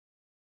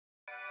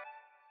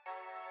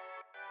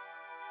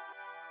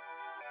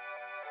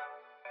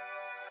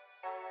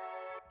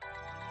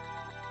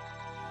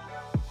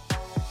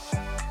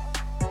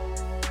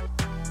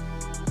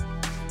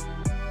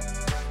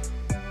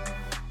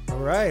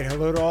right.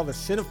 Hello to all the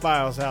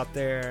cinephiles out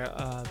there.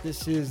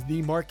 This is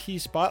the Marquee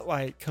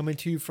Spotlight coming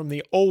to you from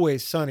the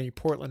always sunny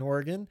Portland,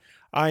 Oregon.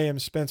 I am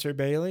Spencer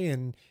Bailey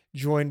and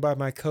joined by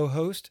my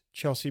co-host,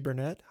 Chelsea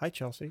Burnett. Hi,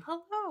 Chelsea.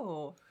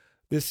 Hello.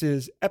 This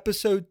is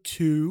episode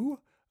 2.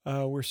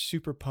 We're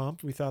super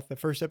pumped. We thought the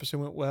first episode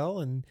went well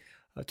and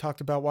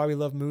talked about why we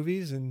love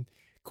movies. And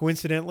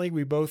coincidentally,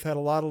 we both had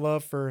a lot of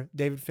love for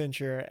David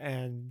Fincher,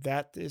 and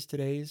that is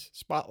today's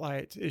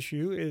spotlight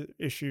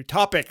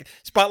topic.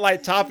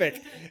 Spotlight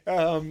topic.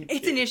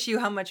 It's an issue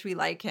how much we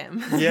like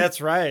him. Yeah, that's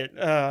right.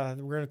 We're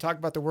going to talk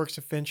about the works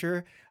of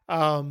Fincher.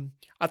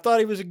 I thought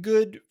he was a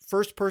good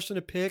first person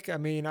to pick. I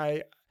mean,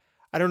 I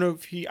don't know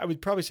if I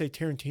would probably say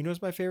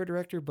Tarantino's my favorite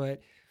director, but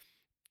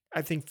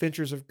I think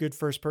Fincher's a good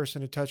first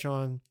person to touch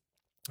on.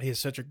 He has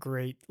such a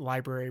great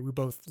library. We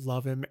both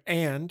love him,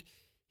 and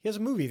he has a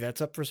movie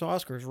that's up for some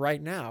Oscars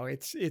right now.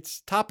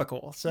 It's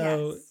topical.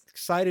 So Yes.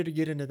 Excited to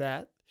get into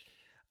that.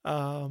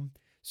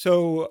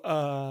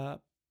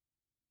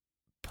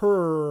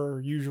 Per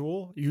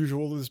usual,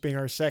 this being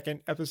our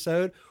second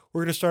episode,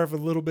 we're going to start with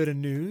a little bit of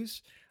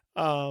news.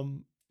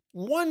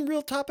 One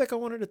real topic I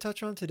wanted to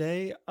touch on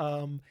today.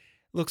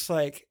 Looks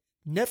like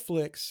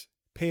Netflix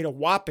paid a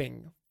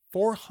whopping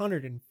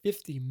 $450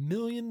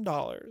 million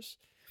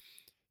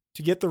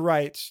to get the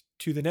rights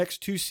to the next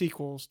 2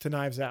 sequels to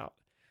Knives Out.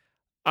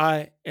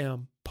 I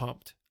am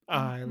pumped.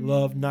 I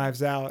love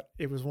Knives Out.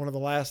 It was one of the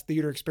last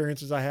theater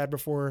experiences I had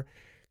before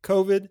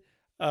COVID.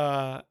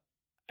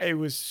 It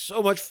was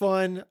so much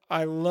fun.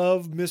 I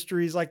love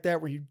mysteries like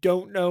that where you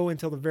don't know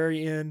until the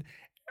very end.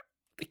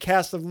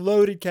 The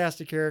loaded cast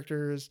of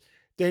characters.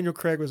 Daniel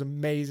Craig was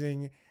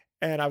amazing.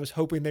 And I was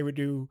hoping they would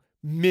do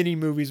mini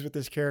movies with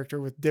this character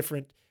with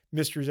different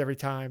mysteries every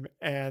time.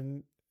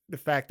 And the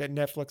fact that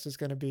Netflix is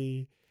going to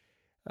be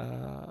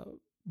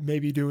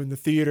maybe doing the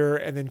theater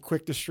and then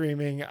quick to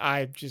streaming,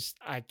 I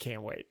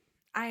can't wait.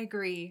 I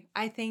agree.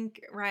 I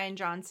think Rian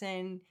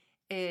Johnson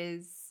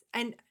is,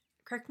 and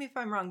correct me if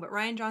I'm wrong, but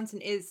Rian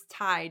Johnson is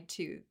tied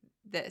to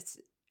this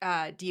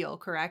deal,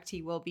 correct?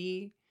 He will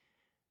be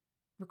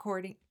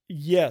recording.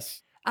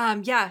 Yes.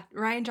 Yeah,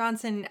 Rian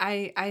Johnson,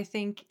 I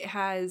think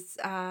has,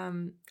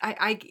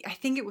 I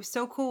think it was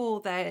so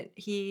cool that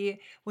he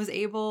was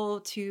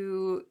able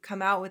to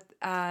come out with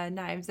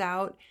Knives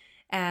Out,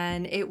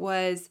 and it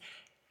was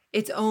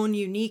its own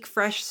unique,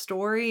 fresh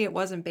story. It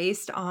wasn't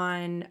based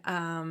on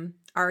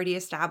already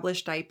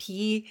established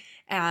IP,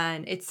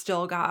 and it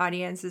still got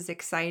audiences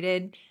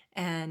excited.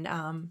 And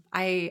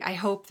I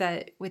hope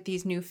that with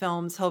these new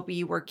films, he'll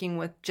be working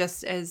with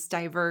just as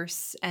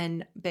diverse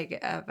and big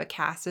of a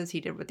cast as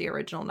he did with the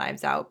original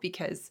Knives Out,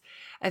 because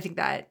I think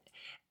that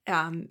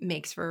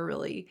makes for a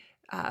really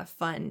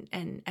fun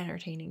and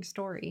entertaining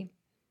story.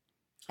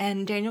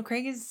 And Daniel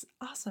Craig is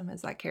awesome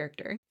as that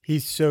character.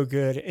 He's so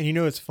good. And you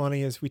know what's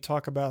funny is we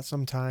talk about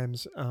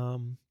sometimes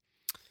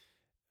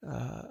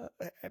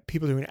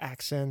people doing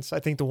accents. I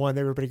think the one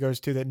that everybody goes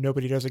to that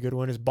nobody does a good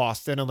one is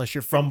Boston, unless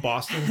you're from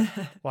Boston.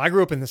 Well, I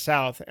grew up in the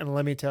South, and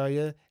let me tell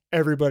you,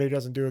 everybody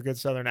doesn't do a good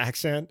Southern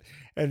accent.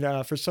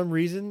 And for some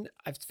reason,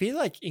 I feel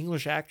like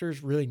English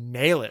actors really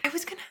nail it. I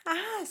was going to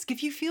ask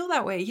if you feel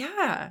that way.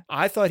 Yeah.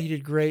 I thought he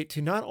did great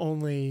to not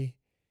only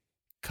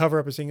cover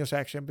up his English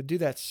accent, but do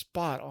that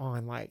spot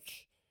on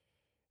like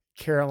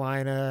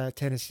Carolina,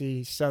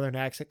 Tennessee Southern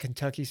accent,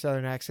 Kentucky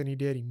Southern accent he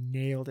did. He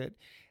nailed it.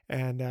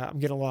 And I'm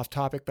getting a little off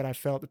topic, but I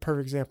felt the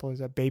perfect example is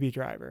a Baby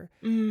Driver.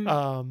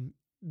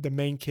 The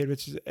main kid,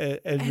 which is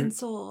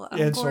Ansel.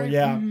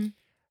 Yeah.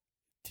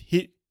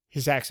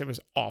 His accent was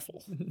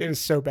awful. It was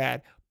so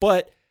bad.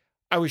 But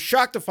I was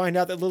shocked to find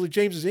out that Lily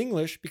James is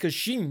English because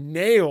she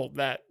nailed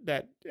that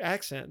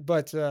accent.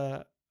 But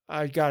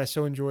I gotta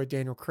so enjoy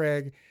Daniel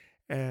Craig.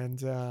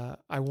 And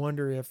I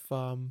wonder if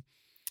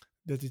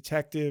the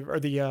detective or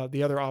the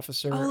other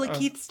officer. Oh,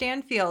 Lakeith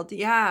Stanfield.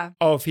 Yeah.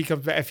 Oh, if he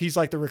comes back, if he's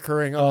like the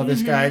recurring,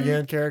 this guy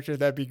again character,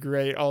 that'd be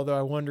great. Although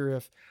I wonder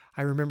if,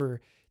 I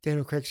remember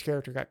Daniel Craig's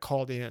character got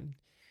called in.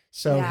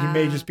 So he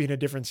may just be in a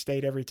different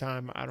state every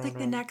time. I don't know.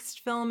 The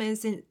next film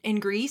is in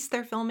Greece.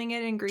 They're filming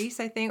it in Greece,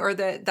 I think. Or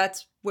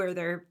that's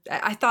where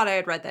I thought I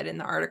had read that in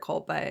the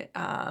article. But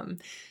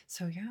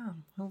so yeah,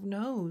 who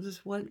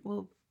knows what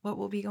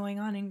will be going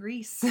on in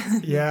Greece.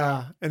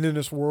 Yeah. And in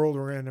this world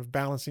we're in of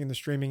balancing the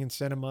streaming and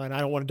cinema. And I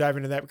don't want to dive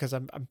into that because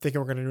I'm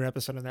thinking we're going to do an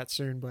episode on that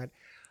soon. But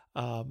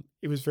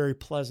it was very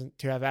pleasant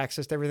to have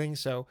access to everything.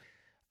 So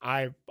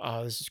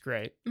this is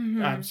great.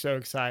 I'm so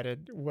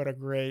excited. What a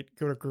great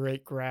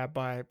grab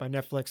by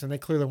Netflix. And they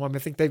clearly want, I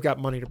think they've got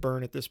money to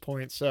burn at this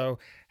point. So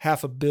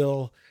 $500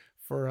 million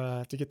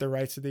for to get the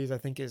rights to these, I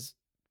think is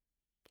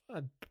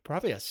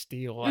probably a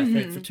steal, I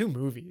think, for 2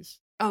 movies.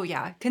 Oh,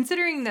 yeah.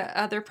 Considering the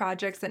other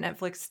projects that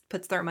Netflix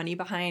puts their money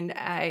behind,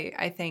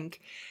 I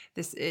think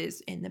this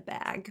is in the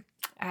bag.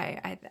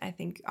 I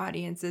think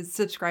audiences,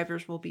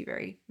 subscribers will be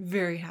very,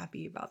 very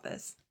happy about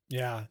this.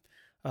 Yeah.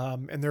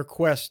 And their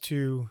quest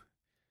to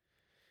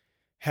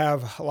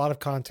have a lot of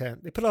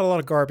content. They put out a lot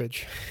of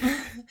garbage.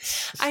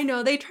 I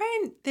know they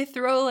they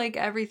throw like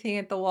everything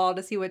at the wall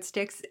to see what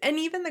sticks, and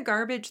even the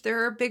garbage,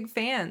 there are big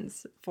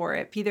fans for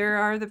it. There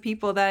are the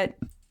people that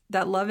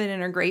love it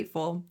and are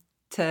grateful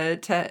to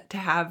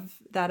have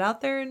that out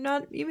there, and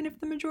not even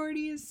if the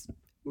majority is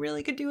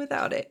really could do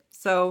without it.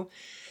 So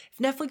if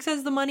Netflix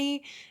has the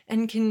money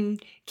and can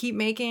keep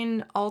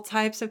making all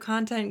types of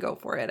content, go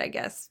for it. I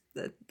guess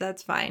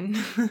that's fine.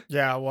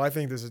 Yeah, well, I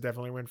think this is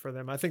definitely a win for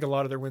them. I think a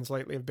lot of their wins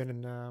lately have been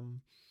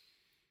in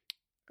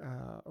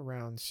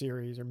around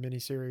series or mini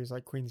series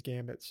like Queen's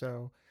Gambit.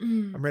 So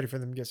I'm ready for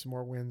them to get some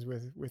more wins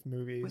with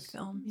movies. With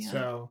film, yeah.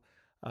 So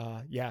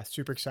yeah,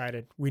 super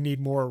excited. We need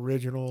more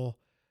original,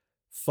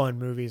 fun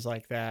movies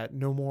like that.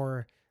 No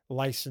more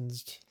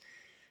licensed,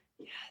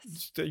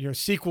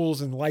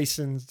 sequels and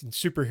licensed and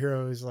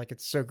superheroes. Like,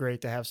 it's so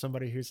great to have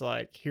somebody who's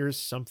like, here's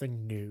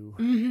something new.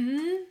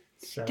 Mm-hmm.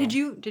 So, did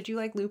you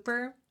like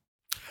Looper?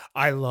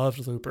 I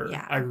loved Looper.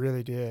 Yeah. I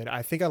really did.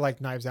 I think I liked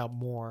Knives Out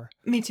more.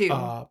 Me too.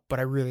 But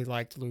I really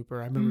liked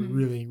Looper. I remember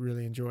really,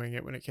 really enjoying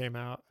it when it came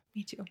out.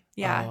 Me too.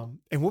 Yeah.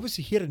 And what was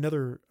he had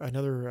another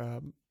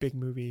big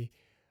movie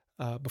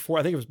before.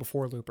 I think it was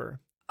before Looper.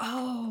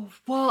 Oh,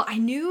 well, I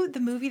knew the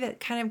movie that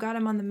kind of got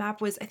him on the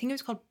map was, I think it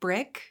was called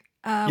Brick.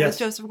 Yes. With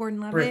Joseph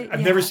Gordon-Levitt.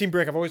 I've never seen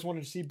Brick. I've always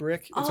wanted to see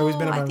Brick. It's always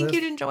been on my I think list.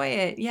 you'd enjoy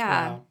it.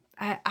 Yeah.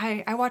 Wow.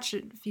 I watched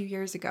it a few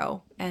years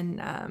ago,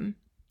 and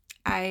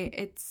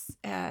it's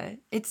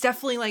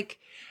definitely like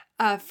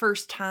a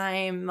first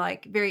time,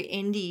 like very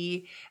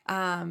indie,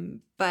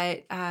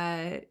 but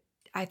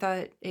I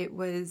thought it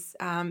was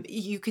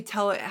you could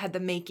tell it had the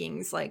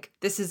makings, like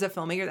this is a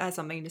filmmaker that has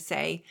something to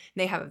say.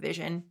 They have a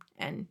vision,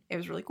 and it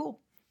was really cool.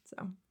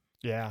 So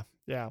yeah.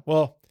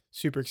 Well,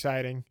 super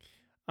exciting.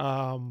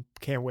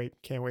 Can't wait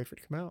for it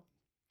to come out.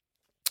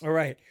 All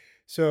right,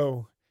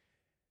 so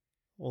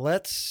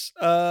let's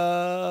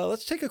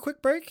take a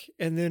quick break,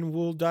 and then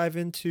we'll dive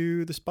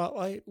into the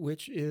spotlight,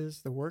 which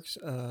is the works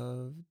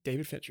of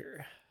David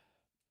Fincher.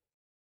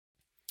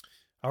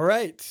 All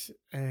right,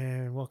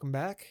 and welcome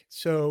back.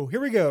 So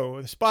here we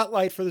go. The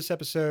spotlight for this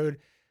episode,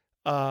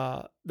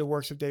 the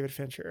works of David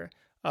Fincher.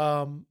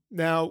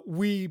 Now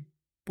we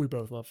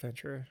both love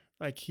Fincher.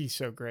 Like, he's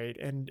so great,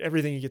 and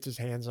everything he gets his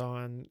hands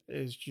on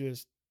is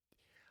just,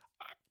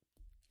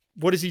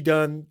 what has he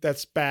done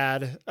that's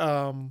bad?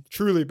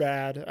 Truly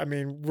bad. I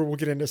mean, we'll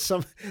get into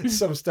some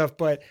stuff,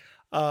 but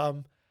I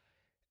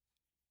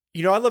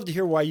love to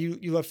hear why you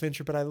love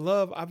Fincher, but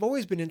I've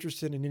always been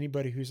interested in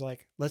anybody who's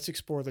like, let's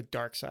explore the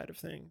dark side of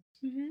things.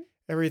 Mm-hmm.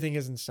 Everything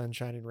isn't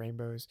sunshine and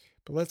rainbows,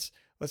 but let's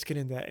get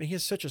into that. And he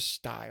has such a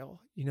style,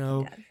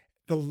 the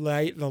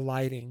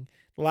lighting,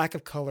 the lack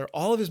of color.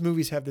 All of his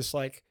movies have this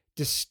like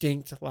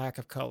distinct lack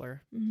of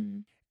color. Mm-hmm.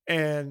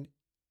 And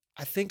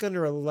I think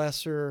under a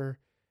lesser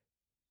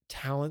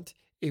talent,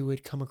 it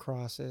would come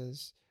across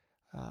as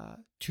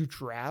too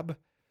drab,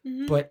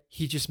 but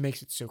he just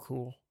makes it so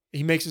cool.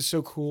 He makes it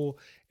so cool.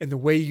 And the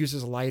way he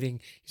uses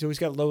lighting, he's always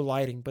got low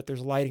lighting, but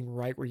there's lighting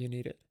right where you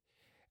need it.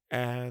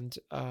 And,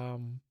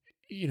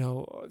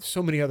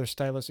 so many other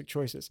stylistic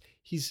choices.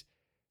 He's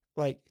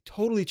like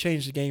totally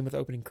changed the game with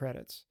opening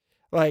credits.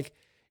 Like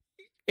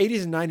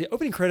 80s and 90s,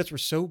 opening credits were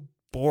so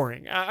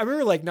boring. I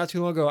remember like not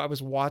too long ago, I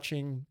was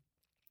watching,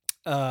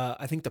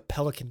 I think, The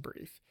Pelican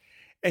Brief.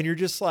 And you're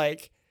just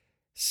like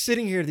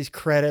sitting here, these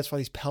credits while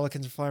these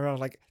pelicans are flying around,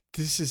 like,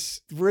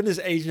 we're in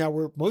this age now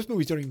where most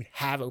movies don't even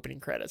have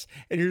opening credits.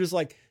 And you're just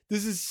like,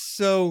 this is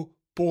so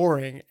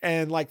boring.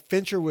 And like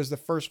Fincher was the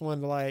first one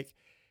to like,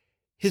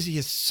 he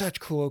has such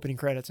cool opening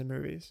credits in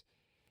movies.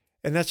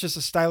 And that's just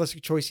a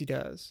stylistic choice he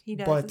does. He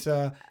does. But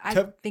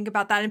I think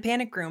about that in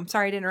Panic Room.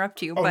 Sorry to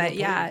interrupt you, but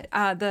yeah,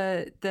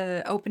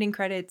 the opening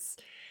credits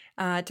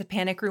to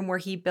Panic Room, where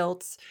he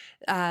built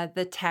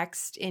the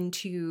text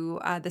into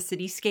the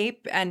cityscape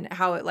and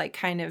how it like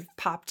kind of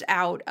popped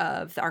out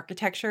of the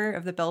architecture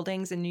of the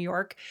buildings in New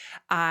York.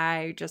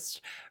 I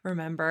just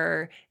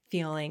remember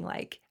feeling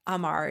like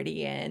I'm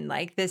already in,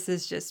 like, this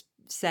is just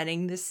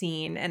setting the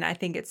scene. And I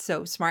think it's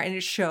so smart, and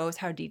it shows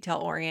how detail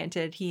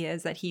oriented he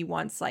is, that he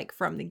wants, like,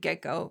 from the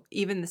get-go,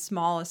 even the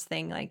smallest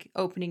thing, like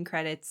opening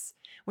credits,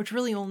 which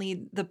really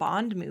only the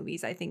Bond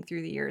movies, I think,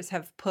 through the years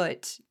have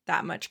put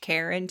that much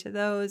care into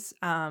those.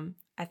 I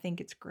think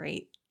it's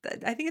great.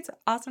 I think it's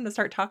awesome to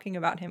start talking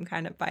about him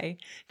kind of by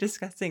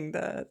discussing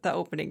the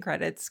opening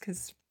credits,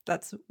 because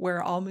that's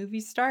where all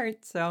movies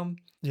start. So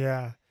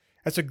yeah,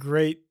 that's a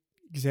great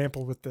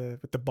example with the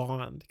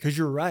Bond, because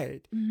you're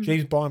right. Mm-hmm.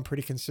 James Bond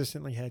pretty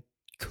consistently had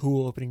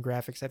cool opening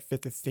graphics that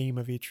fit the theme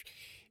of each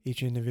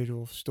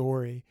individual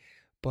story.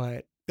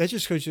 But that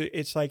just goes to,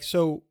 it's like,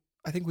 so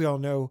I think we all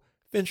know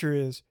Fincher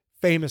is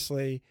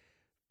famously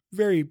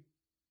very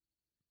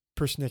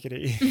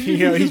persnickety.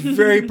 He's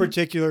very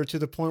particular, to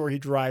the point where he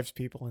drives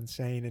people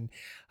insane. And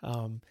I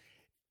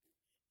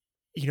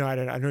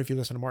don't know if you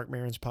listen to Mark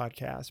Maron's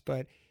podcast,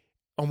 but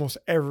almost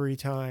every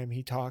time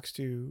he talks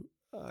to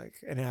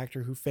an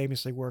actor who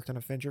famously worked on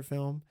a Fincher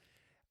film,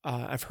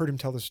 I've heard him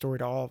tell the story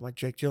to all of them, like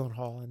Jake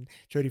Gyllenhaal and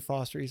Jodie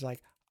Foster. He's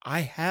like,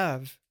 I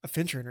have a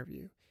Fincher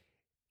interview.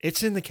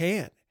 It's in the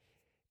can.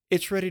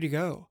 It's ready to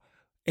go.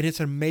 And it's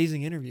an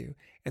amazing interview.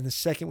 And the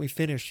second we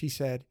finished, he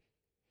said,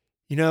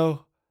 you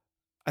know,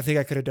 I think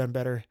I could have done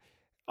better.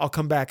 I'll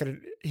come back.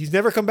 And he's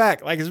never come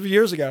back. Like, it was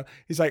years ago.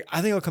 He's like,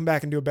 I think I'll come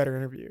back and do a better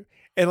interview.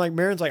 And like,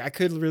 Maron's like, I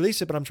could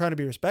release it, but I'm trying to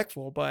be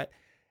respectful.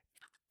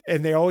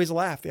 And they always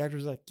laugh. The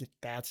actor's like,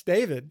 that's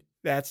David.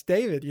 That's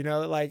David. You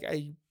know, like,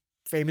 I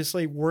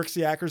famously works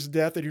the actors to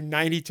death. They do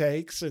 90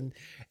 takes and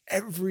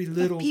every But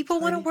little people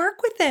want to tiny,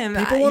 work with him.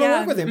 people want to Yeah.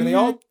 work with him and they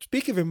all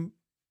speak of him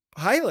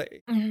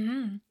highly.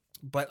 Mm-hmm.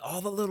 But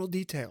all the little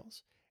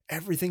details,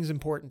 everything's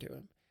important to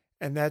him.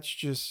 And that's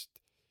just,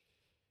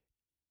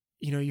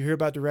 you know, you hear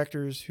about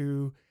directors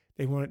who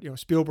they want, you know,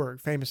 Spielberg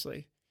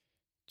famously,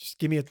 just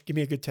give me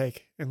a good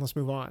take and let's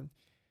move on.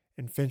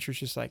 And Fincher's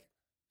just like,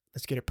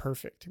 let's get it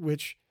perfect,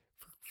 which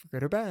for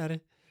good or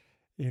bad,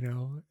 you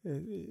know,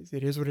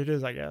 it is what it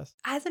is, I guess.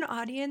 As an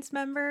audience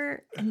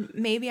member, and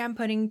maybe I'm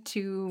putting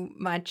too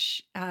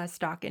much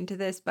stock into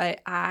this,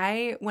 but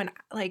I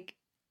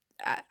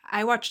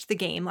watched The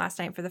Game last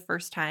night for the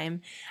first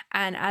time,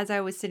 and as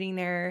I was sitting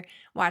there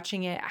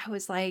watching it, I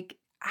was like,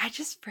 I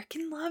just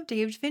freaking love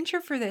David Fincher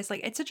for this.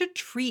 Like, it's such a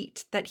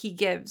treat that he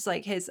gives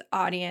like his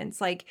audience.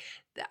 Like,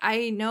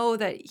 I know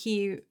that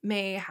he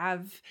may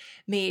have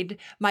made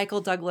Michael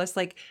Douglas,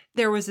 like,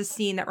 there was a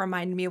scene that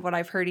reminded me of what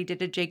I've heard he did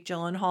to Jake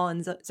Gyllenhaal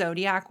in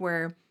Zodiac,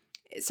 where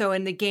so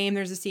in The Game,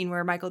 there's a scene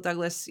where Michael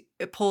Douglas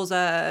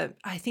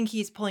I think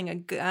he's pulling a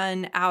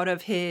gun out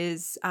of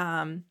his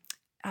oh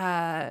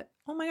my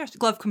gosh,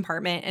 glove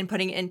compartment and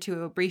putting it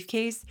into a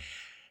briefcase,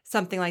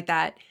 something like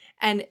that.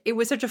 And it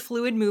was such a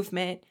fluid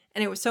movement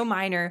and it was so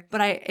minor,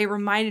 but it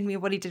reminded me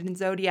of what he did in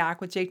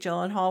Zodiac with Jake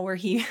Gyllenhaal, where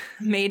he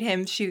made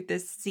him shoot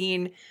this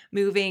scene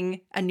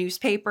moving a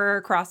newspaper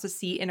across a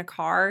seat in a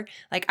car,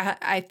 like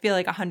I feel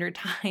like 100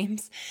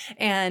 times.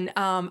 And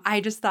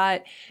I just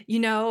thought, you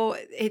know,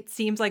 it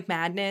seems like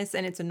madness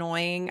and it's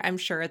annoying, I'm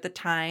sure at the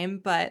time,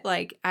 but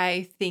like,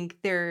 I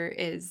think there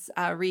is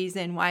a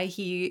reason why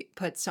he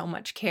put so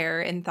much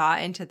care and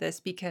thought into this,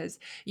 because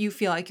you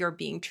feel like you're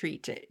being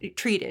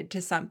treated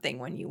to something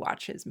when you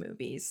watch his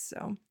movies.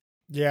 So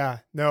Yeah,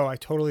 no, I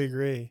totally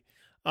agree.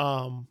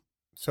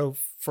 So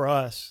for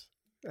us,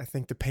 I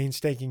think the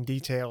painstaking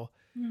detail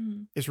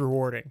is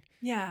rewarding.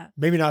 yeah.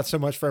 Maybe not so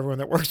much for everyone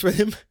that works with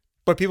him,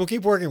 but people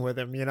keep working with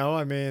him. You know,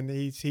 I mean,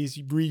 he's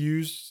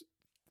reused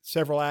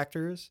several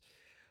actors.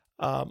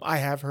 I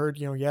have heard,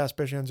 you know, yeah,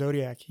 especially on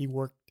Zodiac, he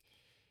worked.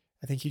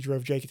 I think he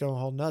drove Jake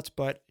Gyllenhaal nuts,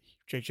 but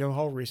Jake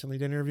Gyllenhaal recently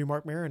did an interview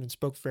Mark Maron and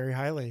spoke very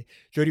highly.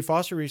 Jodie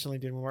Foster recently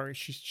did one where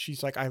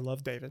she's like, I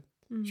love David.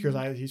 She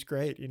goes, he's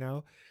great, you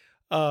know.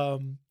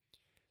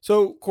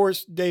 So of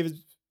course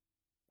David's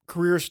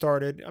career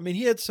started. I mean,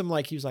 he had some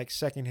like he was like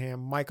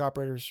secondhand mic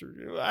operators.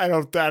 I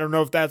don't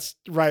know if that's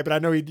right, but I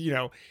know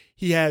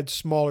he had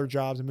smaller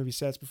jobs and movie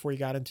sets before he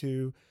got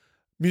into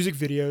music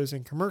videos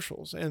and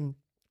commercials. And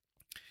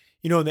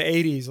you know, in the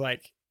 80s,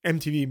 like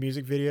MTV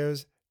music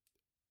videos,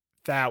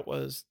 that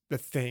was the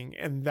thing.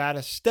 And that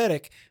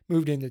aesthetic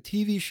moved into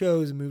TV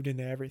shows and moved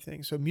into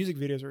everything. So music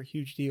videos are a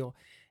huge deal.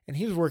 And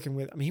he was working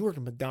with, he worked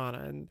with Madonna,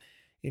 and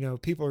you know,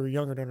 people who are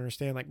younger don't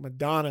understand, like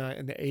Madonna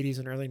in the 80s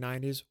and early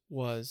 90s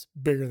was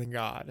bigger than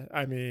God.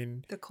 I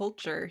mean, The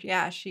culture.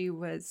 Yeah, she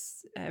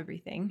was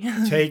everything.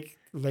 take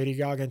Lady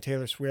Gaga and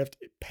Taylor Swift,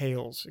 it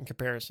pales in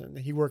comparison.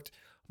 He worked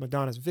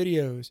Madonna's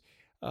videos,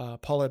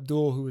 Paula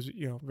Abdul, who was,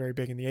 you know, very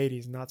big in the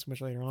 80s, not so much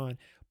later on,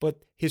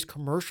 but his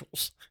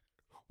commercials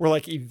were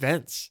like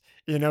events.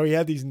 You know, he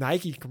had these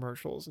Nike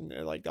commercials and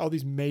like all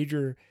these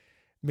major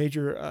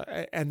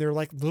and they're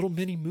like little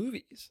mini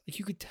movies. Like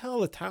you could tell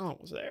the talent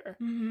was there.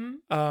 And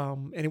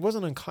it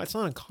wasn't it's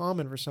not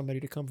uncommon for somebody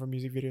to come from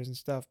music videos and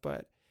stuff,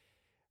 but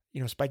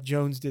you know, Spike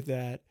Jonze did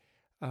that.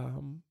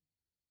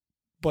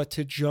 But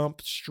to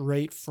jump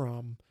straight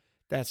from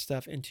that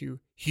stuff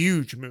into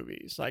huge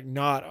movies, like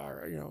not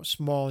our, you know,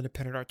 small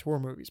independent auteur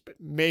movies, but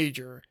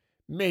major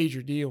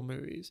deal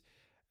movies,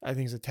 I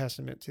think is a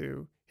testament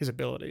to his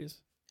abilities.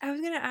 I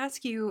was going to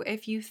ask you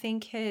if you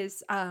think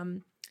his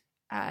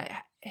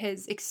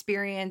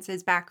experience,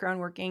 his background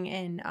working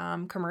in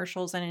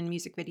commercials and in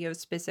music videos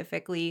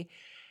specifically,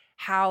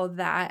 how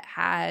that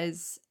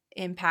has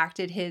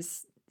impacted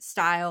his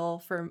style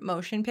for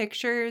motion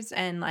pictures,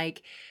 and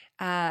like,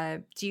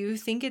 do you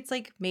think it's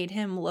like made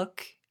him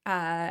look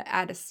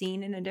at a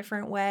scene in a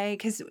different way?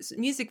 Because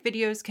music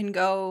videos can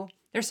go,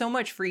 there's so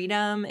much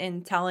freedom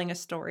in telling a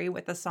story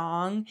with a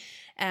song,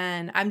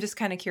 and I'm just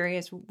kind of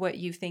curious what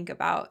you think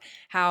about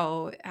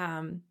how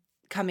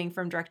coming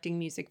from directing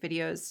music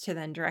videos to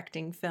then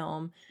directing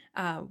film,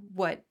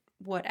 what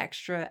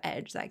extra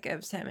edge that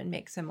gives him and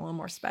makes him a little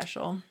more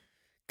special.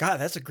 God,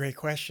 that's a great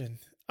question.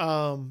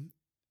 You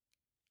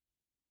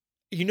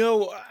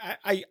know,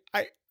 I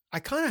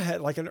kind of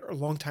had like a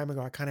long time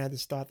ago, I kind of had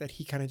this thought that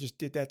he kind of just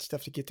did that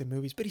stuff to get to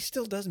movies, but he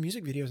still does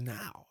music videos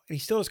now and he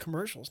still does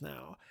commercials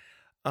now.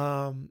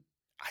 I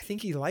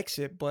think he likes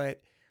it,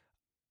 but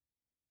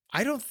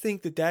I don't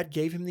think that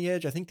gave him the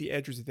edge. I think the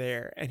edge was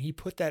there, and he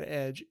put that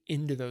edge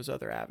into those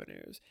other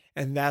avenues.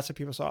 And that's what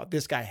people saw.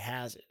 This guy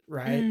has it,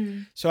 right?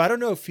 Mm. So I don't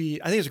know if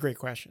I think it's a great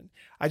question.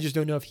 I just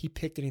don't know if he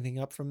picked anything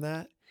up from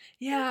that.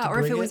 Yeah, to or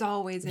if bring it was it.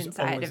 always It was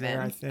inside always of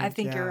there, him. I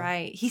think, you're yeah.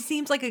 right. He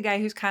seems like a guy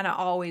who's kind of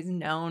always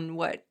known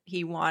what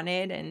he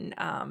wanted. And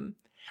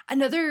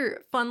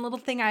another fun little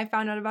thing I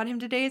found out about him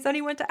today is that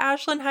he went to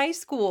Ashland High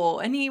School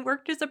and he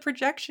worked as a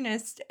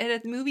projectionist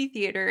at a movie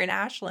theater in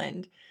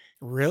Ashland.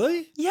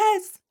 Really?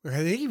 Yes. I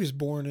think he was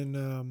born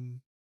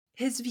in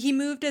He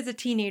moved as a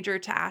teenager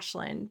to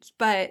Ashland,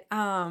 but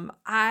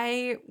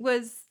I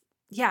was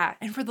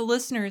and for the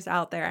listeners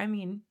out there, I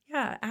mean,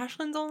 yeah,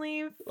 Ashland's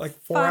only like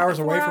 4 hours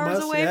away from us.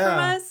 from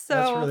Yeah, us. So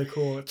that's really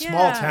cool. It's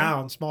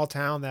small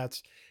town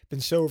that's been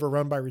so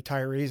overrun by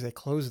retirees. They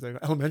closed the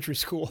elementary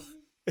school.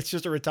 It's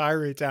just a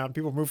retiree town.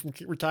 People move from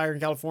retire in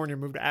California,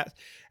 move to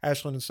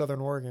Ashland in Southern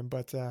Oregon.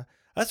 But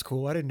that's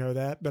cool. I didn't know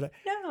that, but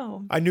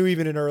No. I knew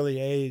even at an early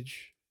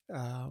age,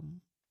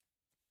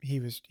 he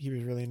was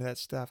really into that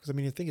stuff. Because I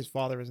mean, I think his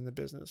father was in the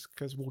business.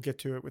 Because we'll get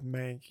to it with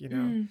Mank, you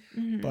know.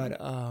 Mm-hmm.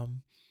 But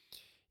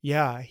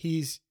yeah,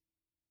 he's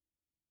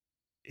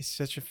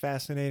such a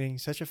fascinating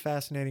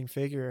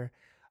figure.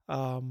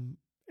 And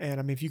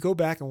I mean, if you go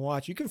back and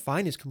watch, you can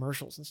find his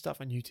commercials and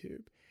stuff on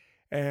YouTube.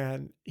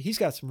 And he's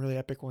got some really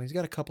epic ones. He's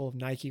got a couple of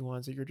Nike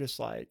ones that you're just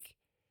like,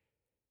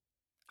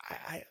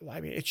 I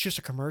mean, it's just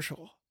a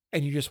commercial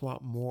and you just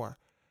want more.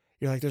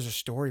 You're like, there's a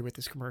story with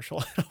this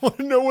commercial. I want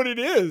to know what it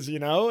is, you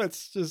know?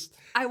 It's just.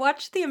 I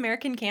watched the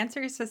American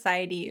Cancer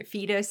Society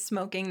fetus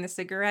smoking the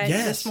cigarette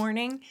this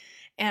morning.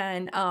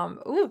 And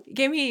it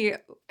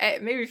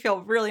made me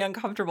feel really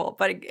uncomfortable,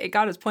 but it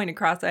got his point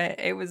across.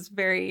 It was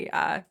very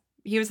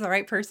he was the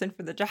right person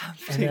for the job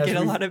to get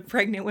a lot of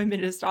pregnant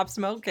women to stop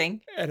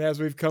smoking. And as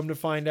we've come to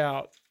find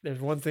out, there's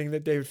one thing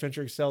that David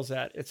Fincher excels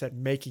at. It's at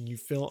making you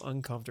feel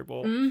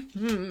uncomfortable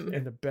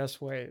in the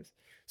best ways.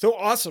 So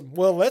awesome.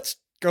 Well, let's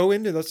go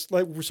into this.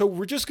 So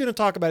we're just going to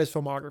talk about his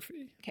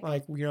filmography. Okay.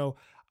 Like, you know,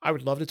 I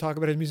would love to talk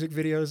about his music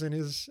videos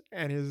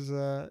and his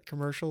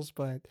commercials,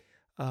 but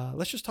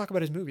let's just talk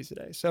about his movies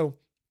today. So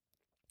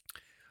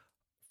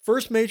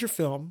first major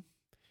film,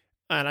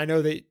 and I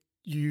know that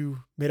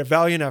you made a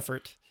valiant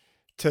effort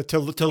to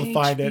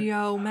find it.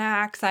 HBO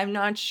Max. I'm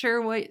not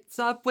sure what's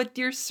up with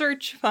your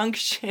search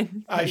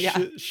function. I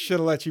should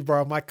have let you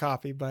borrow my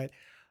copy, but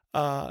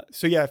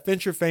so yeah,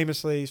 Fincher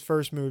famously, his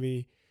first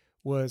movie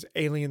was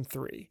Alien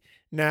 3.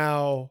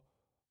 Now,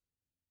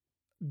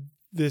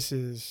 this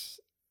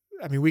is,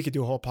 I mean, we could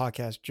do a whole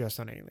podcast just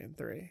on Alien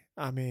 3.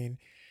 I mean,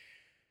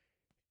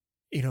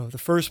 you know, the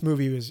first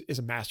movie is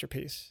a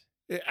masterpiece,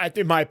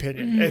 in my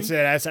opinion. Mm-hmm. It's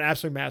an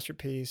absolute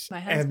masterpiece. My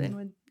husband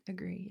would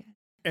agree. Yeah.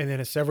 And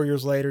then several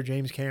years later,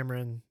 James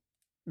Cameron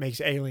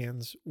makes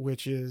Aliens,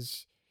 which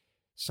is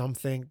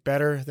something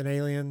better than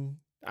Alien.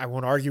 I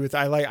won't argue with.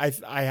 I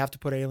have to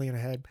put Alien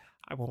ahead.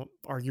 I won't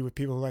argue with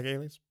people who like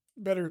Aliens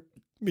better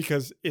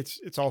because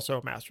it's also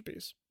a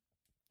masterpiece.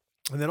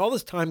 And then all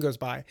this time goes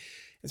by,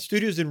 and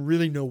studios didn't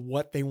really know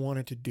what they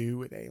wanted to do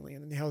with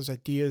Alien. And they had those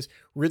ideas.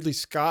 Ridley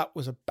Scott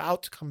was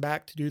about to come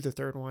back to do the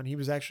third one. He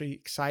was actually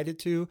excited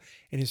to,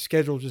 and his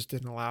schedule just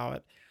didn't allow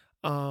it.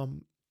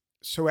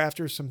 So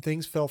after some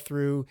things fell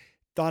through,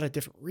 thought of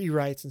different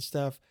rewrites and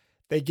stuff,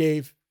 they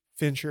gave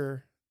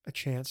Fincher a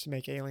chance to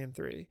make Alien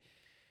 3.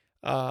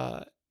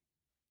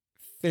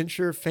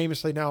 Fincher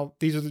famously, now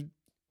these are the,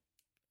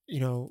 you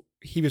know,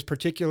 he was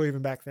particular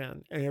even back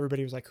then, and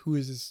everybody was like, who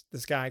is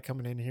this guy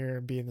coming in here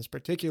and being this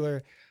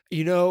particular?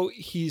 You know,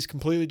 he's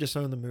completely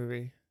disowned the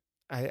movie.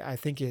 I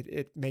think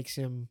it makes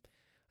him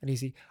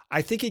uneasy.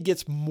 I think it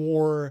gets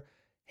more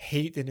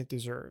hate than it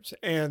deserves.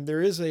 And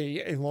there is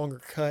a longer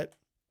cut.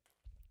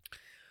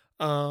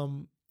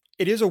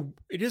 It is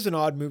an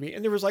odd movie,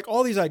 and there was like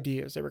all these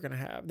ideas they were going to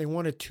have. They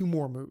wanted 2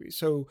 more movies.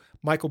 So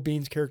Michael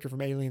Biehn's character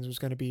from Aliens was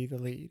going to be the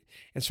lead,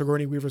 and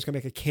Sigourney Weaver was going to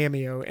make a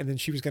cameo, and then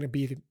she was going to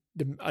be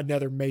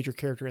another major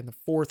character in the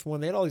 4th one.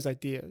 They had all these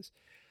ideas.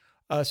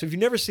 So if you've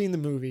never seen the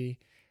movie,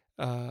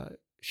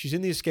 she's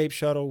in the escape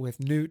shuttle with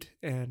Newt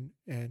and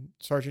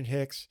Sergeant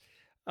Hicks,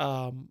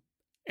 and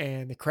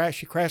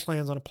she crash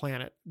lands on a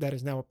planet that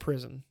is now a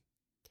prison.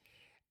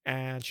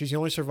 And she's the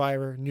only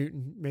survivor.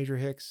 Newton, Major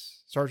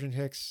Hicks, Sergeant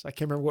Hicks, I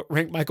can't remember what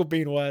rank Michael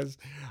Biehn was,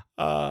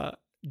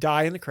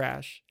 die in the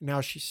crash.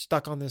 Now she's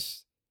stuck on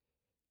this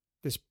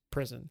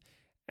prison.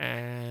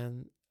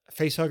 And a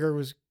facehugger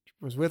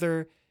was with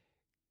her.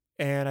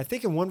 And I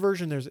think in one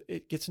version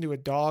it gets into a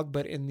dog,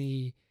 but in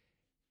the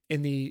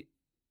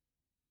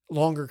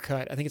longer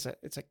cut, I think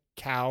it's a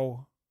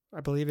cow,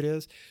 I believe it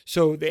is.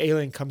 So the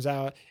alien comes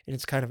out and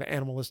it's kind of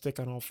animalistic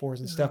on all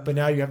fours and stuff. But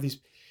now you have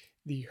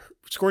the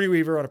Sigourney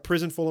Weaver on a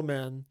prison full of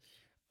men,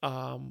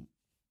 and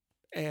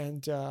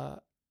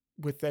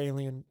with the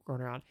alien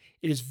going around.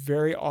 It is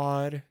very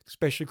odd,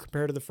 especially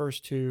compared to the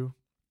first 2.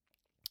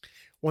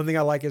 One thing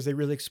I like is they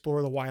really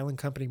explore the Weiland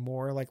Company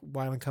more, like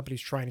Weiland Company's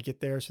trying to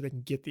get there so they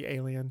can get the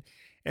alien.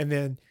 And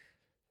then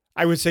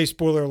I would say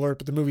spoiler alert,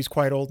 but the movie's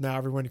quite old now.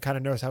 Everyone kind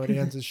of knows how it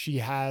ends, is she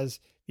has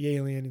the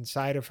alien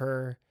inside of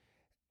her,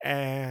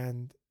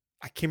 and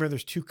I can't remember.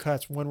 There's two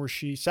cuts. One where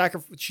she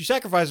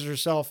sacrifices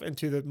herself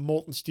into the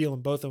molten steel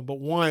in both of them, but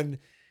one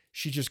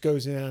she just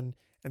goes in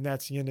and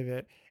that's the end of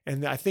it.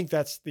 And I think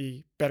that's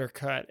the better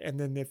cut. And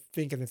then they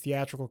think in the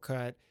theatrical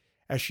cut,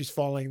 as she's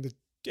falling, the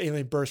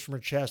alien bursts from her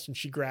chest and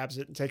she grabs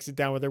it and takes it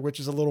down with her, which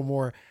is a little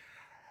more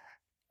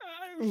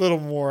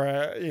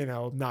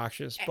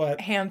obnoxious,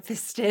 but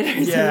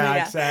ham-fisted.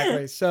 Yeah,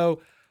 exactly.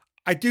 So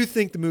I do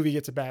think the movie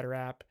gets a bad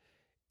rap.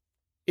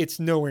 It's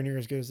nowhere near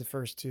as good as the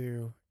first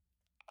two.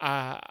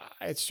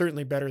 It's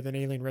certainly better than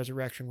Alien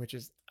Resurrection, which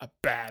is a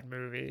bad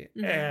movie.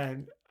 Mm-hmm.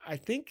 And I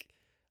think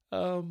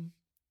Alien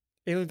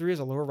 3 has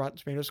a lower Rotten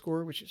Tomatoes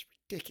score, which is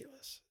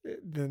ridiculous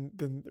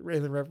than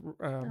Alien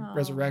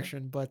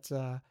Resurrection. But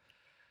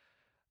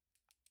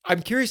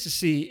I'm curious to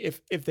see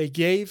if they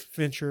gave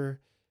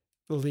Fincher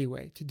the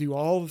leeway to do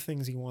all the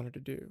things he wanted to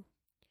do,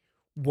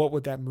 what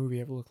would that movie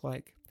have looked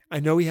like? I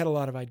know he had a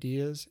lot of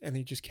ideas and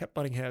he just kept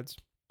butting heads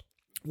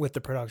with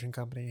the production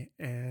company.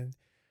 And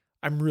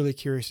I'm really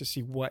curious to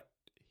see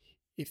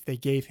if they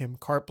gave him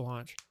carte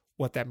blanche,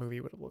 what that movie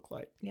would have looked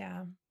like.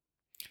 Yeah.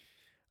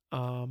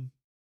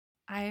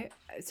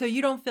 So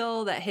you don't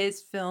feel that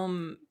his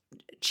film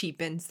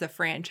cheapens the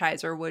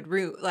franchise or would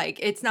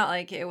it's not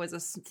like it was a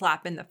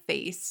slap in the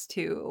face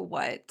to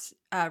what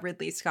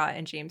Ridley Scott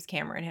and James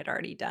Cameron had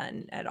already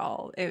done at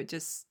all. It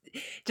just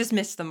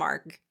missed the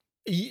mark.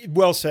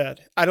 Well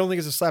said. I don't think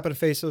it's a slap in the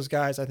face to those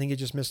guys. I think it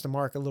just missed the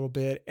mark a little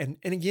bit. And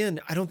again,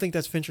 I don't think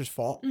that's Fincher's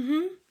fault.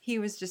 Mm-hmm. He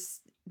was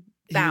just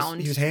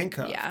bound. He was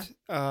handcuffed. Yeah.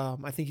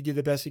 I think he did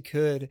the best he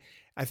could.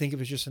 I think it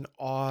was just an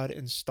odd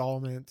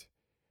installment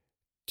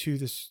to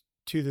the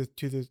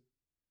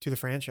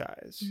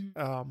franchise.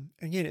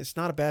 Mm-hmm. Again, it's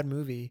not a bad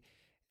movie.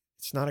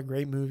 It's not a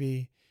great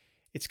movie.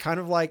 It's kind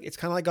of like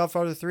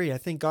Godfather 3. I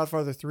think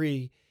Godfather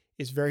 3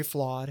 is very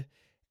flawed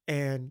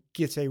and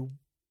gets a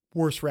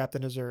worse rap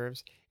than it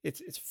deserves.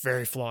 It's a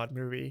very flawed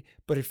movie,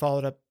 but it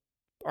followed up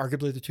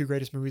arguably the two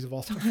greatest movies of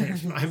all time.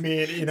 I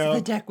mean, so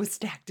the deck was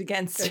stacked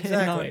against it.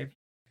 Exactly.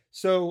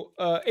 So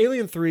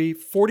Alien 3,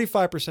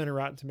 45% of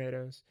Rotten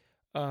Tomatoes.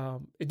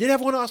 It did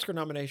have one Oscar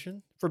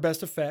nomination for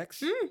Best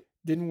Effects.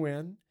 Didn't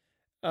win.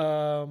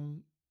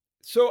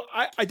 So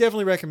I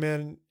definitely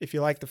recommend, if you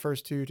like the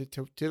first two,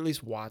 to at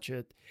least watch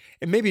it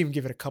and maybe even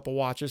give it a couple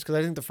watches, because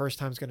I think the first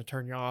time is going to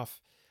turn you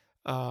off.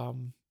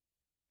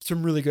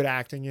 Some really good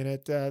acting in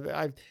it.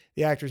 The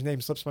actor's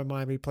name slips my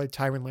mind, but he played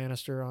Tywin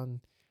Lannister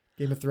on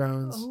Game of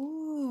Thrones.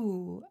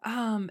 Oh,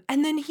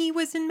 and then he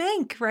was in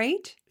Mank,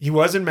 right? He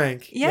was in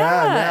Mank.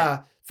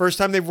 Yeah. First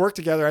time they've worked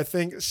together, I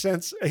think,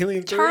 since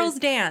Alien 3. Charles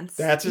Dance.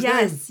 That's his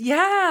name.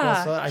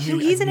 Yeah.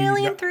 He's in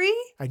Alien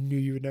 3? I knew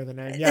you would know the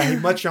name. Yeah,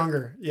 he's much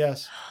younger.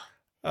 Yes.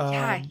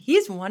 Yeah,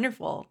 he's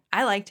wonderful.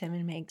 I liked him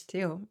in Mank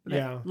too.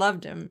 Yeah.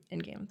 Loved him in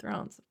Game of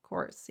Thrones, of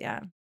course.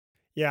 Yeah.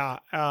 Yeah.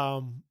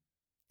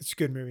 It's a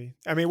good movie.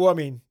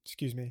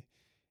 Excuse me.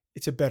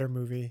 It's a better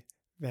movie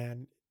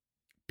than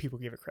people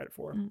give it credit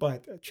for. Mm-hmm.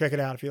 But check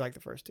it out if you like the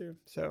first two.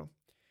 So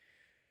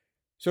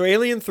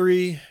Alien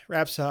 3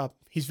 wraps up.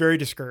 He's very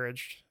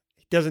discouraged.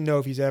 He doesn't know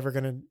if he's ever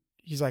going to...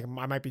 He's like,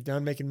 I might be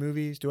done making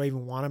movies. Do I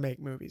even want to make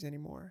movies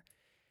anymore?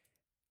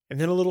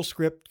 And then a little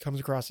script comes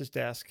across his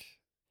desk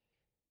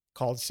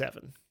called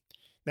Seven.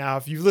 Now,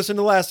 if you've listened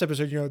to the last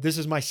episode, you know this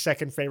is my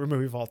second favorite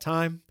movie of all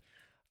time.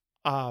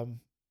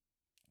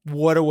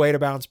 What a way to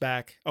bounce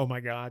back. Oh my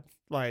God.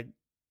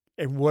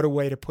 And what a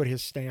way to put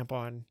his stamp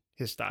on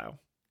his style.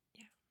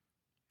 Yeah.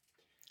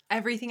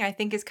 Everything I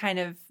think is kind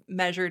of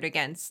measured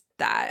against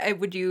that.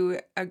 Would you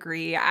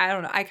agree? I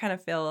don't know. I kind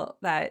of feel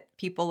that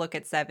people look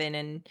at Seven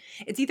and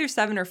it's either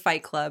Seven or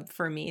Fight Club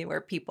for me,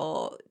 where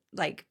people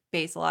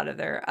base a lot of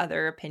their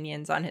other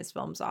opinions on his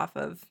films off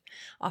of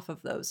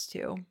those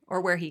two,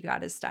 or where he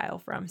got his style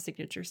from,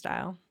 signature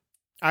style.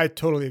 I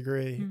totally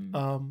agree.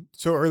 Mm-hmm.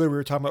 So earlier we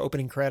were talking about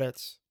opening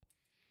credits.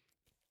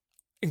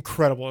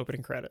 Incredible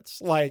opening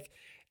credits.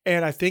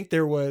 And I think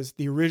there was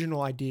the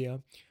original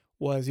idea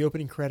was the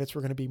opening credits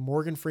were going to be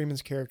Morgan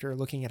Freeman's character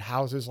looking at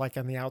houses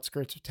on the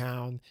outskirts of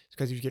town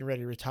because he was getting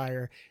ready to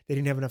retire. They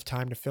didn't have enough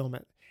time to film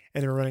it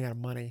and they were running out of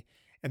money.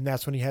 And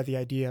that's when he had the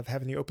idea of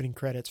having the opening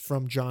credits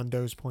from John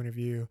Doe's point of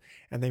view.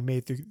 And they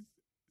made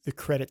the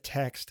credit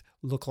text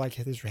look like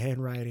his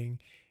handwriting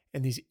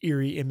and these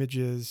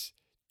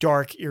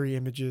dark, eerie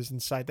images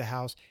inside the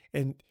house.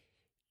 And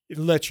it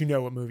lets you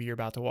know what movie you're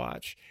about to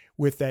watch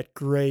with that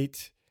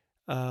great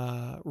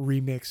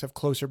remix of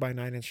Closer by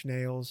 9 Inch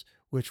Nails,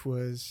 which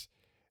was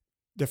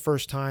the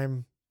first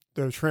time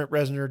the Trent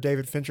Reznor,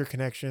 David Fincher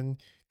connection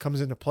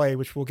comes into play,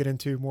 which we'll get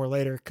into more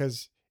later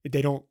because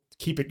they don't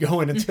keep it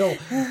going until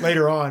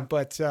later on.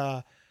 But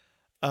oh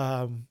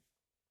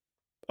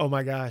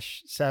my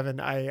gosh, Seven!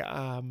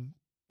 I'll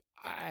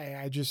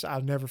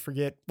never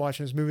forget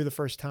watching this movie the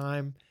first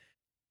time.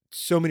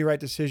 So many right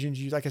decisions.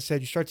 Like I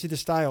said, you start to see the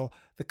style,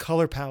 the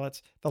color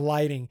palettes, the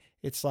lighting.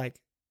 It's like,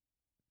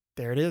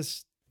 there it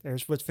is.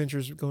 There's what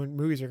Fincher's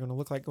movies are going to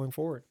look like going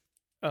forward.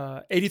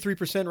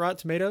 83% Rotten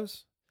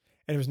Tomatoes,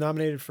 and it was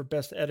nominated for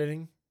Best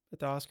Editing at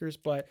the Oscars.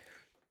 But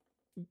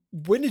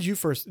when did you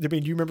first, I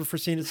mean, do you remember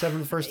first seeing it Seven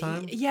the first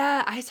time?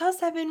 Yeah, I saw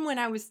Seven when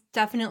I was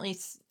definitely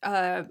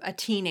a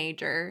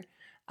teenager.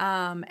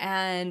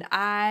 And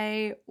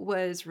I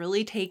was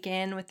really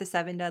taken with the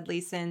Seven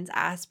Deadly Sins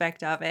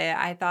aspect of it.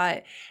 I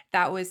thought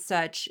that was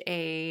such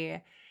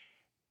an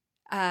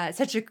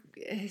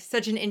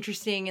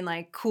interesting and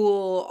like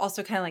cool,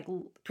 also kind of like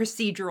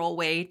procedural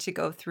way to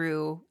go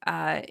through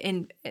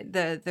in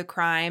the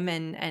crime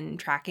and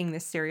tracking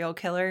this serial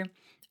killer.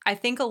 I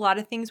think a lot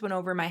of things went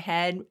over my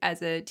head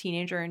as a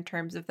teenager in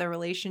terms of the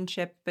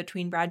relationship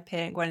between Brad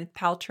Pitt and Gwyneth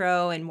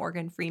Paltrow and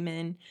Morgan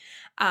Freeman.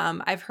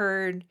 I've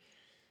heard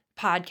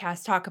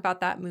podcasts talk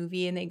about that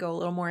movie, and they go a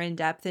little more in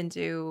depth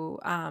into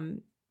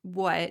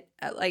what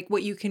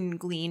you can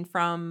glean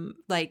from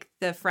like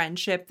the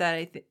friendship that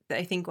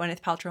I think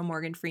Gwyneth Paltrow and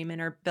Morgan Freeman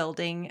are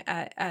building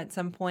at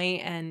some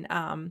point. And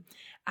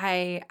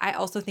I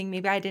also think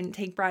maybe I didn't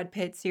take Brad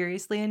Pitt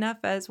seriously enough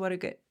as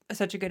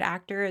such a good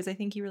actor as I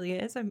think he really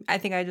is. I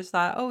think I just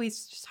thought, oh,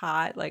 he's just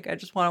hot. Like, I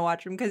just want to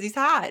watch him because he's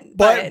hot.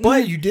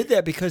 But you did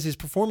that because his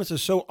performance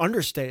is so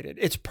understated.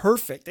 It's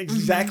perfect.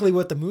 Exactly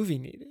what the movie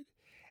needed.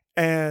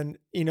 And,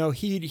 you know,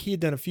 he'd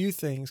done a few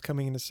things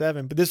coming into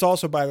Seven, but this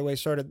also, by the way,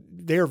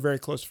 they were very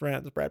close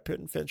friends, Brad Pitt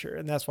and Fincher,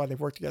 and that's why they've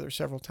worked together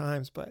several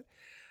times. But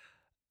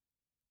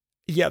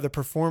yeah, the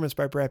performance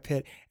by Brad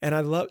Pitt, and I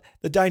love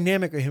the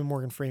dynamic of him and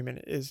Morgan Freeman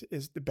is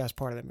the best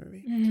part of the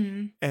movie.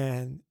 Mm-hmm.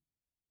 And,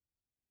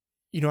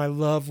 you know, I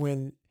love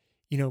when,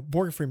 you know,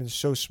 Morgan Freeman is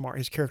so smart.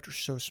 His character's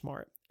so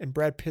smart. And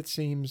Brad Pitt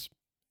seems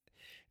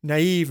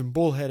naive and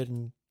bullheaded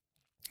and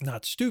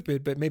not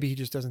stupid, but maybe he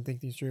just doesn't think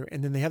these through.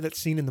 And then they have that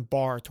scene in the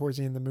bar towards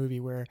the end of the movie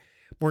where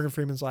Morgan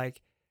Freeman's like,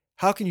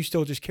 how can you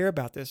still just care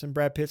about this? And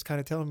Brad Pitt's kind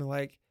of telling me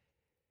like,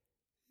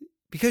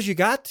 because you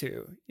got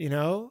to, you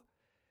know?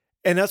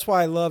 And that's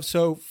why I love,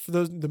 so for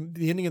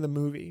the ending of the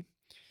movie,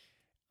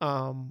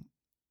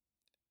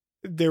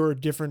 there were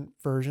different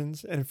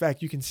versions. And in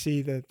fact, you can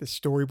see the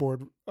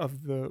storyboard of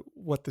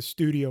what the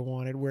studio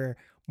wanted, where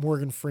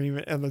Morgan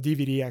Freeman and the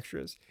DVD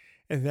extras.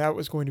 And that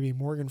was going to be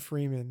Morgan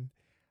Freeman,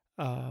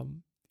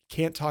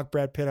 can't talk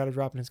Brad Pitt out of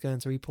dropping his gun,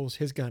 so he pulls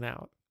his gun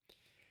out.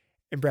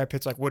 And Brad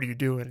Pitt's like, what are you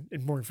doing?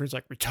 And Morgan Freeman's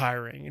like,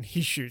 retiring. And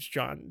he shoots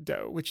John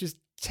Doe, which is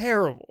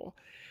terrible.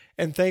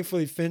 And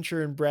thankfully,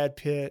 Fincher and Brad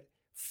Pitt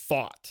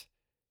fought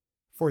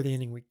for the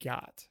ending we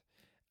got.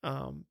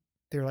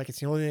 They were like, it's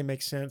the only thing that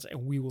makes sense,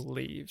 and we will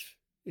leave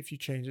if you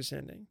change this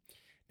ending.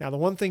 Now, the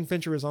one thing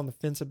Fincher was on the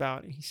fence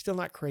about, and he's still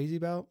not crazy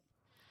about,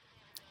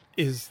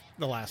 is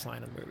the last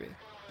line of the movie.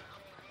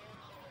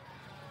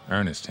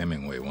 Ernest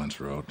Hemingway once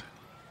wrote,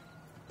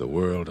 "The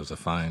world is a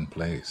fine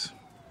place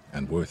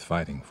and worth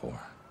fighting for."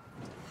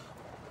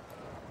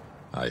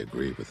 I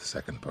agree with the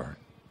second part.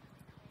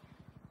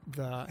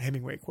 The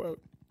Hemingway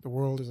quote, "The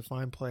world is a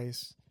fine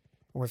place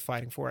and worth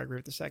fighting for." I agree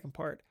with the second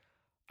part.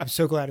 I'm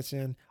so glad it's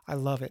in. I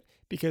love it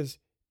because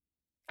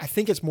I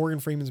think it's Morgan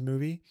Freeman's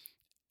movie.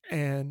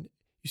 And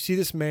you see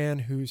this man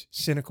who's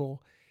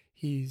cynical.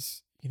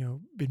 He's, you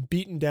know, been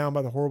beaten down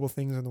by the horrible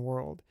things in the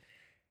world.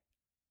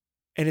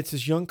 And it's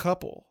this young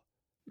couple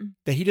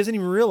that he doesn't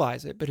even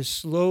realize it, but is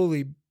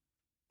slowly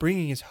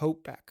bringing his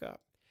hope back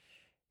up.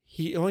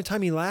 The only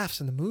time he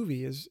laughs in the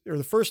movie or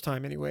the first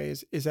time anyway,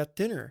 is at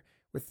dinner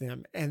with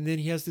them. And then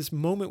he has this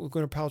moment with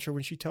Gwyneth Paltrow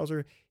when she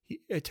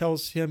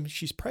tells him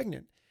she's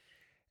pregnant.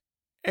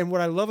 And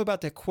what I love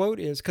about that quote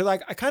is, because I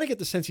kind of get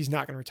the sense he's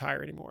not going to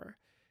retire anymore.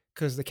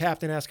 Because the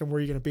captain asks him, where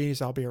are you going to be? He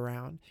says, I'll be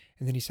around.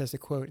 And then he says the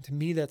quote. And to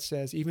me, that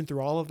says, even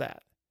through all of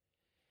that,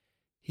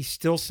 he's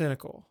still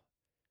cynical,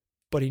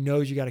 but he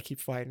knows you got to keep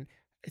fighting.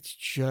 It's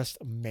just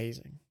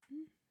amazing.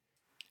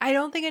 I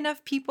don't think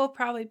enough people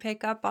probably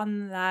pick up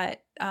on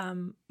that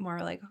more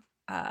like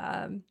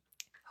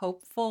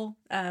hopeful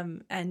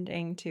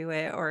ending to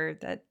it, or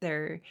that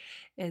there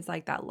is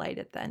like that light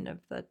at the end of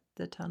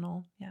the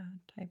tunnel. Yeah,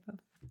 type of.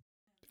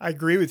 I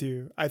agree with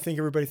you. I think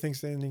everybody thinks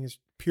the ending is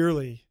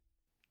purely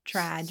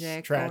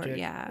tragic. Tragic.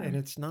 Yeah. And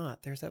it's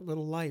not. There's that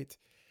little light.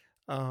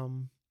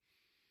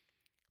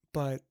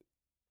 But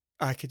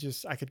I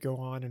could go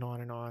on and on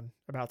and on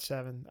about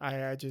Seven.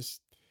 I just,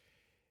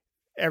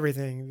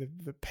 everything,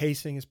 the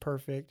pacing is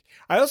perfect.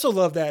 I also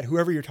love that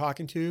whoever you're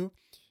talking to,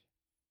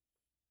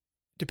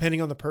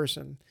 depending on the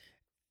person,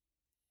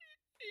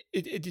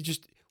 it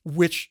just,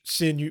 which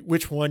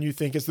one you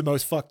think is the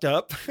most fucked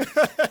up.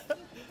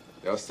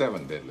 There are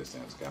 7 deadly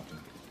sins, Captain.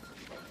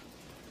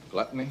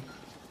 Gluttony,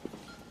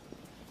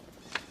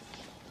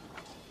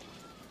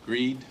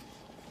 greed,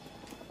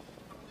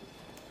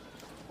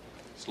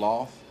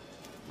 sloth,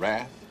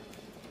 wrath,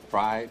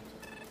 pride,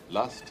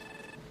 lust,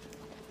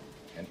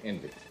 and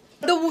envy.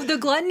 The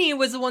gluttony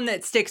was the one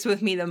that sticks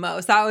with me the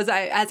most. As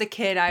a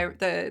kid,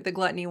 the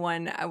gluttony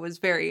one was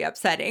very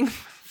upsetting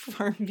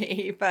for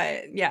me.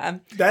 But yeah,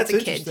 that's as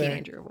a kid, interesting.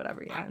 teenager,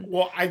 whatever. Yeah.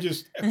 Well, I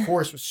just, of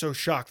course, was so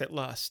shocked at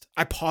lust.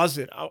 I paused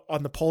it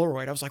on the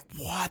Polaroid. I was like,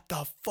 "What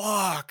the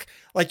fuck?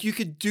 Like, you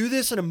could do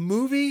this in a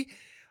movie?"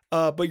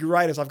 But you're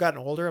right. As I've gotten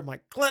older, I'm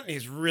like, gluttony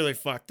is really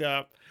fucked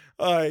up.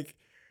 Like,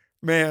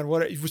 Man,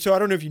 so I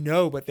don't know if you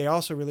know, but they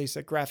also released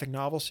a graphic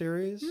novel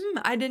series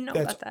I didn't know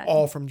that's about that.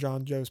 all from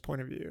John Joe's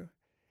point of view.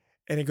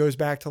 And it goes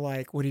back to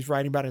like when he's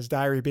writing about his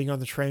diary, being on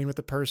the train with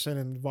the person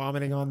and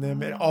vomiting on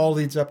them. It all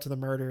leads up to the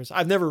murders.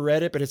 I've never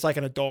read it, but it's like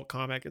an adult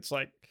comic. It's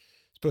like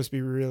supposed to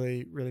be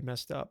really, really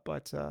messed up.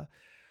 But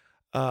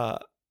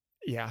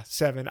yeah,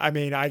 Seven. I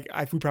mean,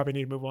 we probably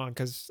need to move on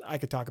because I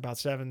could talk about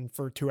Seven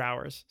for 2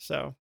 hours.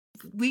 So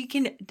We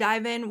can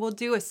dive in. We'll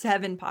do a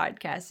 7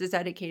 podcast is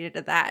dedicated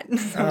to that.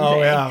 oh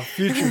yeah,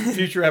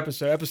 future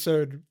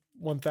episode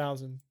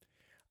 1000.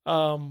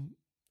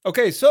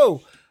 Okay,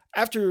 so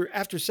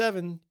after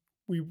Seven,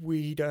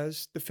 we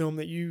does the film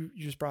that you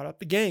just brought up,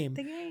 The Game.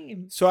 The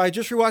Game. So I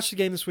just rewatched The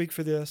Game this week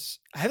for this.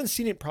 I haven't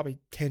seen it in probably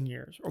 10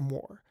 years or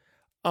more.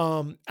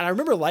 And I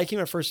remember liking it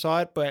when I first saw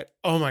it, but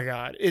oh my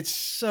God, it's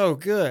so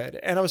good.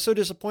 And I was so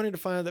disappointed to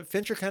find out that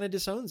Fincher kind of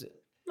disowns it.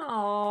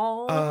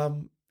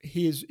 Aww.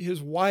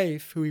 His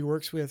wife, who he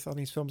works with on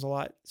these films a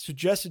lot,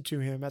 suggested to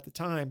him at the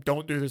time,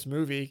 don't do this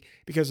movie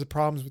because of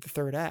problems with the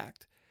third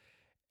act.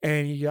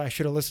 And I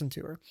should have listened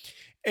to her.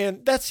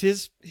 And that's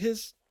his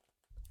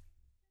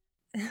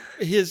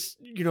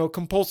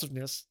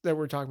compulsiveness that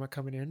we're talking about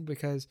coming in,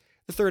 because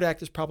the third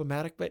act is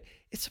problematic, but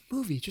it's a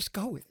movie. Just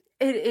go with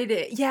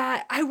it.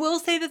 Yeah, I will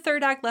say the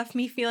third act left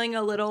me feeling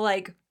a little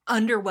like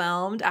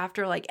underwhelmed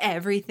after like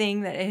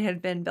everything that it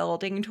had been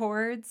building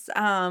towards.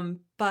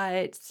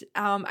 But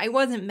I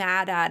wasn't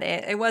mad at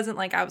it. It wasn't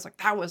like I was like,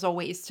 that was a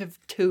waste of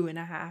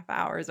 2.5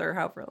 hours or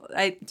however,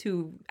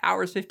 2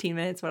 hours, 15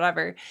 minutes,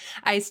 whatever.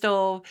 I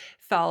still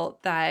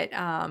felt that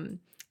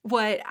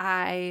what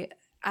I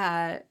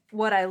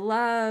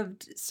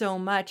loved so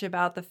much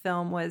about the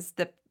film was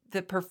the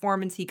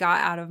performance he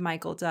got out of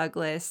Michael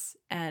Douglas,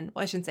 and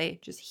well, I shouldn't say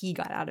just he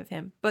got out of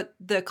him, but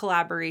the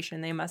collaboration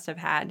they must have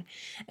had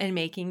in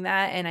making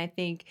that. And I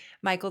think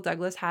Michael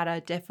Douglas had a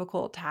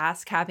difficult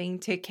task having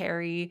to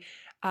carry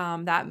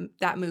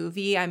that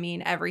movie. I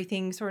mean,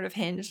 everything sort of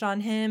hinged on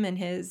him and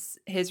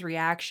his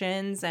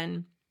reactions,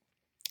 and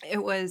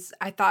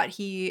I thought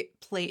he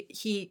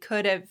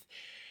could have,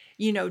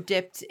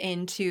 dipped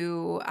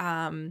into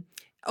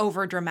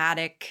over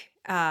dramatic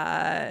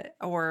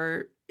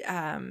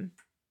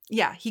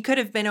he could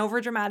have been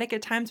over dramatic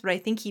at times, but I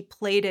think he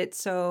played it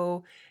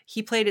so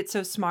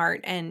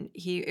smart, and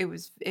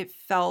it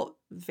felt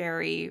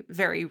very,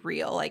 very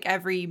real. Like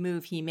every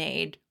move he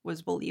made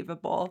was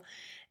believable.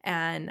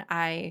 And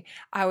I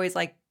always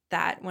like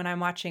that when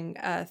I'm watching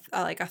a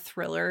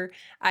thriller,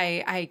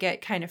 I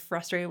get kind of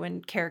frustrated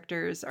when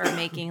characters are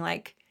making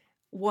like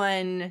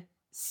one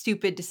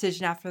stupid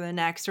decision after the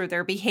next, or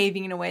they're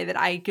behaving in a way that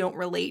I don't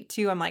relate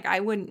to. I'm like, I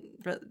wouldn't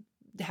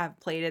have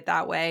played it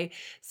that way.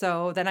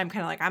 So then I'm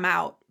kind of like, I'm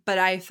out. But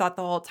I thought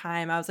the whole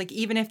time, I was like,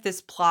 even if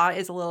this plot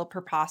is a little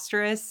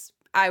preposterous,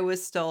 I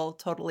was still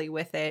totally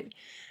with it.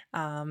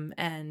 I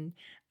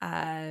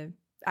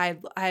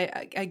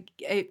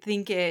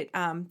think it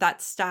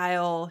that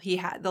style he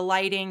had, the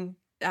lighting,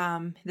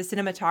 the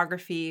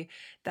cinematography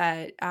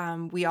that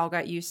we all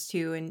got used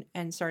to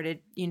and started,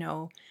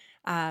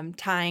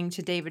 tying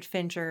to David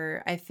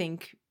Fincher. I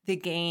think The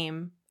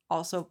Game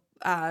also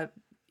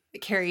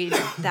carried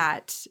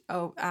that.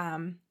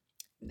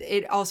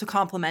 It also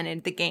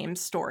complemented The Game's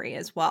story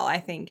as well. I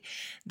think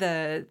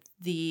the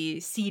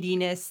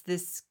seediness,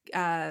 this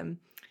a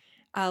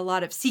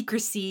lot of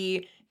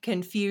secrecy,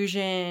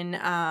 confusion,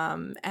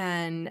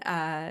 and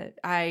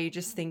I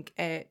just think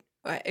it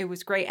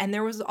was great. And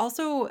there was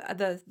also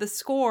the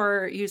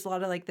score used a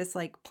lot of like this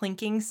like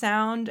plinking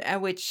sound,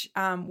 which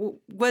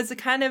was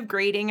kind of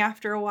grating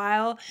after a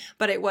while,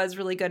 but it was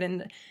really good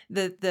in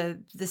the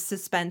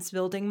suspense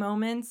building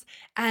moments.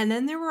 And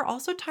then there were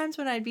also times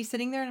when I'd be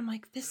sitting there and I'm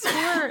like, this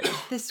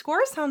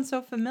score sounds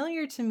so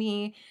familiar to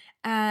me,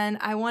 and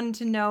I wanted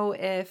to know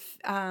if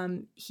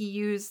he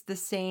used the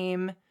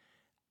same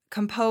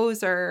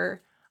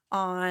composer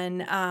on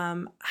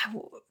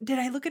did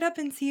I look it up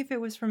and see if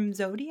it was from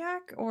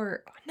Zodiac,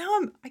 or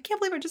no, I can't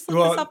believe I just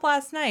looked this up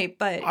last night.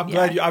 But I'm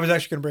glad I was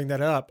actually going to bring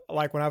that up.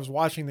 Like when I was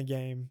watching The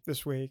Game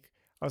this week,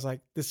 I was like,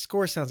 this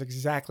score sounds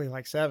exactly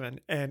like Seven,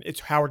 and it's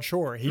Howard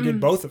Shore. He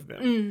did both of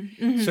them.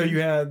 So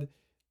you had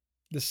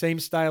the same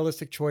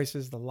stylistic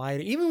choices, the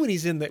lighting, even when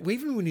he's in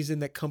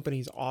that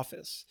company's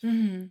office.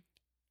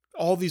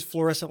 All these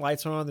fluorescent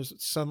lights are on, there's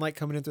sunlight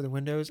coming in through the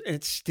windows, and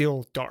it's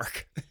still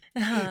dark.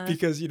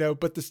 Because,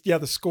 but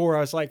the score, I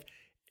was like,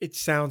 it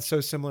sounds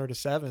so similar to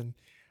Seven,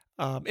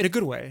 in a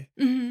good way.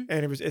 And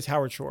it's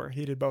Howard Shore.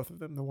 He did both of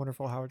them, the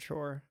wonderful Howard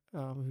Shore,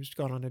 who's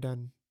gone on to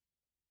done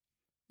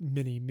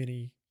many,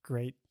 many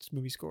great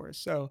movie scores.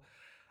 So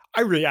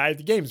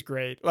The Game's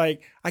great.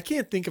 Like, I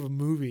can't think of a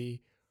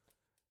movie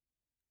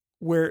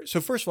so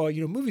first of all,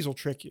 movies will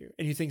trick you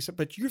and you think,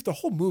 but the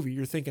whole movie,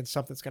 you're thinking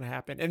something's going to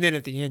happen. And then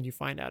at the end, you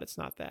find out it's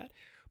not that.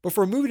 But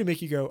for a movie to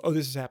make you go, oh,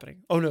 this is happening.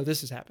 Oh no,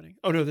 this is happening.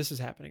 Oh no, this is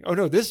happening. Oh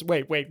no,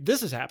 wait,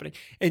 this is happening.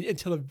 And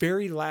until the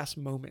very last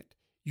moment,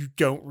 you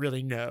don't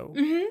really know.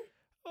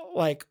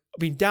 Like,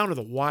 down to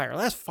the wire,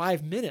 last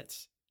 5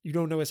 minutes, you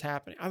don't know what's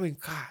happening. I mean,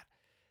 God,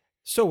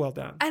 So well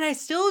done. And I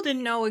still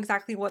didn't know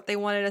exactly what they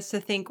wanted us to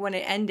think when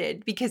it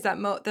ended, because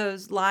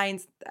those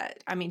lines.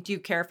 I mean, do you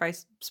care if I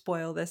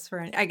spoil this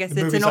for? I guess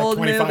The it's an movie's like old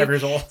 25 movie.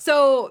 years old.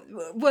 So,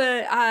 what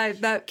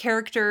that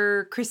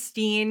character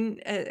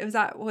Christine, was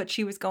that what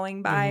she was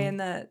going by?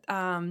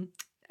 Mhm.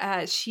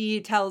 And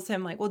she tells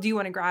him like, "Well, do you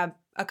want to grab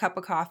a cup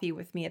of coffee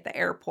with me at the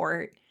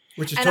airport?"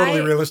 Which is And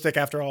totally realistic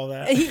after all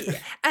that.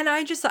 and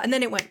I just thought, and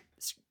then it went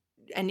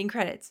ending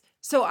credits.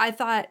 So I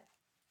thought,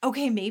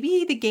 okay,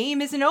 maybe the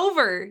game isn't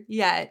over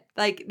yet.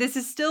 Like, this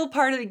is still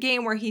part of the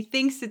game where he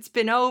thinks it's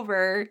been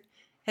over.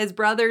 His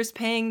brother's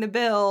paying the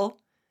bill,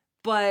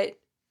 but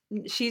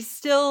she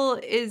still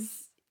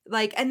is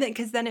like, and then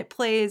because then it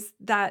plays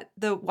that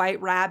the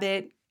White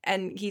Rabbit,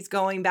 and he's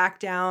going back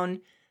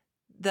down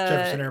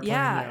Jefferson Airplane,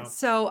 yeah.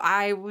 So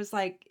I was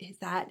like, is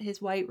that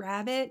his White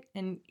Rabbit?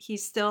 And he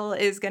still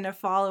is gonna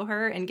follow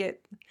her and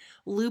get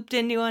looped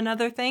into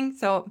another thing.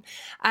 So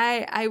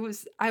at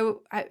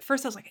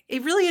first I was like,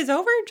 it really is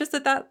over just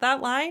at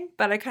that line,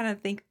 but I kind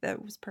of think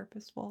that was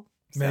purposeful.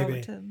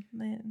 Maybe. So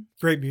man.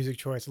 Great music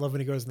choice. I love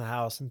when he goes in the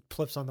house and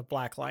flips on the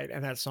black light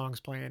and that song's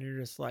playing. You're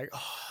just like,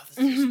 oh, this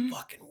is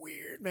fucking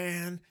weird,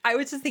 man. I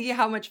was just thinking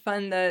how much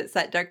fun the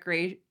set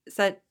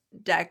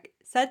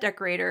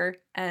decorator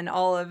and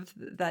all of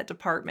that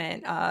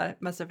department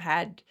must have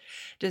had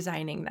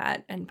designing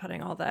that and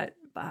putting all that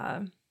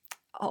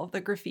all of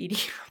the graffiti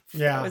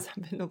that was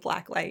up in the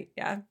black light.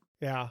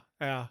 Yeah.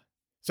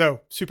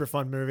 So super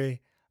fun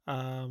movie. If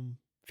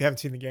you haven't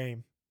seen the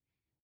game,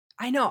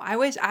 I know.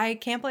 I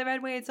can't believe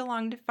I'd waited so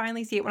long to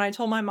finally see it. When I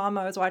told my mom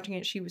I was watching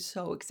it, she was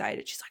so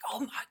excited. She's like,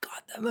 "Oh my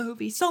God, the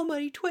movie, so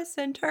many twists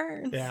and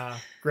turns." Yeah,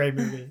 great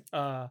movie.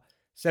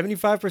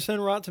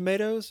 75% Rotten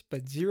Tomatoes,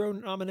 but 0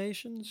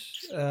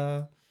 nominations.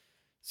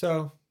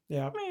 So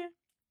yeah.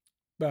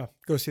 Well,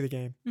 go see the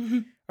game. Mm-hmm.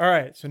 All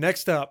right. So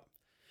next up,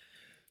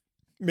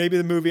 maybe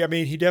the movie. I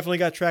mean, he definitely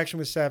got traction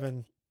with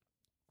 7,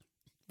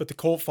 but the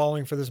cult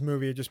following for this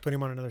movie just put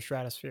him on another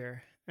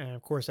stratosphere. And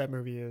of course, that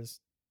movie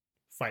is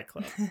Fight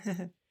Club.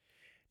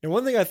 And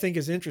one thing I think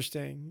is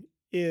interesting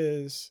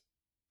is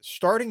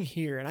starting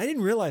here, and I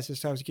didn't realize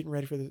this. I was getting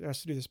ready for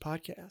us to do this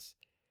podcast.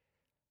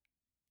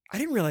 I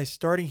didn't realize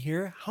starting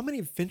here how many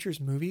of Fincher's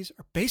movies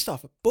are based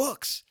off of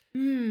books.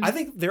 I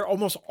think they're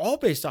almost all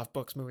based off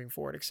books moving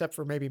forward, except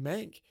for maybe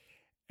Mank.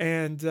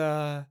 And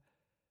I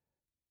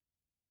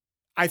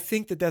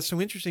think that that's so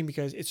interesting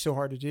because it's so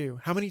hard to do.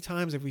 How many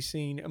times have we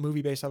seen a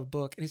movie based off a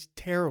book and it's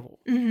terrible?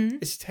 Mm-hmm.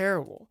 It's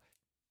terrible.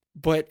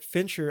 But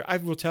Fincher, I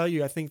will tell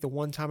you, I think the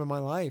one time in my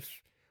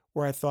life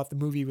where I thought the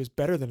movie was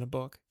better than a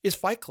book is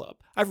Fight Club.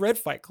 I've read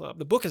Fight Club.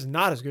 The book is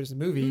not as good as the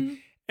movie. Mm-hmm.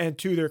 And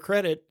to their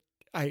credit,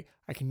 I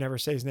can never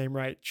say his name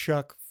right.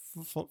 Chuck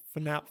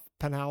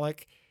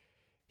Panalik.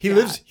 He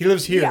lives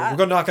here. Yeah. We'll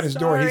go knock on his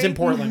door. He's in Sorry.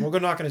 Portland. We'll go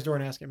knock on his door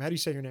and ask him, how do you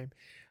say your name?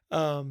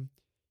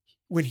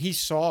 When he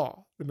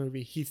saw the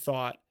movie, he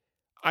thought,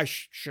 I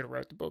should have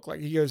wrote the book.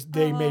 Like, he goes,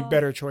 they made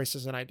better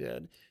choices than I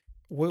did.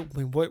 What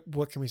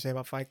can we say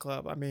about Fight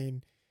Club? I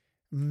mean,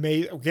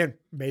 again,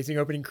 amazing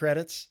opening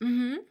credits.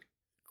 Mm-hmm.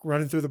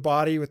 Running through the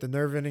body with the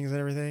nerve endings and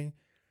everything.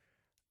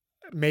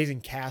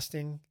 Amazing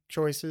casting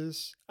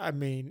choices. I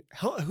mean,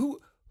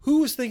 who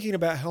was thinking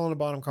about Helena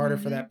Bonham Carter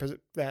for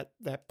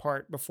that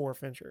part before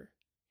Fincher?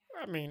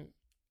 I mean,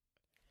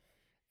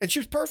 and she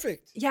was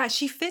perfect. Yeah,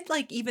 she fit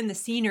like even the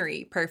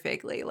scenery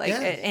perfectly, like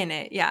Yes. in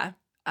it. Yeah.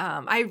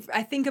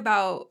 I think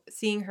about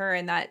seeing her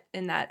in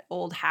that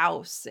old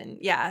house, and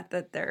she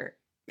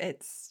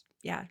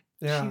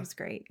was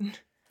great.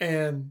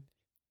 And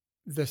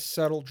the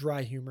subtle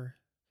dry humor,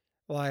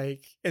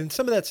 like, and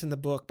some of that's in the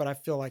book, but I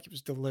feel like it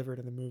was delivered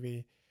in the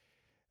movie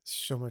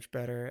so much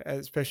better,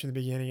 especially in the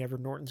beginning.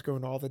 Edward Norton's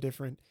going to all the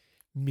different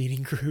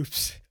meeting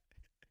groups.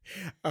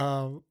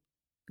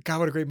 God,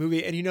 what a great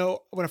movie. And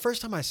when the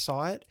first time I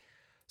saw it,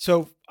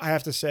 so I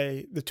have to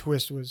say the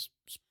twist was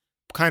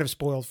kind of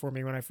spoiled for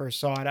me when I first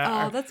saw it.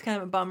 That's kind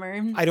of a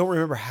bummer. I don't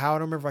remember how. I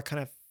don't remember.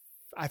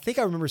 I think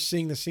I remember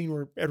seeing the scene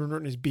where Edward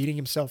Norton is beating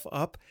himself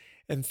up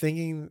and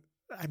thinking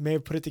I may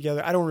have put it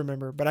together. I don't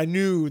remember, but I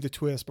knew the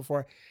twist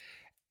before.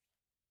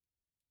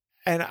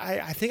 And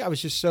I think I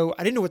was just I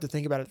didn't know what to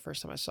think about it the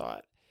first time I saw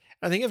it.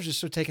 I think I was just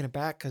so taken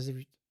aback because there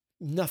was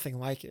nothing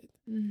like it.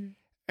 Mm-hmm.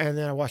 And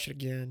then I watched it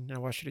again, and I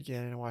watched it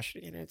again, and I watched it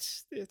again.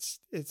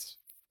 It's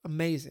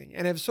amazing.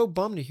 And I was so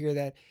bummed to hear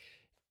that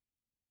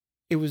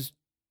it was,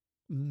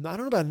 I don't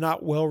know about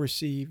not well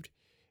received.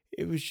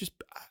 It was just,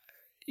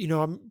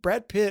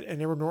 Brad Pitt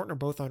and Edward Norton are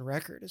both on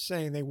record as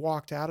saying they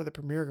walked out of the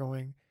premiere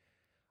going,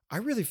 I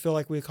really feel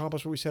like we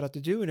accomplished what we set out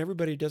to do, and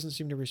everybody doesn't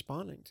seem to be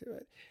responding to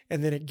it.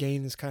 And then it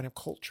gained this kind of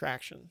cult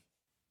traction.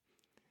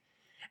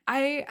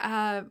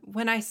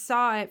 When I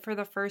saw it for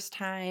the first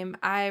time,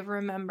 I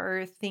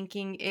remember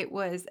thinking it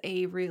was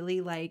a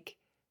really like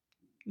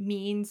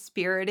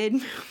mean-spirited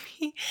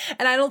movie.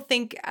 And I don't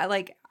think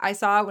I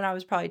saw it when I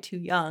was probably too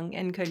young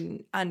and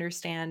couldn't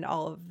understand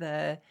all of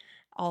the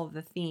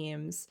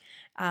themes.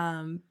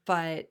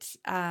 But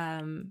I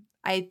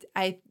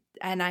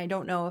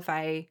don't know if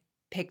I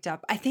picked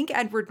up. I think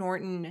Edward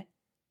Norton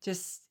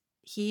just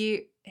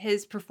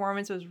his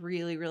performance was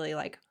really, really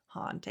like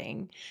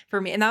haunting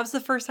for me. And that was the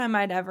first time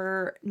I'd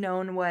ever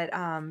known what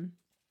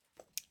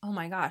oh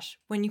my gosh,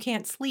 when you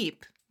can't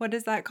sleep. What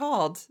is that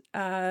called?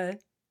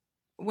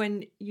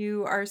 When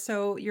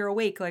you're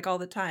awake like all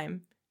the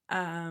time.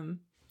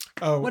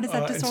 What is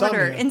that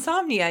disorder?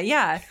 Insomnia.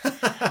 Yeah.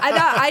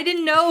 I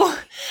didn't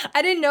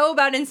know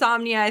about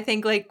insomnia, I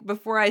think, like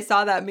before I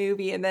saw that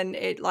movie, and then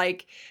it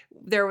like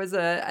there was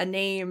a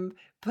name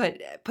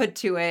put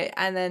to it,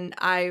 and then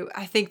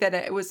I think that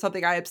it was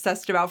something I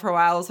obsessed about for a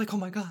while. I was like, oh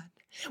my God,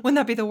 wouldn't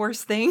that be the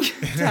worst thing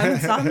to have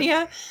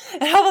insomnia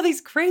and have all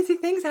these crazy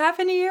things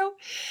happen to you?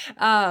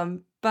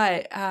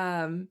 But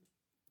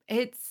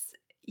it's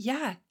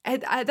yeah,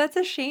 that's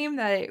a shame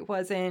that it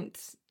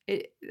wasn't.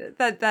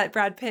 That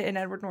Brad Pitt and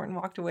Edward Norton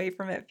walked away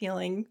from it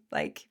feeling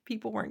like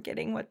people weren't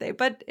getting but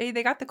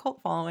they got the cult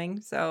following.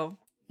 So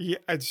Yeah,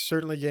 it's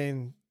certainly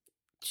gained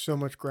so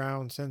much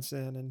ground since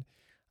then. And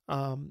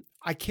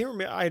I can't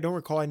remember, I don't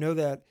recall. I know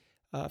that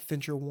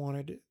Fincher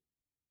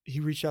he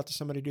reached out to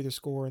somebody to do the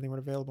score and they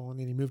weren't available. And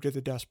then he moved to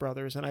the Dust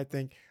Brothers. And I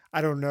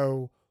don't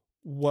know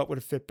what would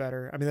have fit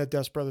better. I mean, that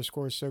Dust Brothers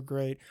score is so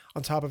great.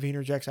 On top of he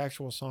interjects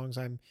actual songs.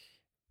 I'm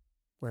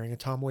wearing a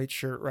Tom Waits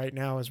shirt right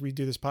now as we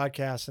do this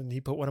podcast, and he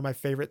put one of my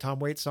favorite Tom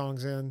Waits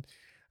songs in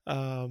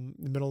the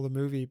middle of the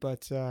movie.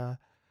 But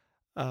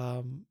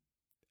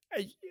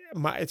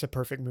it's a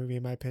perfect movie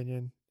in my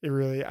opinion. It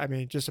really, I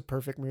mean, just a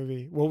perfect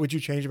movie. What would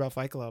you change about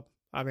Fight Club?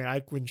 I mean,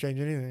 I wouldn't change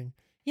anything.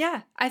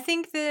 Yeah, I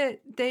think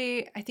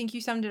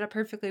you summed it up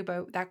perfectly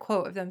about that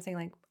quote of them saying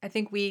like, I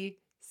think we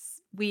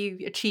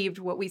achieved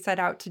what we set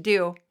out to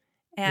do,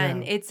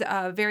 and it's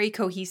a very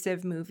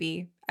cohesive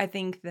movie. I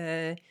think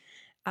the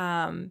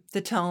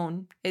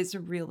tone is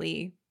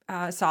really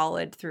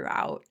solid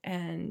throughout,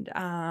 and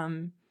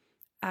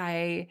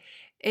I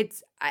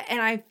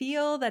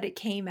feel that it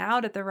came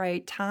out at the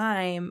right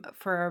time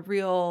for a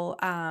real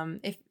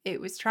if it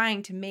was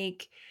trying to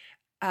make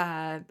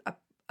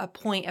a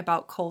point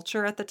about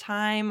culture at the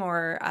time,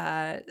 or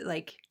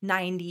like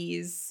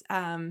 90s,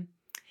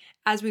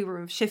 as we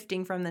were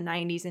shifting from the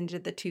 90s into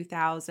the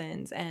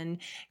 2000s, and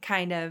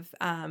kind of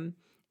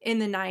in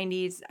the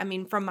 90s, I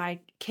mean, from my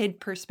kid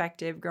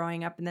perspective,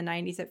 growing up in the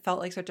 90s, it felt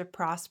like such a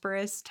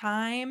prosperous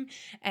time,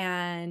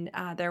 and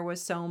there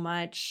was so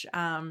much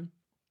hope,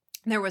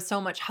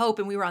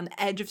 and we were on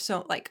the edge of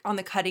on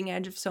the cutting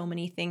edge of so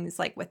many things,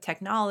 like with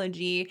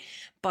technology.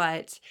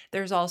 But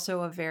there's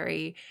also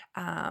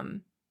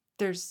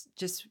there's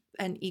just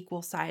an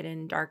equal side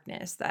in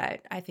darkness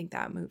that I think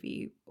that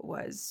movie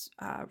was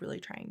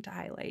really trying to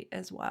highlight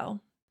as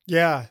well.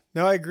 Yeah,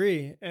 no, I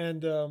agree.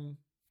 And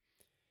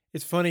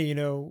it's funny,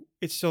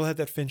 it still had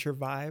that Fincher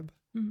vibe,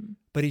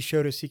 but he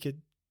showed us he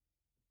could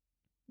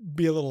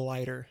be a little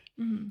lighter.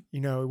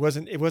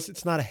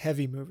 It's not a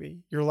heavy movie.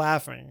 You're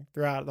laughing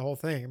throughout the whole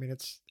thing. I mean, I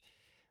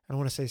don't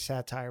want to say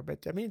satire,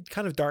 but I mean,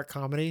 kind of dark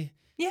comedy.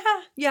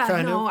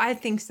 Yeah, no, I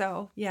think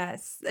so.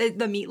 Yes.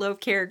 The Meatloaf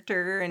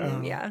character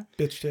and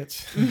bitch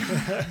tits.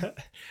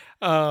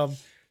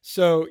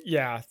 So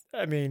yeah,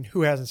 I mean,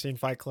 who hasn't seen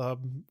Fight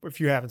Club? If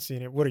you haven't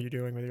seen it, what are you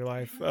doing with your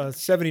life?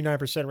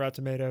 79% Rotten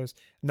Tomatoes,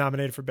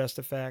 nominated for Best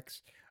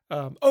Effects.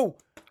 I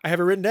have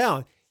it written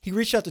down. He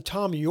reached out to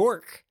Tom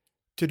York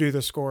to do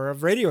the score of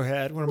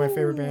Radiohead, one of my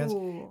favorite bands.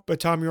 But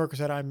Tom York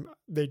said,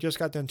 they just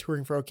got done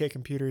touring for OK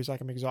Computer. He's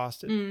like, I'm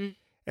exhausted.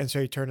 And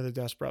so he turned to the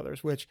Dust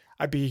Brothers, which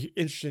I'd be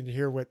interested to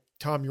hear what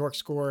Tom York's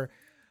score.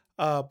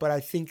 But I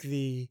think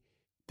the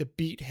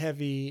beat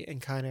heavy and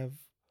kind of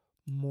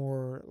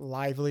more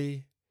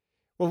lively.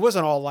 Well, it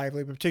wasn't all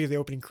lively, but particularly the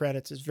opening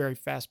credits is very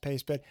fast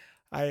paced. But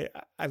I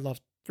love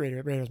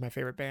Radiohead. Radiohead's my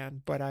favorite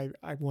band. But I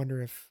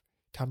wonder if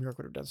Tom York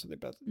would have done something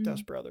about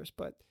Dust Brothers.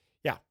 But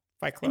yeah,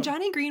 Fight Club. And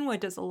Johnny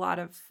Greenwood does a lot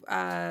of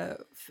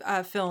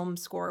film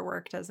score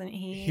work, doesn't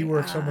he? He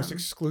works almost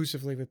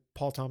exclusively with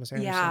Paul Thomas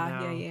Anderson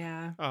now.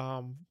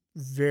 Yeah.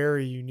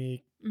 Very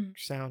unique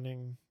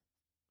sounding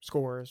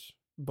scores,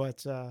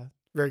 but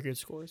very good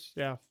scores.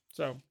 Yeah.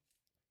 So,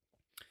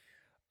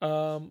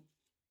 all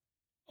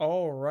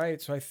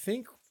right. So I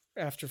think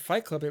after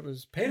Fight Club, it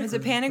was Panic Room. It was a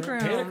Panic Room.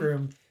 Panic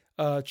Room.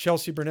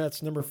 Chelsea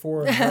Burnett's number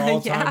 4 on her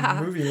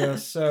all-time movie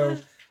list. So,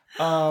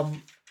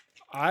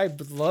 I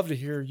would love to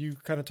hear you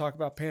kind of talk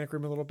about Panic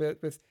Room a little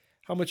bit with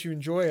how much you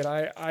enjoy it.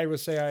 I would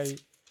say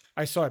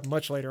I saw it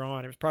much later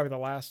on. It was probably the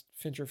last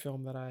Fincher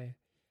film that I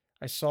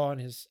saw in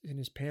his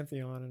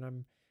pantheon,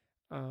 and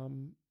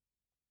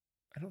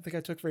I don't think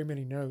I took very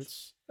many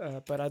notes,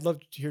 but I'd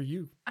love to hear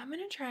you. I'm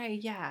gonna try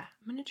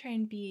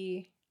and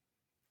be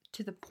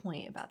to the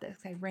point about this.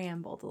 I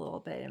rambled a little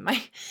bit in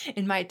my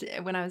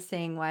when I was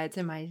saying why it's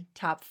in my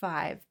top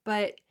 5,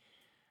 but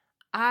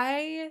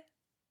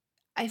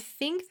I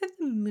think that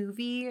the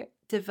movie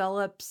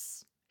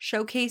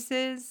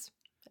showcases,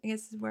 I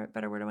guess is a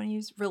better word I want to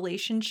use,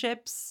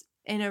 relationships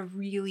in a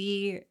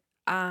really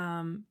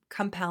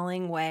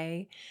compelling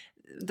way.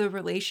 The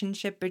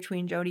relationship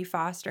between Jodie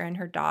Foster and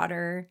her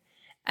daughter,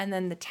 and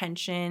then the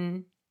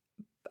tension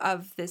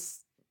of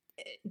this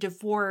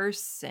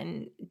divorce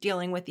and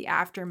dealing with the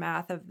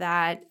aftermath of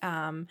that,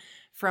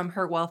 from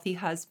her wealthy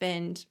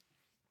husband,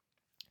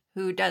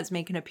 who does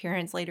make an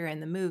appearance later in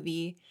the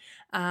movie.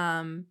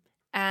 And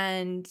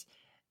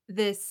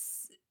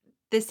this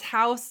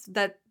house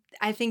that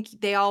I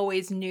think they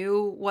always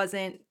knew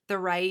wasn't the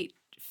right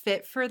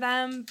fit for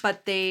them,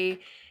 but they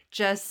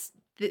just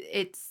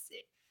it's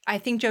I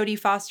think Jodie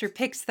Foster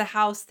picks the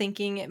house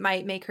thinking it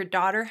might make her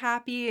daughter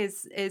happy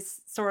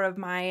is sort of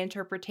my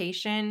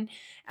interpretation.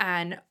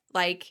 And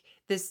like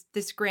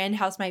this grand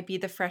house might be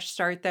the fresh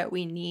start that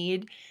we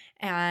need.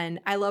 And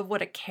I love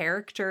what a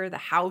character the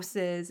house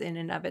is in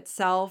and of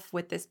itself,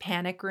 with this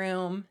panic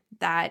room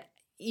that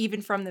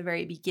even from the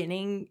very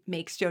beginning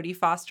makes Jodie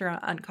Foster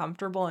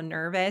uncomfortable and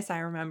nervous. I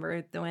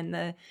remember when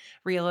the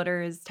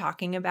realtor is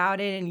talking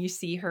about it and you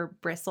see her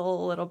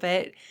bristle a little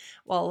bit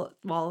while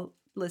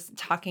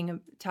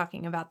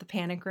talking about the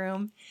panic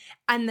room.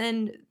 And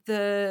then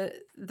the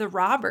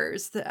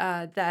robbers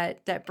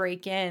that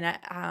break in.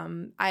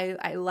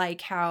 I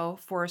like how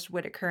Forrest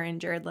Whitaker and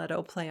Jared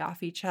Leto play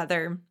off each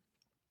other.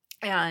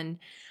 And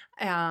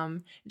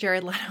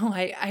Jared Leto,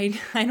 I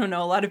don't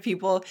know, a lot of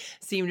people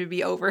seem to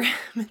be over him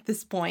at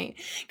this point,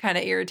 kind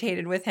of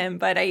irritated with him,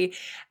 but I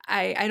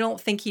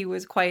don't think he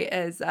was quite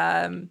as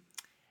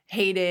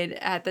hated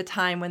at the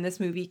time when this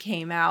movie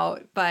came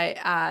out, but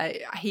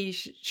he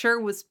sure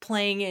was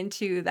playing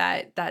into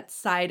that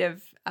side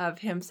of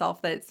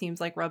himself that it seems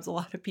like rubs a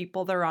lot of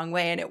people the wrong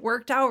way, and it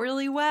worked out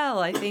really well,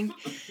 I think,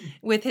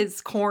 with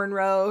his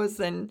cornrows.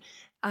 And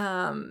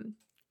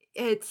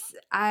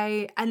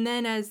and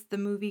then as the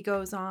movie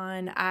goes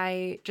on,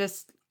 I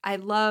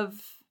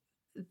love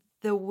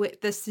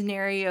the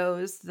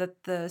scenarios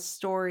that the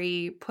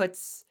story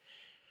puts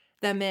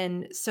them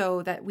in,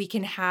 so that we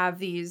can have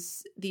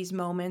these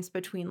moments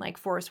between like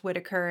Forrest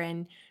Whitaker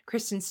and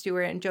Kristen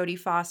Stewart and Jodie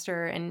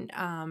Foster,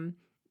 and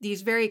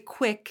these very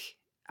quick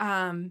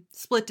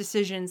split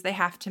decisions they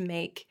have to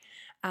make,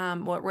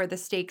 where the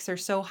stakes are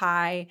so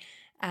high,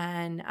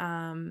 and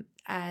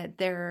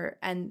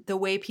and the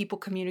way people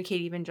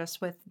communicate, even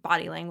just with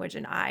body language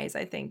and eyes,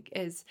 I think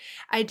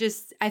I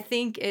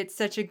think it's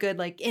such a good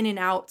like in and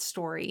out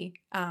story,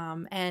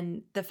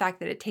 and the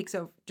fact that it takes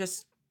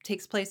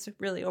place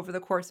really over the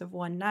course of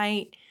one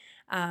night.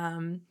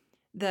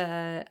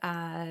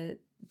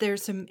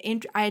 There's some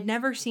I had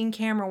never seen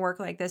camera work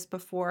like this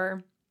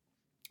before,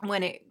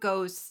 when it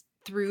goes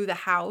through the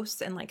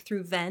house and like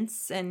through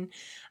vents, and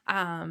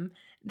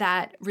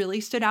that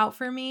really stood out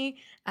for me.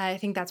 I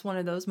think that's one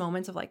of those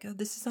moments of like, oh,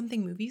 this is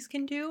something movies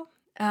can do.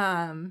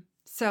 I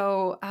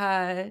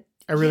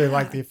really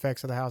like the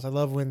effects of the house. I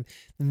love when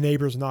the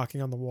neighbor's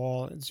knocking on the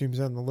wall. It zooms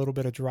in on a little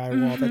bit of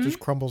drywall that just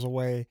crumbles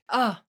away.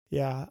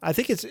 Yeah, I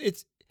think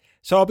it's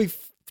so I'll be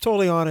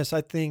totally honest.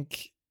 I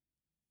think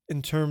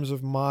in terms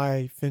of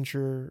my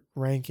Fincher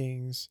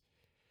rankings,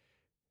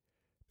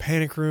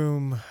 Panic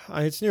Room,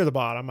 it's near the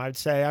bottom, I'd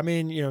say. I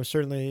mean,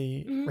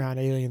 certainly around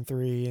Alien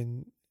 3,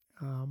 and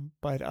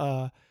but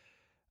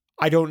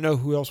I don't know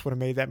who else would have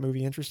made that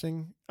movie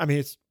interesting. I mean,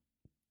 it's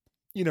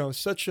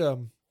such a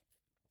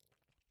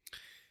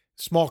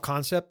small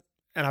concept,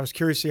 and I was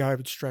curious to see how I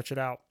would stretch it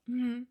out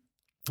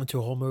into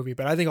a whole movie.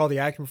 But I think all the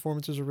acting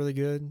performances are really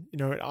good.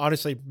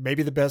 Honestly,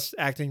 maybe the best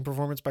acting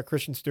performance by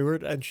Kristen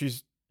Stewart, and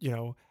she's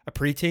a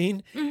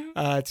preteen.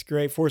 It's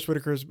great. Forrest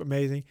Whitaker is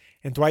amazing,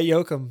 and Dwight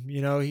Yoakam.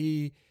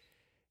 He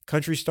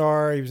country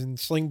star. He was in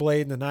Sling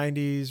Blade in the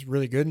 '90s.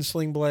 Really good in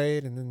Sling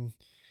Blade, and then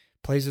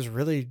plays this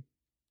really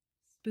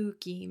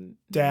spooky,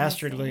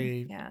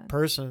 dastardly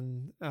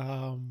person.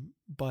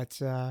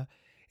 But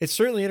it's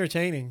certainly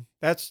entertaining.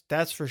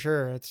 That's for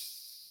sure.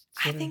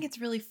 I think it's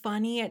really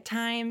funny at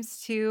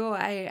times too.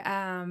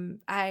 When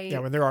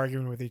they're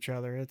arguing with each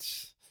other,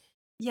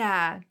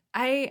 I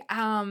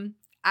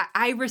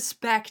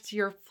respect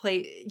your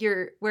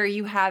where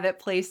you have it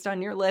placed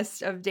on your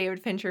list of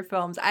David Fincher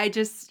films. I'll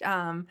just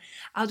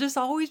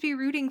always be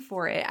rooting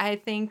for it. I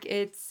think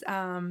it's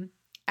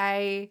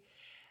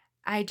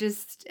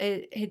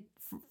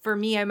for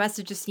me, I must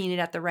have just seen it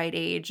at the right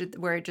age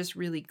where it just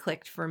really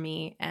clicked for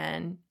me,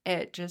 and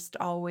it just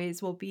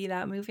always will be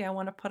that movie I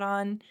want to put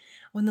on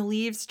when the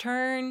leaves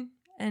turn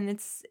and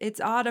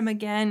it's autumn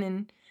again,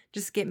 and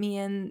just get me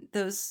in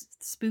those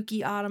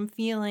spooky autumn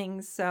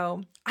feelings.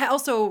 So I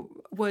also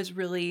was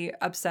really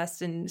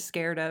obsessed and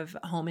scared of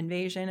home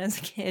invasion as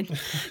a kid.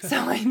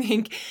 So I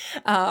think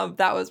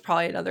that was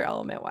probably another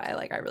element why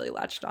I really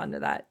latched onto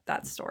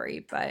that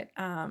story.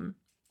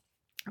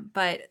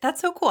 But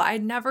that's so cool.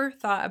 I'd never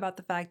thought about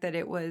the fact that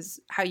it was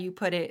how you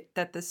put it,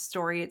 that the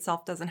story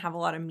itself doesn't have a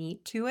lot of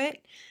meat to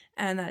it,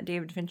 and that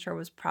David Fincher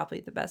was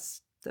probably the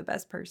best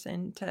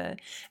person to,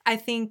 I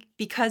think,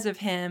 because of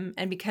him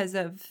and because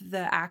of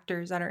the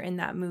actors that are in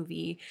that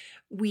movie,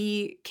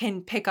 we can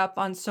pick up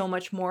on so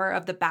much more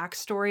of the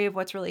backstory of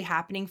what's really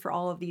happening for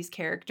all of these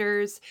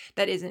characters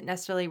that isn't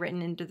necessarily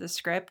written into the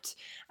script,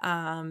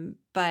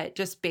 but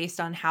just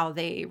based on how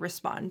they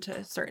respond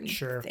to certain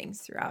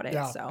things throughout it.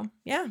 So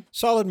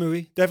solid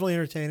movie, definitely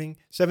entertaining.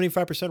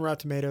 75% Rotten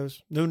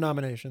Tomatoes, no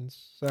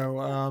nominations.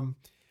 So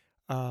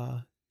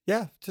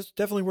Yeah, just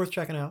definitely worth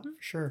checking out for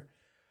sure.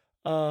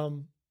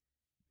 Um,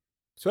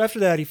 so after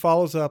that, he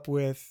follows up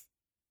with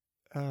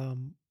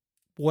um,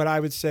 what I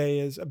would say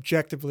is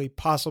objectively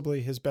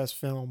possibly his best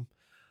film.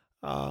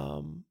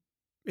 Um,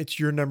 it's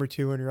your number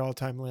 2 on your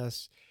all-time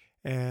list,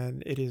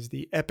 and it is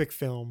the epic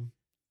film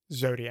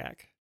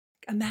Zodiac.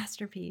 A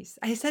masterpiece.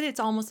 I said it's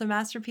almost a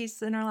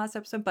masterpiece in our last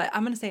episode, but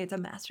I'm going to say it's a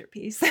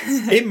masterpiece.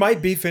 It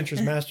might be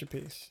Fincher's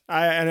masterpiece.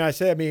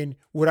 I mean,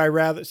 would I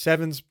rather,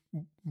 Seven's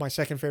my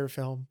second favorite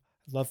film.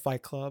 I love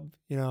Fight Club.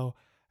 You know,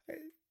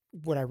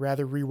 would I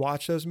rather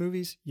rewatch those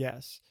movies?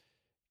 Yes.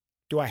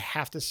 Do I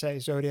have to say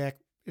Zodiac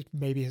is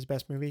maybe his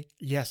best movie?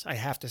 Yes, I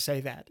have to say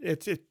that.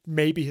 It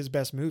may be his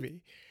best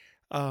movie.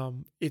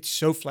 It's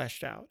so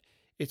fleshed out.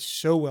 It's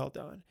so well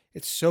done.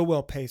 It's so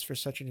well paced for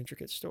such an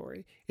intricate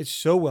story. It's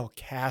so well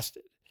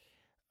casted.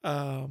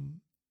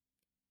 Um,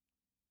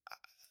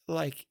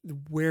 like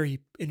where he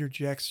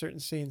interjects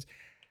certain scenes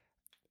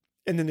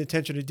and then the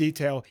attention to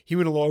detail, he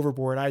went a little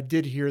overboard. I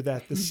did hear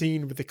that the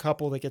scene with the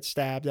couple that gets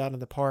stabbed out in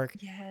the park.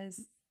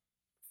 Yes.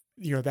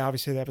 You know,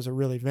 obviously that was a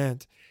real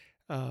event.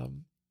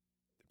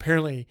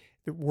 Apparently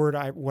the word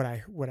what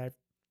I've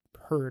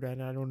heard,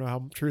 and I don't know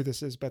how true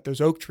this is, but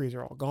those oak trees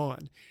are all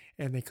gone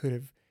and they could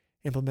have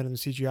implemented the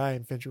CGI,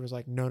 and Fincher was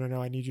like, no,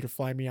 I need you to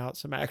fly me out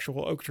some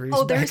actual oak trees.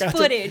 Oh, there's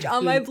footage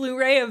on my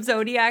Blu-ray of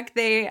Zodiac.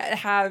 They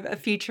have a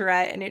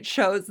featurette and it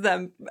shows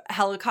them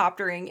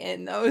helicoptering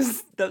in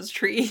those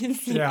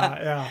trees.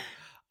 Yeah.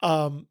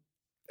 I'm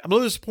a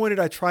little disappointed.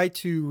 I tried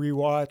to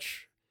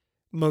rewatch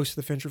most of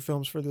the Fincher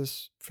films for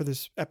this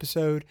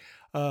episode,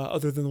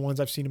 other than the ones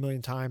I've seen a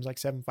million times, like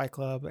Seven, Fight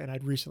Club, and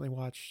I'd recently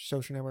watched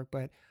Social Network.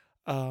 But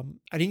I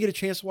didn't get a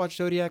chance to watch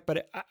Zodiac,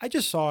 but I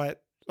just saw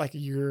it like a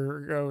year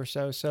ago or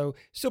so still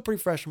pretty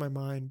fresh in my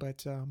mind.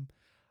 But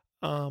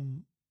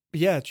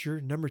yeah, it's your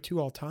number 2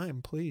 all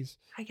time, please.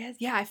 I guess,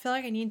 yeah, I feel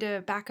like I need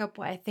to back up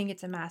why I think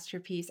it's a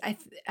masterpiece.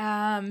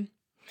 I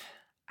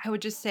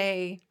would just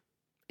say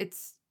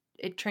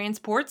it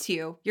transports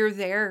you. You're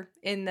there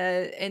in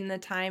the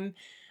time,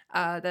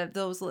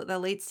 the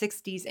late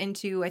 60s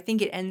into, I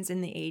think it ends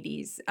in the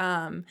 80s.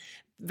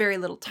 Very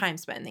little time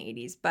spent in the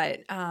 80s,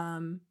 but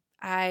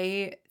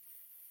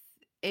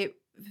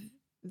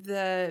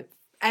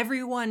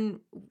everyone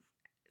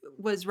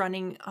was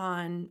running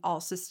on all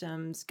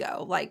systems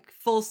go, like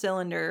full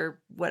cylinder,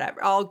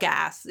 whatever, all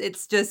gas.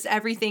 It's just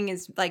everything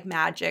is like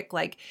magic.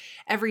 Like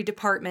every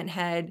department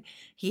head,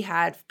 he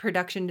had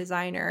production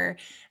designer,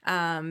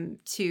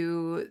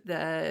 to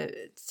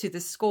the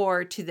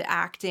score, to the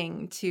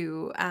acting,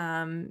 to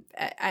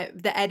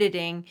the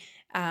editing.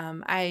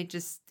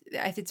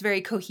 It's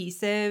very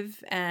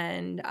cohesive,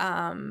 and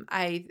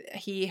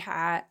he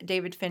had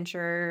David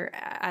Fincher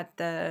at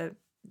the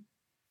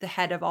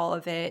head of all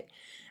of it.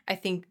 I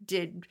think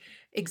did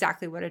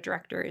exactly what a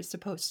director is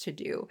supposed to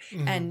do,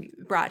 and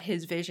brought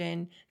his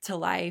vision to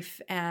life.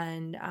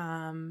 And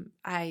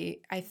I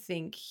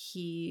think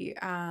he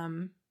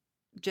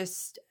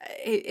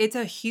it's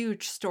a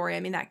huge story.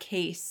 I mean, that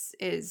case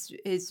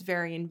is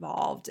very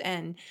involved,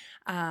 and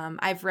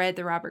I've read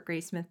the Robert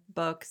Graysmith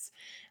books.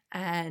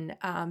 And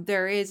I'm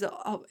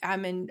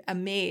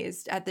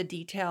amazed at the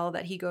detail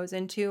that he goes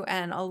into,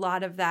 and a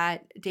lot of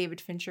that David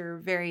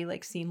Fincher very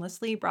like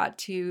seamlessly brought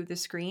to the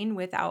screen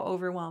without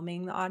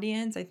overwhelming the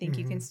audience. I think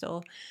you can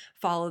still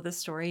follow the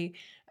story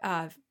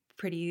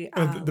pretty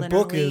the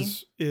book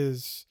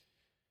is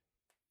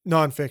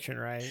nonfiction,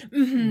 right?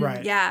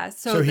 Right. Yeah.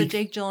 So the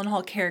Jake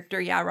Gyllenhaal character,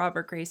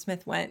 Robert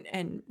Graysmith went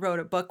and wrote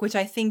a book, which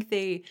I think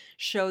they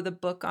show the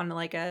book on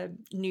like a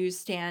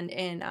newsstand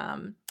in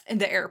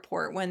the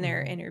airport when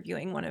they're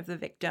interviewing one of the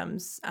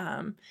victims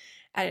at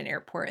an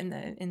airport in the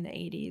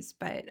 80s.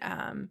 But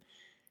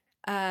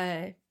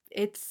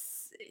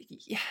it's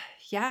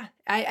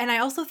I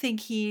also think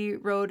he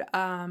wrote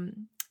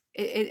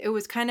it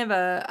was kind of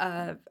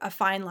a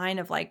fine line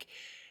of like,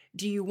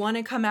 do you want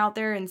to come out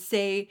there and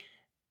say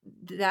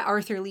that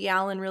Arthur Lee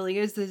Allen really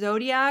is the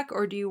Zodiac,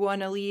 or do you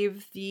want to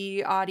leave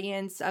the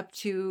audience up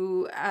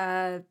to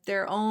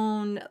their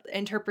own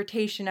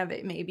interpretation of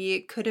it? Maybe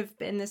it could have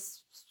been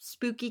this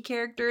spooky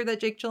character that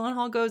Jake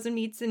Gyllenhaal goes and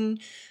meets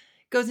and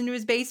goes into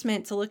his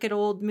basement to look at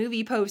old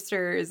movie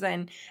posters,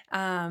 and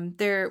you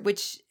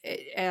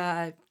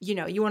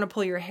want to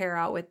pull your hair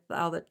out with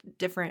all the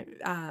different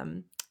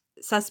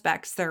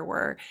suspects there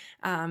were,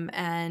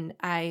 and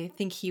I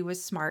think he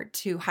was smart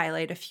to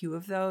highlight a few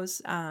of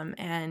those,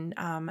 and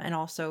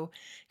also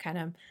kind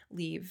of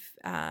leave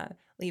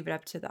it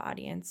up to the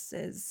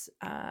audience's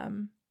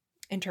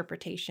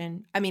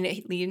interpretation. I mean,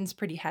 it leans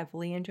pretty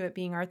heavily into it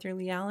being Arthur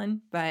Lee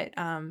Allen, but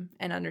and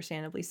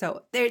understandably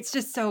so. It's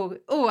just so,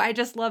 I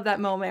just love that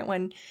moment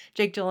when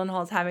Jake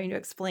Gyllenhaal is having to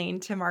explain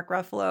to Mark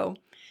Ruffalo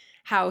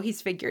how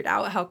he's figured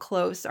out how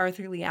close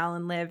Arthur Lee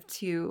Allen lived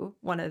to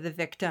one of the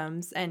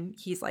victims, and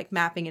he's like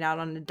mapping it out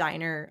on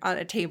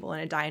a table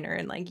in a diner,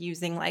 and like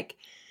using like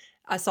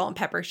a salt and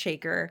pepper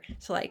shaker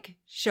to like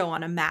show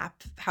on a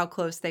map how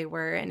close they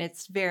were. And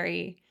it's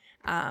very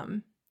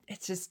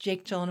it's just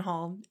Jake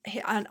Gyllenhaal,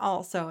 and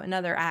also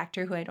another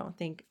actor who I don't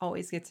think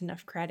always gets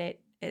enough credit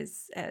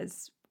is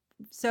as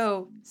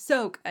so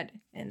good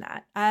in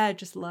that. I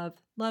just love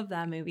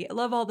that movie. I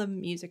love all the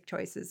music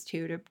choices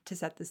too to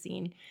set the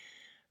scene.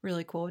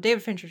 Really cool.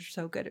 David Fincher's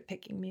so good at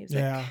picking music.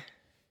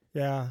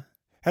 Yeah.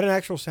 Had an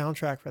actual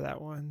soundtrack for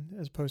that one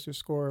as opposed to a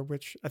score,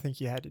 which I think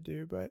you had to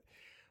do. But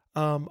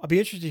I'll be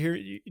interested to hear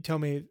you tell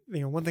me,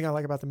 one thing I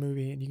like about the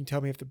movie, and you can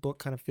tell me if the book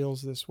kind of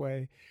feels this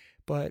way,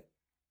 but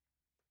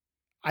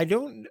I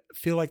don't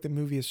feel like the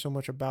movie is so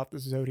much about the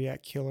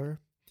Zodiac killer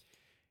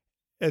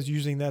as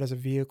using that as a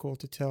vehicle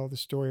to tell the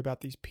story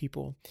about these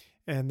people,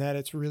 and that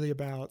it's really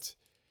about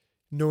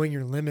knowing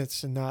your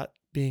limits and not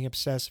being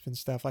obsessive and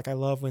stuff. Like, I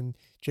love when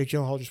Jake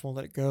Gyllenhaal just won't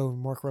let it go, and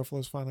Mark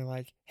Ruffalo's finally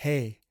like,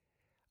 hey,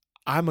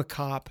 I'm a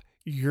cop,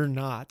 you're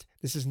not.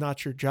 This is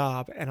not your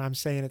job, and I'm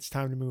saying it's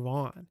time to move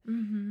on.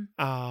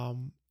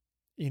 Mm-hmm.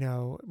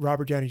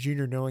 Robert Downey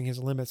Jr. knowing his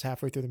limits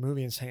halfway through the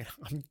movie and saying,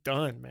 I'm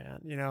done,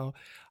 man.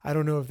 I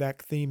don't know if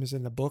that theme is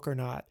in the book or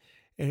not.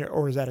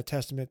 Or is that a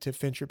testament to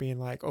Fincher being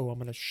like, oh, I'm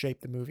going to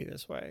shape the movie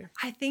this way?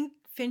 I think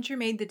Fincher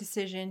made the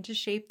decision to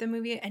shape the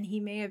movie, and he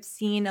may have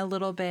seen a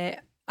little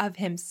bit of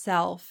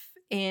himself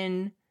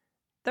in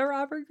the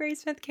Robert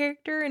Graysmith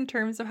character in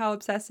terms of how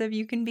obsessive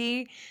you can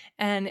be.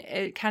 And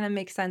it kind of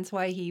makes sense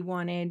why he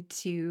wanted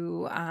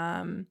to,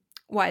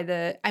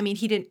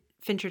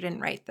 Fincher didn't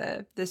write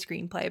the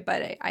screenplay,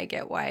 but I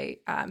get why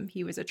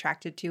he was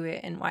attracted to it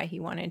and why he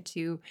wanted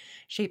to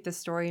shape the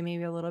story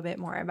maybe a little bit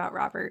more about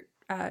Robert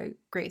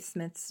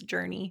Graysmith's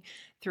journey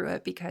through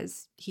it,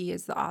 because he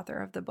is the author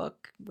of the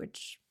book,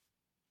 which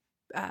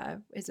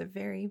is a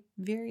very,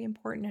 very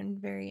important and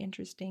very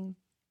interesting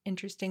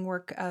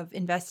work of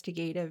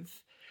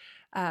investigative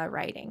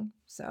writing.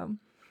 So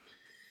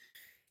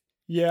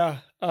yeah,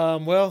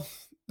 well,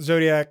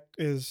 Zodiac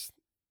it's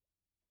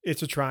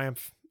a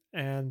triumph,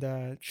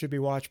 and should be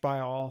watched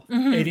by all.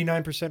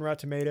 89% Rotten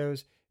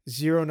Tomatoes,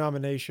 0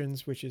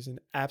 nominations, which is an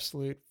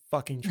absolute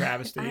fucking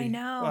travesty. I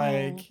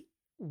know.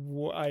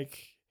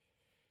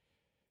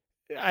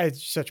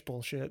 It's such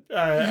bullshit.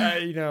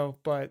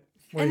 But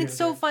and it's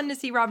so fun to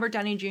see Robert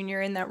Downey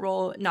Jr. in that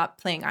role, not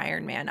playing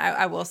Iron Man,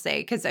 I will say,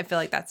 because I feel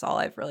like that's all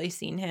I've really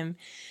seen him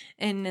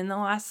in the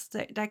last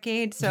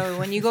decade. So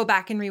when you go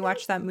back and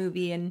rewatch that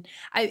movie, and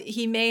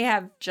he may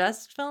have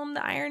just filmed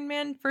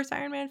the first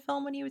Iron Man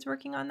film when he was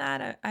working on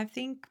that, I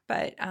think.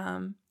 But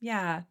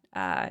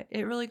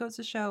it really goes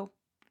to show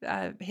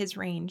his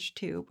range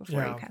too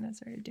before he kind of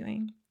started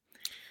doing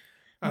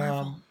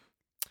Marvel.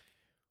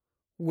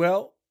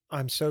 Well,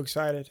 I'm so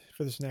excited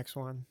for this next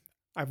one.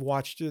 I've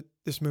watched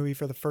this movie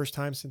for the first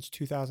time since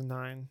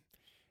 2009.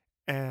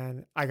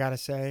 And I got to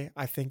say,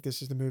 I think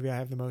this is the movie I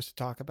have the most to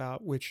talk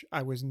about, which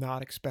I was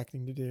not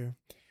expecting to do.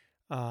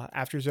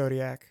 After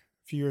Zodiac,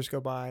 a few years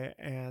go by,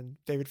 and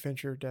David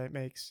Fincher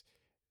makes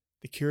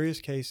The Curious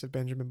Case of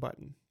Benjamin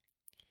Button.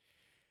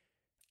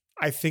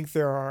 I think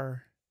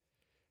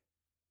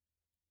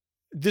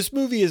this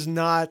movie is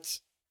not,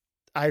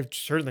 I've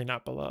certainly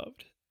not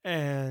beloved.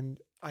 And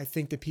I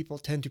think that people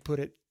tend to put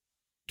it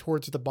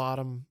towards the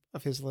bottom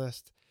of his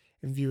list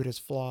and view it as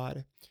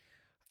flawed.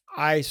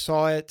 I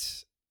saw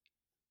it.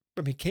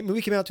 Movie came out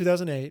in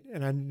 2008,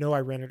 and I know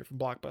I rented it from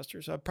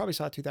Blockbuster, so I probably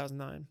saw it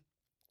 2009.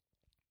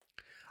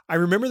 I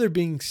remember there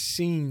being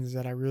scenes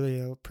that I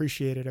really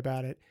appreciated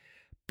about it,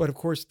 but of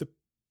course the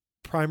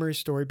primary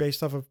story,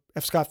 based off of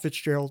F. Scott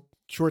Fitzgerald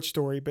short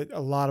story, but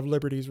a lot of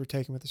liberties were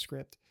taken with the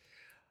script.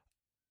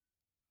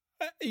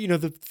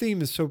 The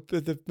theme is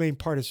the main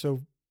part is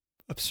so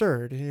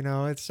absurd.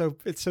 It's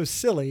so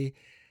silly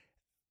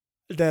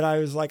that I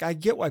was like, I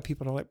get why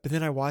people don't like. But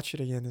then I watched it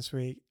again this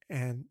week,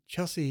 and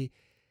Chelsea,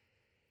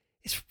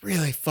 it's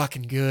really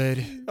fucking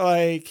good.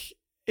 Like,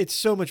 it's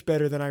so much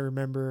better than I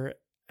remember,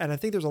 and I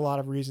think there's a lot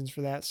of reasons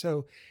for that.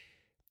 So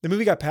the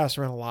movie got passed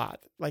around a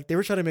lot. Like, they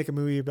were trying to make a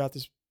movie about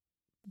this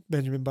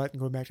Benjamin Button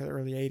going back to the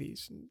early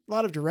 80s. And a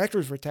lot of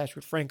directors were attached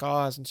with Frank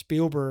Oz and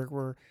Spielberg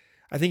were,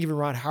 I think even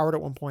Ron Howard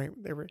at one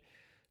point, they were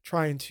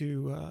trying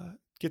to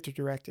get to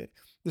direct it.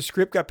 The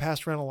script got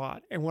passed around a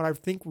lot. And what I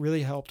think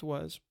really helped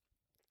was,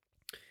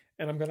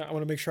 and I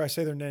want to make sure I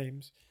say their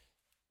names.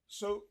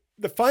 So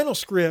the final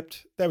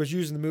script that was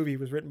used in the movie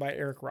was written by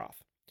Eric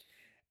Roth.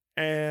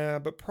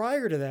 But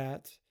prior to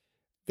that,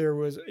 there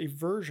was a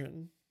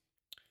version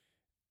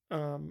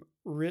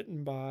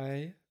written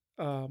by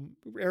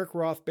Eric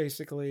Roth,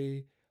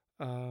 basically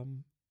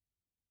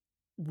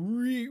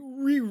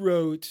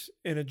rewrote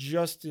and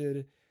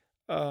adjusted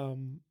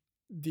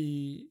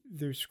the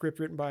script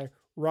written by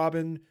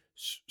Robin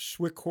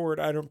Swicord.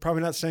 I'm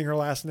probably not saying her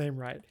last name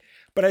right,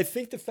 but I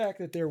think the fact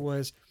that there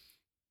was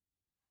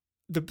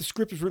the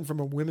script was written from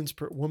a woman's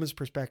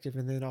perspective,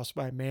 and then also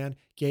by a man,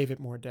 gave it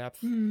more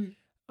depth.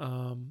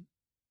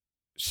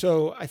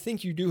 So I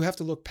think you do have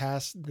to look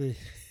past the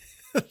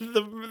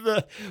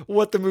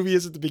what the movie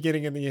is at the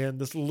beginning and the end.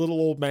 This little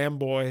old man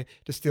boy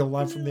to steal a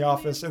line from The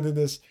Office, and then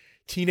this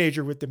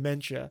teenager with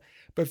dementia.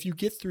 But if you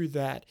get through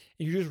that,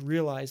 and you just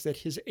realize that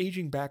his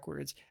aging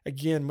backwards,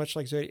 again, much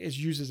like Zoe,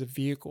 is used as a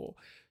vehicle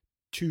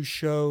to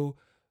show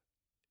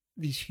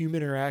these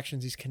human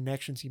interactions, these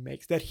connections he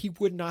makes that he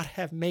would not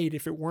have made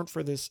if it weren't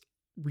for this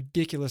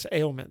ridiculous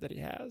ailment that he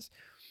has.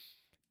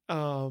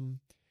 Now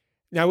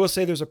I will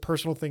say there's a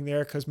personal thing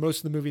there because most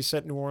of the movie is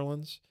set in New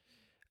Orleans,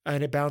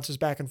 and it bounces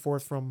back and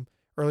forth from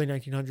early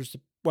 1900s to,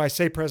 well, I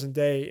say present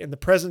day. In the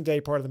present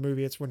day part of the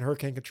movie, it's when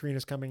Hurricane Katrina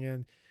is coming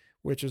in,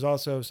 which is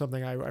also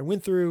something I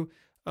went through.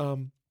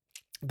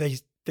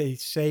 They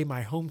say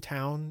my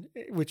hometown,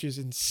 which is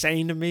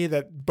insane to me,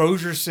 that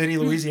Bossier City,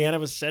 Louisiana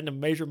was set in a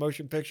major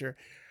motion picture.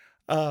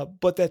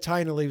 But that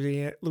tie into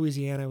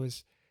Louisiana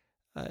was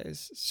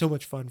is so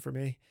much fun for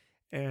me.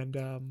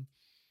 And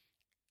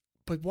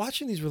but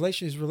watching his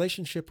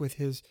relationship with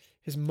his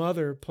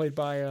mother, played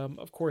by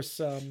of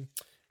course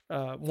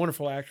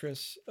wonderful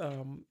actress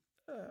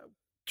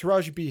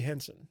Taraji B.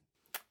 Henson.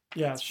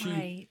 Yeah, That's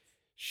right.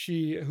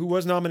 she who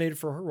was nominated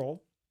for her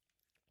role.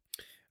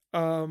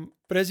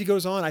 But as he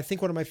goes on, I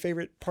think one of my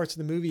favorite parts of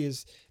the movie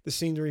is the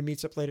scene where he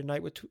meets up late at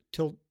night with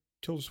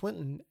Tilda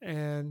Swinton,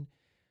 and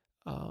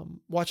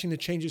watching the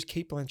changes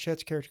Cate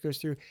Blanchett's character goes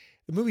through.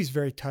 The movie's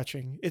very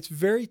touching. It's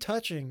very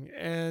touching,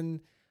 and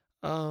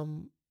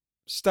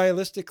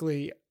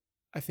stylistically,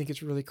 I think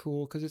it's really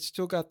cool because it's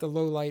still got the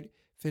low light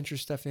Fincher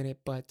stuff in it.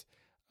 But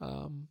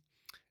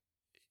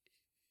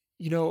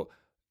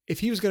if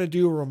he was going to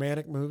do a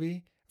romantic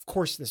movie, of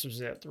course this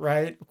was it,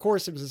 right? Of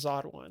course it was this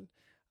odd one.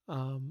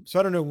 So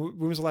I don't know.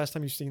 When was the last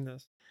time you've seen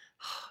this?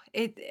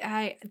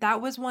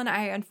 That was one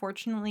I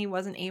unfortunately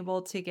wasn't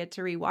able to get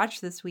to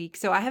rewatch this week.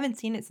 So I haven't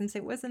seen it since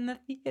it was in the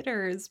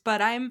theaters,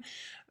 but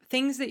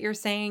things that you're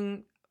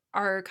saying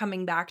are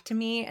coming back to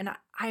me. And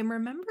I'm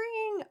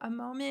remembering a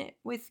moment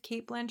with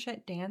Cate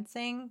Blanchett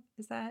dancing.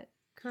 Is that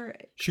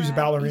correct? She was a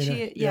ballerina.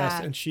 Yeah.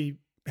 Yes. And she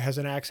has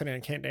an accident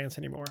and can't dance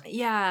anymore.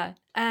 Yeah.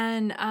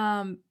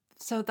 And,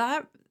 so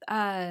that,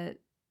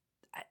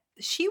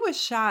 she was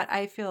shot,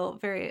 I feel,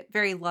 very,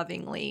 very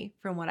lovingly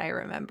from what I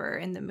remember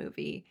in the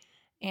movie.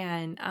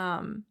 And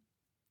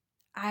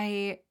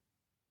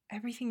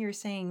everything you're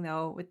saying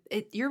though, with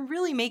it, you're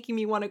really making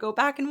me want to go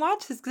back and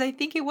watch this because I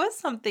think it was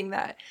something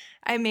that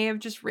I may have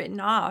just written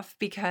off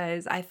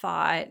because I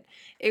thought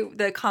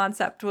the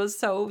concept was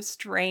so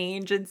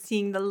strange, and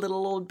seeing the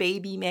little old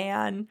baby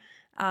man,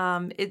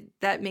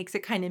 that makes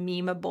it kind of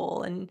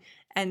memeable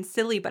and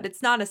silly, but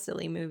it's not a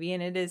silly movie,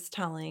 and it is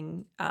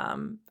telling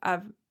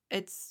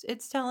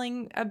it's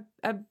telling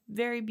a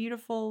very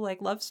beautiful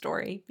love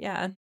story.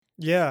 Yeah.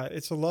 Yeah,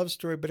 it's a love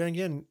story, but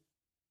again,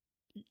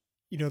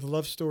 the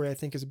love story I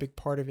think is a big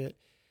part of it.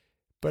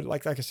 But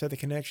like I said, the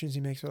connections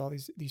he makes with all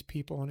these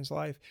people in his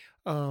life,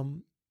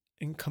 and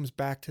comes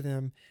back to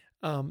them,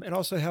 and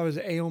also how his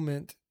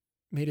ailment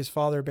made his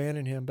father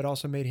abandon him, but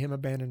also made him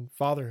abandon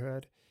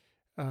fatherhood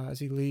as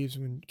he leaves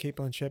when Cate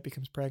Blanchett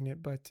becomes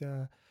pregnant. But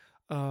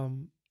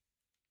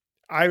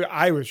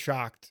I was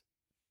shocked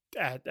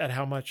at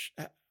how much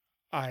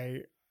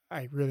I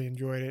really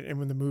enjoyed it, and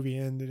when the movie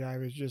ended, I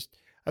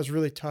was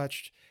really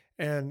touched.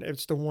 And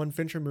it's the one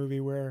Fincher movie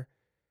where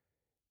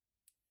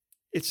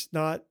it's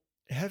not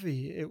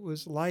heavy. It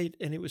was light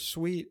and it was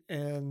sweet,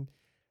 and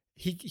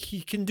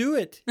he can do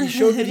it. He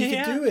showed that he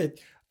can do it.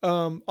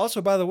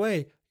 Also, by the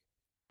way,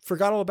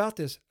 forgot all about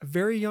this. A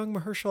very young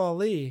Mahershala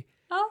Ali,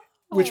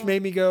 which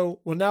made me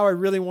go, well, now I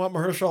really want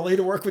Mahershala Ali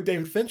to work with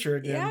David Fincher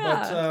again.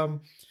 Yeah.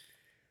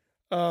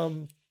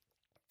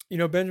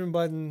 But Benjamin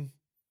Button,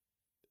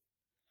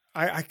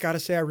 I gotta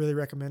say, I really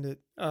recommend it.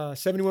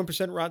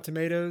 71% Rotten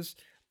Tomatoes,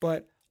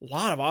 but a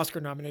lot of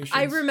Oscar nominations.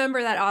 I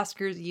remember that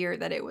Oscars year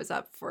that it was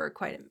up for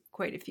quite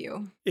a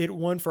few. It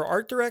won for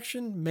art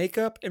direction,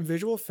 makeup, and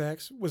visual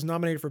effects. Was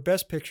nominated for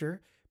Best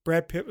Picture.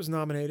 Brad Pitt was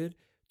nominated.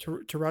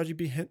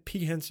 Taraji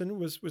P. Henson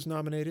was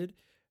nominated.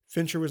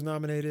 Fincher was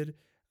nominated.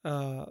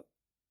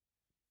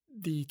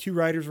 The two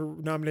writers were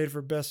nominated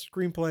for Best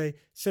Screenplay,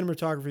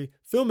 Cinematography,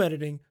 Film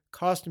Editing,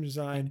 Costume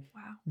Design,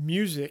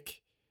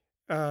 Music.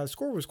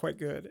 Score was quite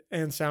good,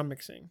 and sound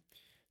mixing.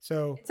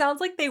 So it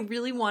sounds like they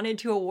really wanted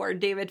to award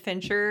David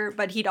Fincher,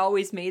 but he'd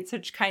always made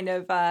such kind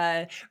of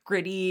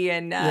gritty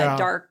and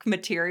dark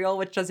material,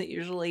 which doesn't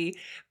usually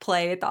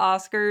play at the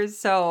Oscars.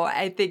 So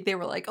I think they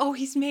were like, oh,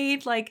 he's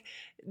made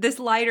this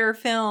lighter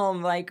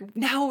film.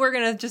 Now we're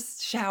going to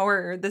just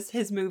shower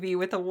his movie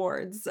with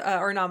awards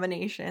or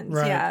nominations.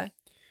 Right. Yeah.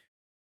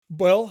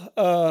 Well,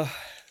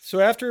 so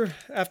after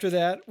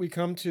that, we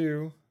come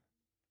to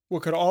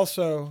what could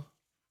also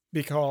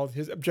be called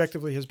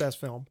objectively his best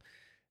film,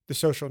 The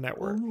Social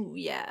Network. Ooh,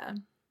 yeah.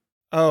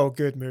 Oh,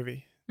 good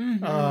movie.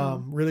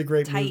 Mm-hmm. Really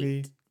great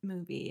Tight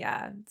movie.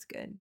 Yeah, it's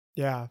good.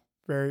 Yeah,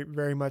 very,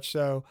 very much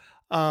so.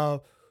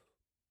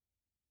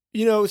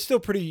 It's still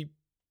pretty,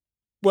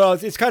 well,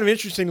 it's kind of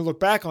interesting to look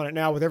back on it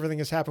now with everything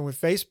that's happened with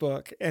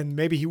Facebook. And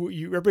maybe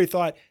everybody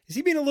thought, is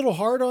he being a little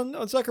hard on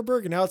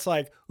Zuckerberg? And now it's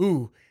like,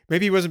 ooh,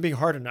 maybe he wasn't being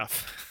hard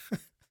enough.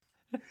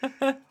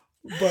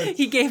 But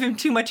he gave him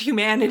too much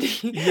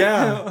humanity.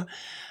 Yeah.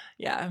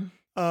 Yeah.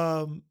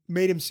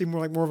 Made him seem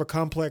more of a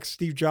complex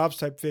Steve Jobs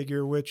type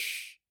figure,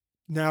 which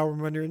now we're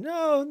wondering,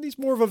 no, he's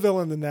more of a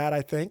villain than that,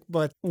 I think.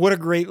 But what a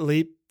great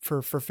leap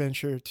for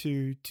Fincher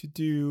to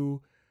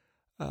do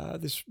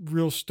this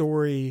real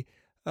story,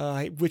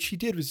 which he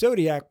did with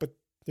Zodiac, but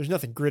there's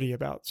nothing gritty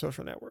about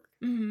Social Network.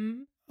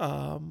 Mm-hmm.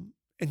 and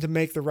to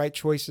make the right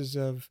choices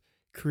of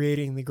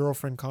creating the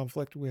girlfriend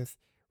conflict with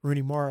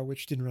Rooney Mara,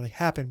 which didn't really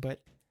happen,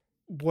 but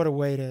what a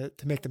way to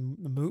make the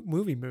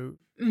movie move.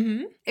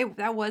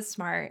 That was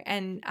smart.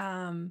 And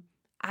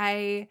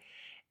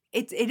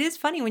it is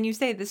funny when you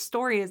say the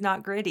story is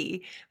not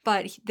gritty,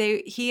 but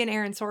he and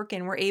Aaron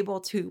Sorkin were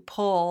able to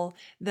pull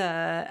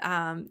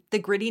the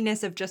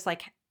grittiness of just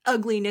like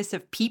ugliness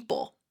of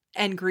people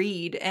and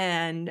greed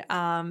and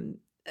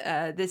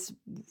this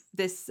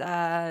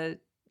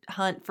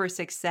hunt for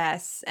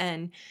success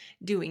and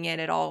doing it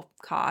at all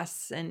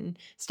costs and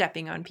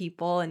stepping on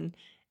people and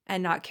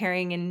not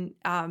caring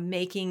and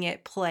making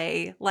it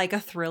play like a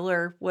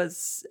thriller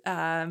was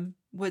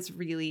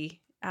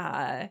really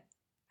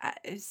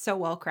so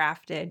well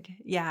crafted.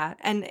 Yeah.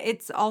 And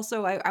it's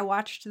also, I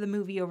watched the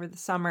movie over the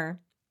summer.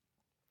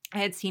 I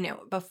had seen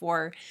it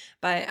before,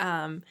 but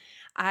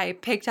I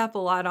picked up a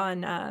lot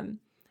on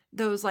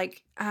those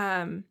like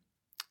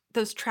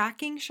those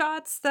tracking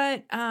shots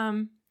that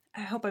I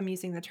hope I'm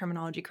using the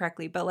terminology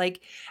correctly, but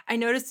like I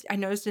noticed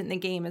it in the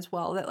game as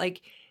well that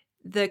like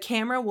the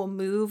camera will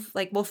move,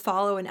 like will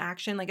follow an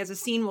action, like as a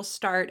scene will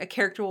start, a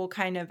character will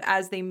kind of,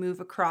 as they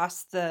move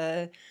across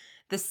the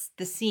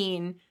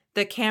scene,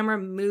 the camera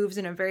moves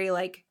in a very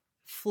like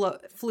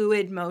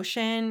fluid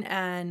motion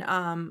and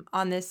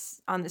on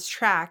this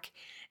track,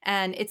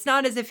 and it's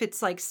not as if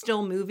it's like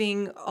still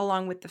moving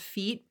along with the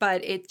feet,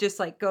 but it just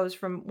like goes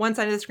from one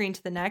side of the screen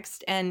to the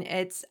next, and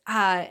it's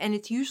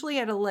usually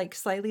at a like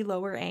slightly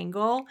lower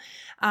angle,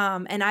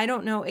 and I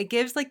don't know, it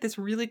gives like this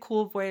really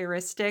cool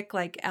voyeuristic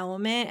like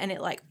element, and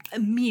it like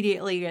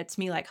immediately gets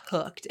me like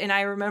hooked. And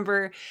I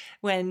remember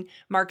when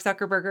Mark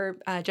Zuckerberg or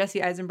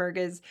Jesse Eisenberg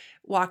is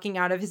walking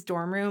out of his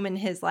dorm room in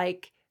his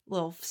like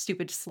little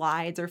stupid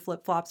slides or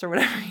flip-flops or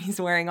whatever he's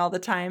wearing all the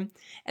time,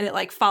 and it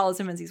like follows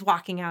him as he's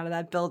walking out of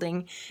that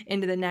building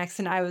into the next,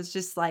 and I was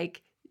just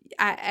like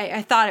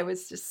I thought it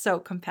was just so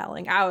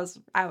compelling. I was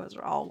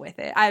all with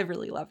it. I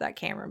really love that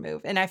camera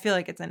move, and I feel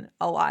like it's in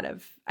a lot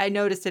of, I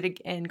noticed it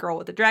in Girl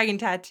with the Dragon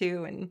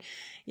Tattoo, and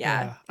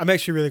yeah. I'm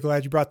actually really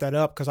glad you brought that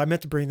up, because I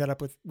meant to bring that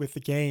up with the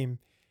game,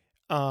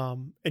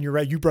 and you're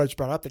right, you brought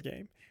up the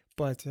game,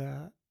 but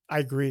I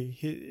agree.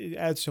 It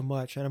adds so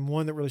much. And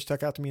one that really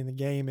stuck out to me in the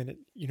game, and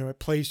it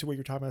plays to what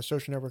you're talking about,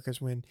 Social Network,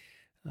 is when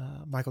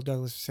Michael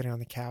Douglas is sitting on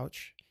the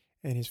couch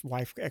and his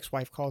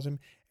ex-wife calls him,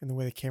 and the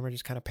way the camera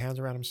just kind of pans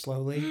around him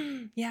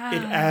slowly. Yeah.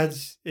 It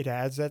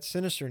adds that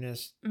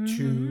sinisterness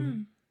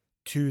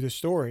to the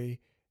story.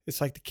 It's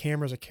like the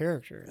camera's a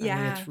character. Yeah.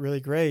 I mean, it's really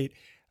great.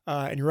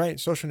 And you're right, in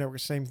Social Network,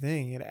 same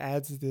thing. It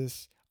adds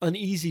this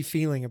uneasy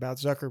feeling about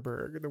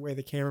Zuckerberg, the way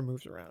the camera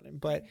moves around him.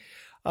 But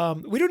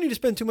we don't need to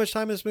spend too much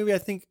time in this movie. I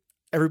think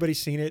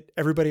everybody's seen it.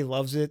 Everybody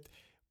loves it.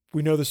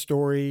 We know the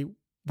story,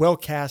 well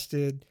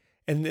casted.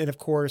 And of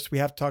course, we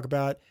have to talk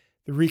about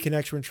the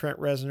reconnection with Trent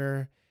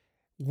Reznor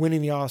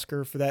winning the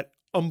Oscar for that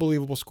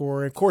unbelievable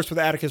score. And of course, with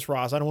Atticus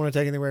Ross. I don't want to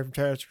take anything away from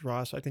Atticus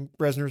Ross. I think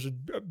Reznor's a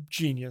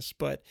genius,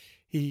 but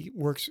he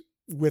works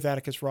with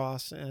Atticus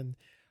Ross. And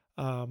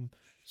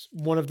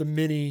one of the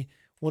many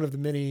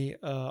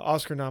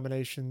Oscar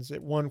nominations.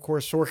 It won, of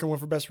course, Sorkin won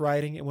for Best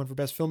Writing, it won for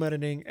Best Film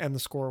Editing, and the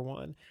score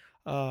won.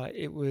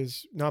 It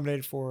was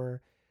nominated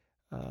for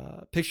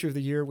Picture of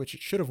the Year, which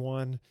it should have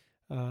won.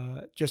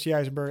 Jesse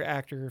Eisenberg,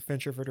 actor,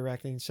 Fincher for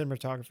directing,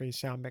 cinematography,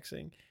 sound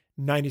mixing.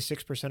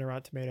 96% of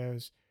Rotten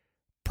Tomatoes.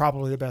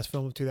 Probably the best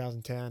film of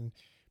 2010.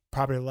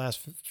 Probably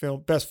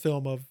the best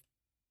film of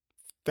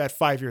that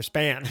 5-year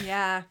span.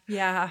 Yeah.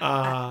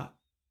 Yeah,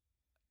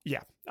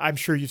 I'm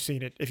sure you've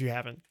seen it. If you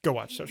haven't, go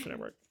watch Social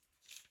Network.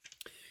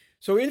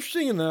 So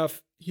interesting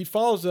enough, he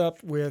follows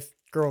up with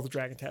Girl with the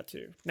Dragon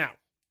Tattoo. Now,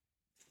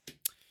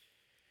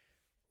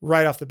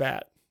 right off the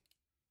bat,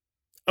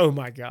 oh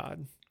my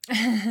God,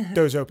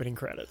 those opening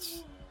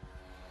credits.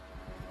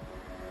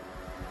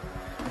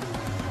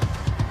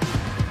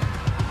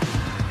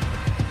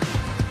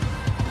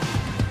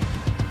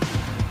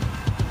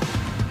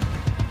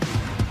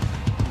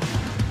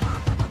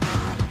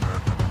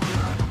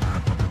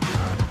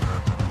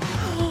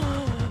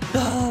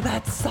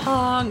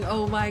 Song,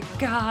 oh my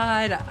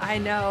God, I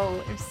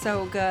know, it's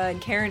so good.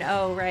 Karen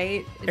O,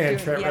 right? And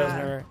Trent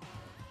Reznor.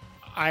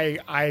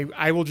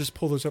 I will just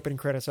pull those opening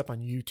credits up on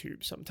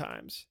YouTube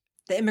sometimes.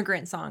 The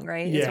Immigrant Song,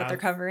 right? Yeah. Is what they're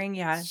covering.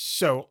 Yeah.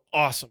 So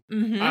awesome.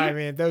 Mm-hmm. I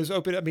mean,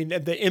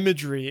 the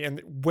imagery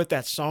and with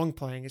that song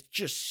playing is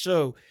just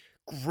so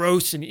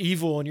gross and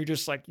evil, and you're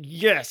just like,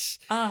 yes.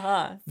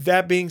 Uh-huh.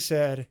 That being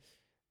said,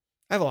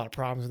 I have a lot of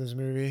problems with this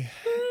movie.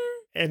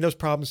 And those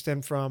problems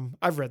stem from,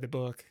 I've read the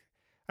book.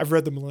 I've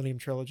read the Millennium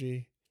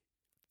Trilogy.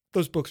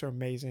 Those books are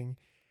amazing.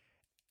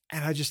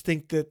 And I just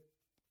think that,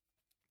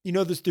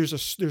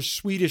 there's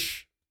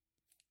Swedish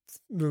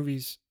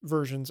movies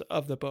versions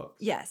of the book.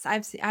 Yes,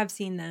 I've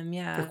seen them.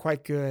 Yeah. They're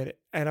quite good.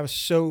 And I was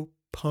so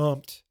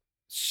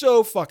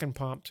fucking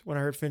pumped when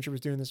I heard Fincher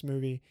was doing this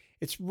movie.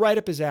 It's right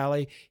up his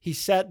alley. He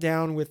sat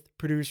down with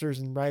producers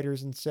and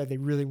writers and said he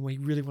really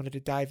wanted to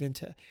dive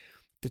into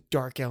the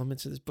dark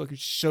elements of this book.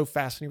 He's so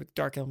fascinated with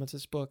the dark elements of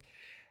this book.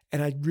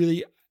 And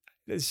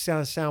this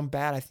sound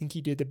bad. I think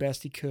he did the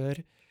best he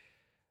could.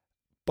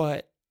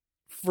 But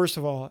first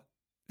of all,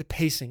 the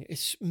pacing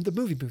is the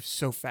movie moves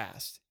so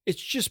fast.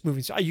 It's just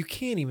moving so you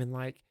can't even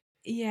like.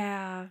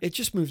 Yeah. It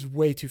just moves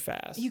way too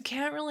fast. You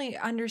can't really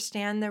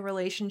understand the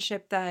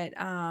relationship that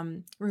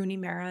Rooney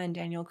Mara and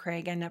Daniel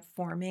Craig end up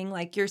forming.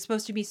 Like you're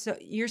supposed to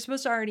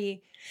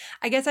already,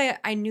 I guess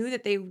I knew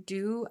that they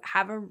do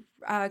have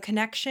a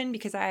connection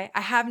because I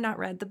have not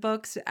read the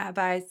books, but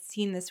I've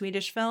seen the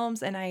Swedish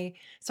films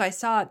so I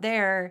saw it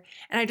there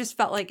and I just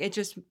felt like it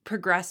just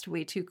progressed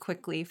way too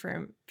quickly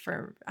for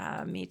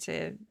me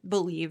to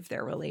believe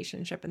their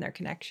relationship and their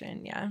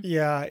connection. Yeah.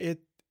 Yeah.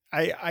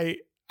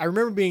 I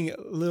remember being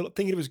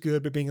thinking it was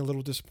good, but being a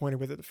little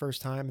disappointed with it the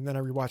first time. And then I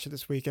rewatched it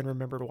this week and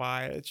remembered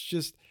why. It's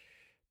just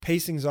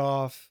pacing's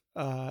off.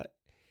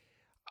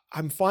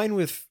 I'm fine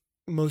with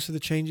most of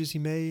the changes he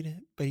made,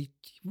 but he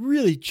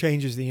really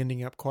changes the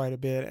ending up quite a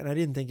bit. And I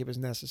didn't think it was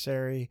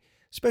necessary,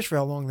 especially for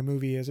how long the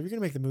movie is. If you're going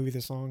to make the movie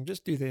this long,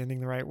 just do the ending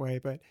the right way.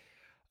 But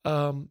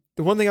the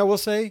one thing I will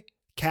say,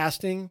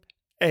 casting,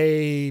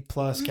 A+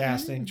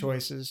 casting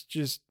choices,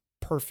 just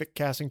perfect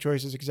casting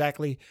choices,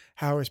 exactly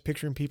how I was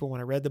picturing people when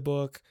I read the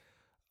book.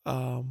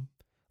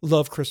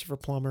 Love Christopher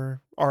Plummer,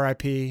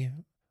 R.I.P.,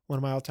 one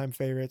of my all-time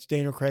favorites.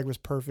 Daniel Craig was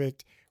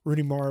perfect.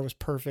 Rooney Mara was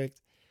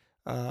perfect.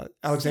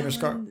 Alexander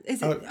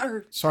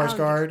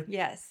Skarsgård.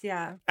 Yes,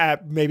 yeah.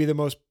 Maybe the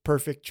most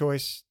perfect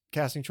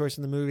casting choice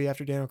in the movie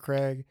after Daniel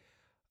Craig.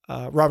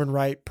 Robin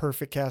Wright,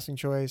 perfect casting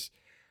choice.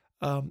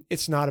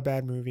 It's not a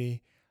bad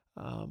movie.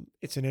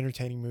 It's an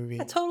entertaining movie.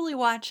 I totally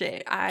watch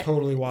it.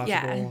 Totally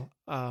watchable.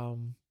 Yeah.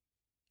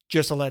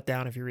 Just a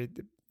letdown if you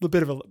read a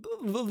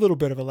little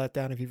bit of a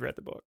letdown if you've read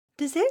the book.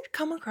 Does it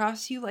come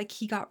across you like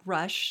he got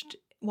rushed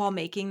while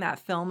making that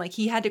film? Like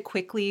he had to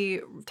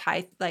quickly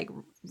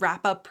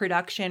wrap up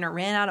production or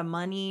ran out of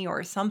money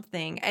or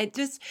something.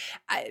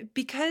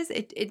 Because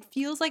it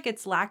feels like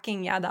it's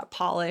lacking, that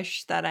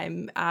polish that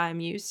I'm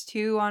used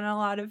to on a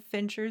lot of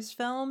Fincher's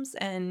films.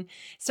 And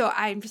so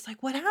I'm just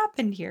like, what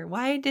happened here?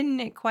 Why didn't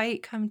it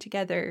quite come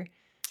together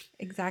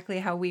exactly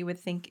how we would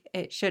think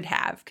it should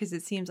have? Because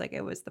it seems like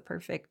it was the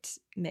perfect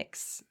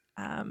mix.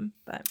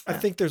 But I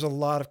think there's a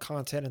lot of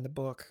content in the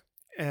book,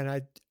 and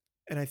I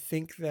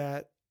think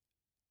that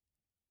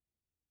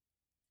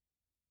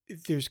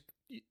there's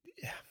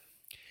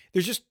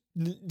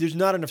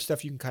not enough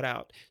stuff you can cut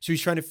out. So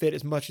he's trying to fit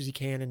as much as he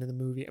can into the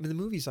movie. I mean, the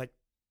movie's like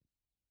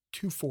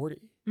 2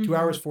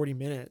 hours, 40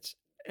 minutes,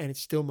 and it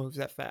still moves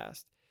that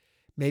fast.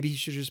 Maybe he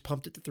should have just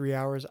pumped it to 3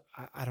 hours.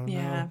 I don't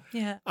know.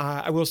 Yeah.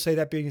 I will say,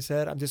 that being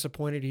said, I'm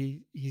disappointed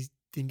he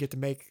didn't get to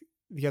make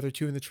the other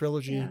two in the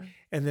trilogy.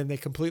 And then they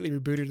completely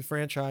rebooted the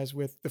franchise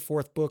with the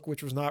fourth book,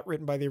 which was not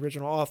written by the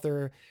original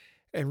author,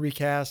 and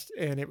recast,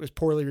 and it was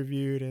poorly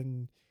reviewed.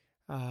 And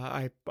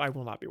I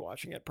will not be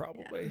watching it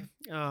probably.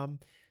 Yeah.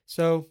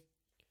 So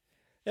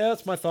yeah,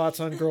 that's my thoughts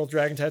on Girl with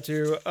Dragon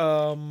Tattoo.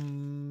 I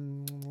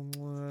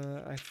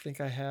think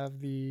I have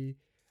the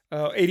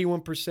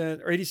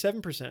 81% or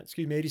 87%,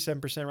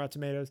 87% Rotten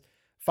Tomatoes.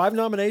 5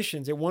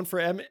 nominations. It won for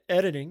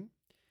editing.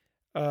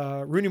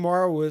 Rooney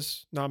Mara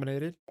was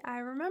nominated. I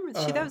remember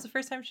that was the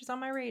first time she's on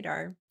my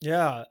radar.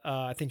 Yeah,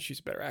 I think she's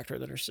a better actor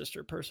than her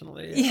sister,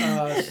 personally.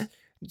 Yeah.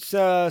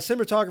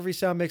 Cinematography,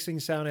 sound mixing,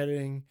 sound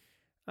editing.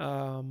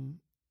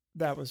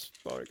 That was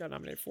what I got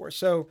nominated for.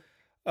 So,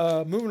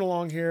 moving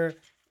along here,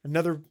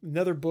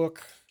 another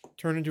book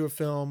turned into a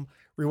film.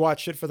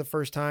 Rewatched it for the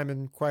first time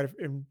in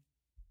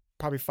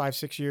probably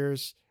 5-6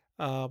 years.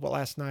 But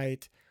last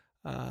night,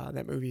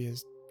 that movie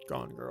is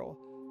Gone Girl.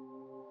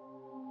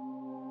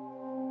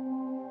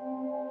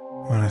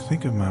 When I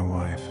think of my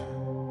wife,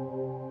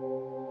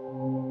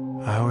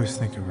 I always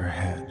think of her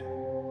head.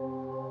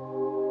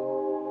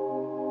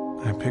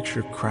 I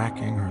picture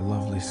cracking her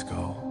lovely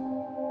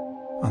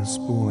skull,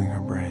 unspooling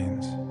her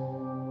brains,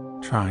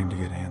 trying to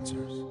get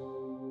answers.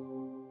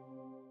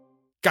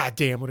 God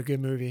damn, what a good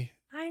movie.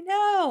 I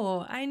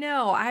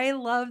know. I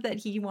love that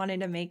he wanted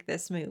to make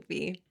this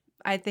movie.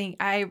 I think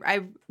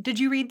did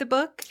you read the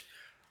book?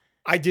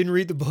 I didn't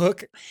read the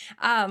book.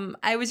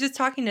 I was just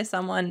talking to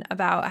someone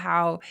about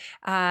how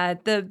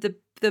the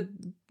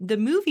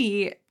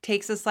movie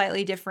takes a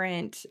slightly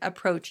different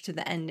approach to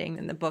the ending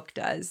than the book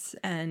does,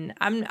 and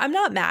I'm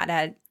not mad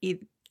at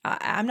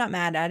I'm not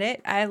mad at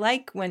it. I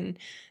like when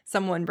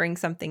someone brings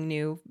something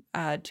new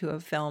to a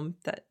film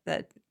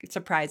that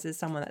surprises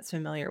someone that's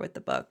familiar with the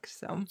book.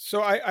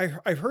 So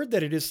I've heard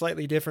that it is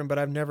slightly different, but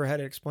I've never had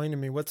it explained to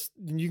me.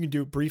 You can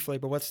do it briefly,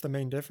 but what's the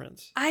main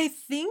difference? I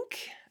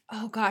think,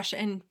 oh gosh,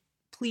 and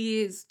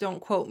please don't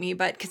quote me,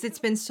 but because it's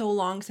been so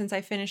long since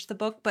I finished the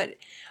book, but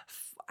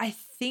I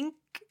think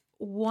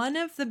one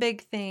of the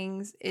big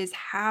things is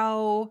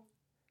how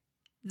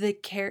the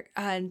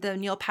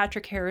Neil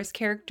Patrick Harris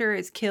character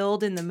is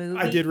killed in the movie.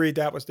 I did read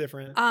that was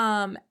different.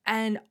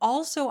 And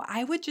also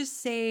I would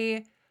just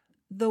say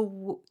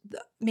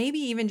maybe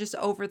even just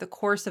over the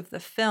course of the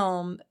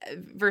film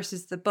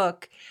versus the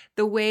book,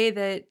 the way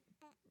that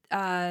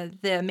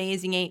the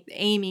amazing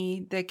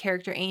Amy, the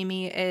character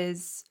Amy,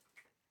 is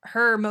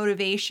her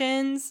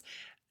motivations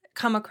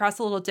come across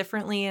a little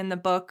differently in the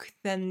book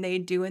than they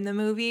do in the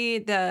movie.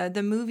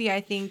 The movie,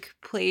 I think,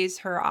 plays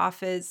her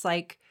off as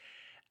like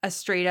a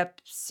straight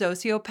up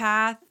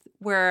sociopath,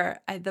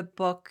 where the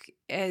book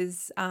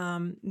is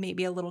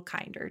maybe a little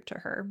kinder to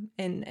her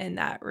in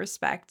that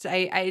respect.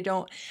 I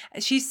don't.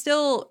 She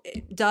still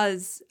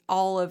does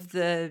all of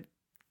the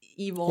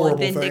evil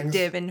Horrible and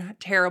vindictive and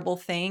terrible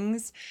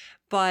things,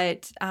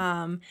 but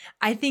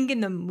I think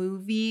in the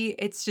movie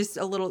it's just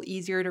a little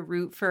easier to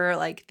root for,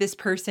 like, this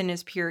person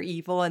is pure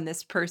evil and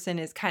this person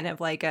is kind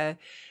of like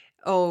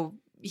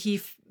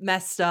he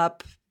messed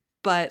up,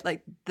 but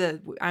like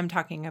I'm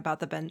talking about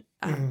the Ben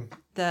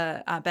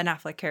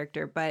Affleck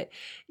character, but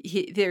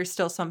there's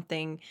still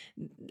something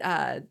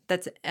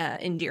that's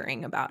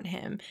endearing about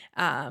him.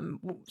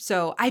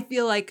 So I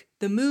feel like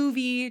the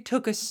movie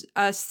took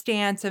a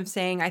stance of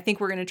saying, I think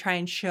we're going to try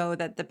and show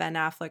that the Ben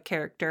Affleck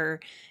character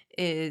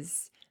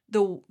is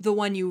the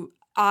one you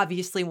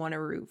obviously want to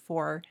root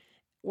for,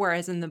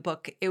 whereas in the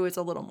book it was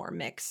a little more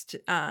mixed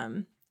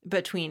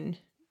between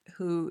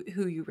who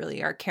you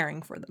really are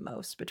caring for the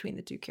most between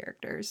the two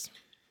characters.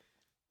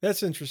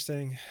 That's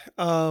interesting.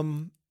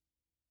 One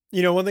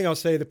thing I'll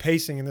say, the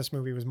pacing in this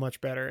movie was much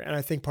better. And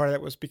I think part of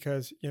that was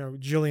because,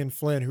 Gillian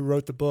Flynn, who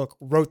wrote the book,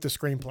 wrote the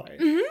screenplay.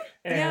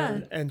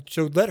 Mm-hmm. And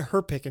so let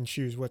her pick and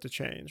choose what to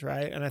change,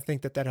 right? And I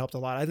think that helped a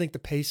lot. I think the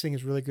pacing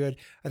is really good.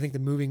 I think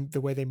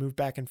the way they move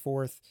back and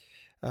forth,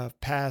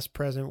 past,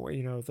 present,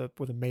 with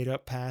a made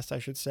up past, I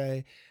should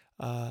say,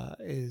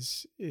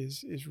 is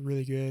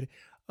really good.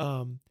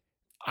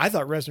 I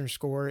thought Reznor's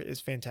score is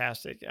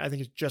fantastic. I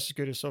think it's just as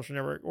good as Social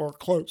Network, or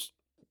close.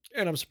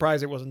 And I'm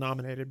surprised it wasn't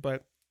nominated,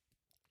 but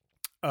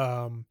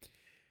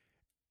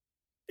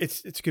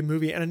it's a good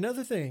movie. And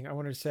another thing I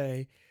wanted to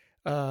say,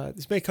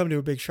 this may come to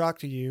a big shock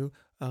to you.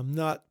 I'm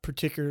not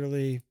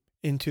particularly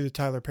into the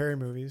Tyler Perry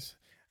movies.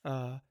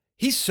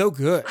 He's so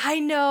good. I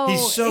know.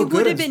 He's so good. It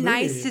would have been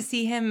nice to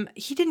see him.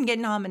 He didn't get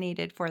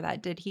nominated for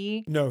that, did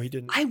he? No, he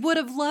didn't. I would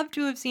have loved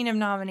to have seen him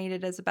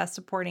nominated as a Best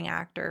Supporting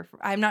Actor.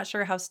 I'm not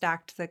sure how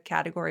stacked the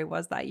category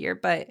was that year,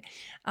 but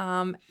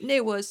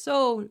it was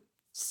so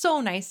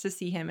nice to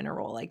see him in a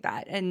role like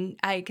that. And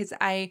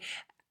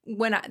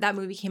when that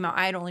movie came out,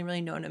 I had only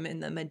really known him in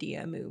the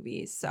Medea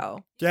movies.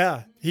 So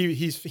yeah,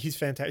 he's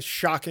fantastic,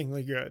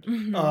 shockingly good.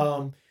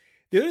 Mm-hmm.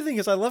 The other thing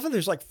is, I love how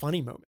there's like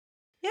funny moments.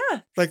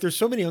 Yeah, like there's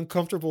so many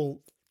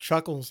uncomfortable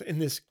chuckles in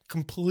this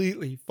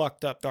completely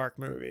fucked up dark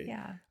movie.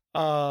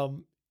 Yeah,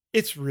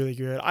 it's really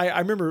good. I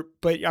remember,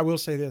 but I will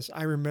say this: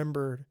 I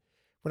remembered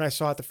when I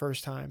saw it the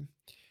first time,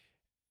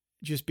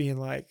 just being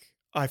like,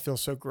 I feel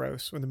so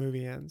gross when the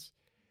movie ends.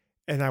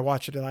 And I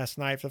watched it last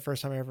night for the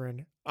first time ever,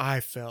 and I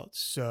felt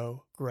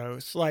so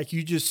gross. Like,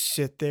 you just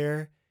sit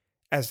there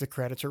as the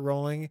credits are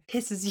rolling.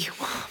 pisses you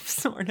off,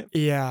 sort of.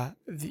 Yeah.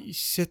 You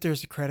sit there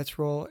as the credits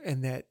roll,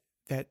 and that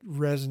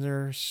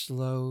Reznor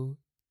slow,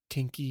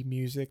 tinky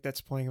music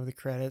that's playing over the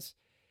credits,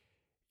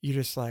 you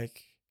just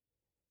like,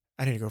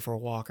 I need to go for a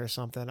walk or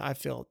something. I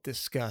feel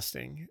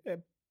disgusting.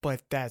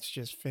 But that's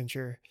just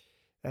Fincher.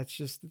 That's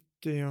just,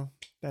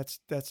 that's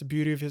the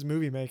beauty of his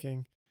movie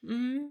making.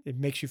 Mm-hmm. It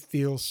makes you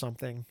feel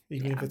something,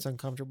 even if it's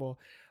uncomfortable.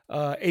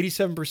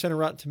 87% of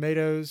Rotten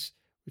Tomatoes,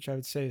 which I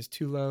would say is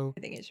too low. I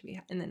think it should be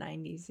in the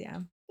 90s. Yeah.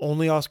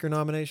 Only Oscar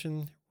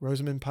nomination,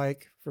 Rosamund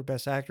Pike for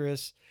Best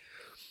Actress.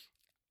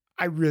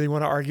 I really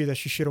want to argue that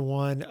she should have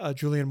won.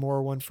 Julianne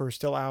Moore won for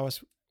Still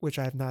Alice, which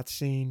I have not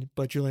seen,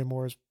 but Julianne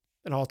Moore is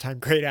an all-time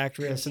great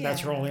actress, and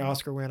that's her only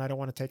Oscar win. I don't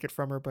want to take it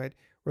from her, but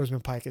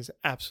Rosamund Pike is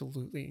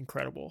absolutely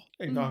incredible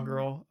in Gone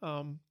Girl.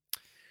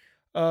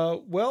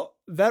 Well,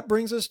 that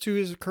brings us to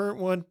his current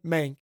one,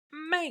 Mank.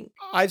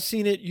 I've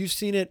seen it. You've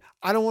seen it.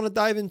 I don't want to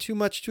dive in too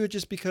much to it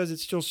just because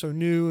it's still so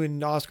new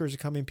and Oscars are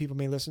coming. People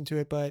may listen to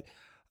it, but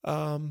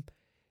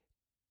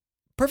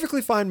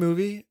perfectly fine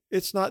movie.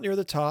 It's not near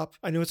the top.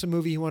 I know it's a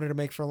movie he wanted to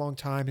make for a long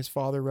time. His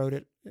father wrote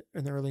it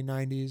in the early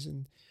 90s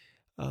and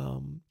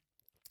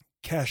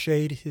cached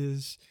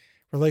his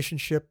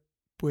relationship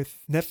with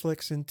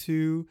Netflix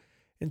into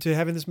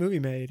having this movie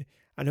made.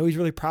 I know he's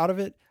really proud of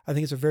it. I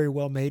think it's a very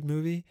well-made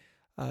movie.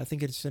 I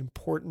think it's an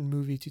important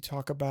movie to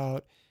talk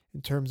about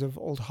in terms of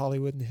old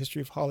Hollywood and the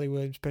history of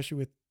Hollywood, especially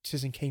with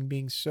Citizen Kane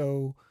being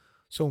so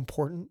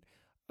important.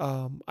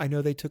 I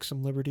know they took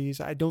some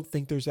liberties. I don't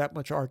think there's that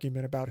much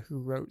argument about who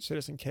wrote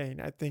Citizen Kane.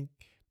 I think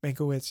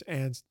Mankiewicz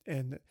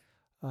and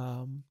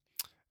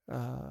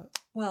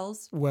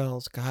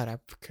Wells. God, I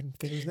couldn't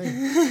think of his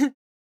name.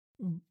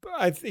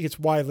 I think it's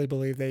widely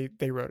believed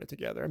they wrote it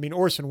together. I mean,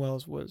 Orson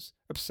Welles was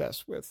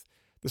obsessed with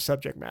the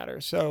subject matter.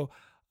 So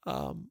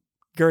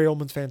Gary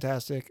Oldman's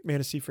fantastic.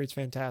 Amanda Seyfried's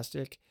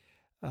fantastic.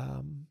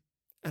 And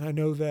I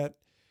know that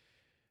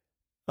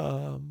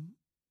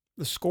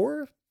the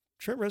score,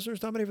 Trent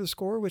Reznor's nominated for the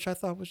score, which I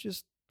thought was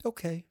just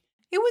okay.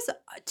 It was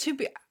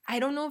I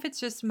don't know if it's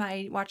just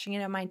my watching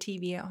it on my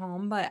TV at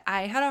home, but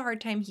I had a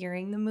hard time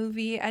hearing the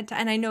movie. And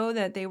I know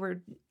that they were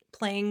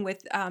playing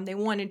with, they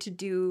wanted to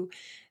do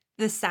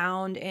the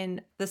sound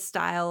and the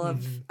style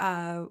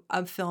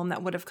of film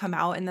that would have come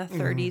out in the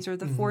 30s or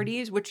the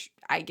 40s, which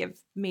I give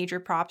major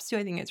props to.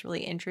 I think it's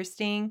really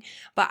interesting,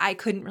 but I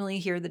couldn't really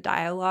hear the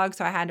dialogue,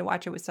 so I had to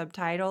watch it with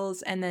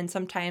subtitles. And then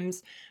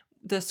sometimes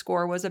the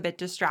score was a bit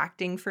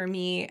distracting for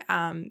me.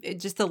 It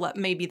just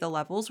maybe the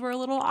levels were a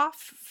little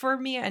off for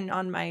me and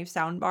on my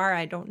sound bar.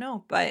 I don't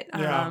know, but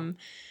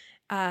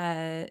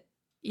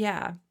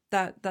yeah,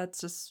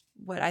 that's just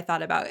what I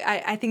thought about.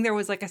 I think there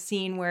was like a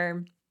scene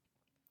where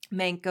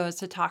Mank goes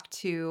to talk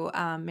to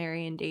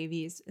Marion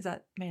Davies. Is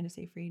that Amanda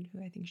Seyfried,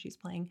 who I think she's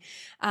playing?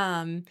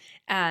 And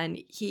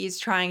he's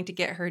trying to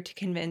get her to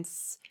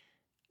convince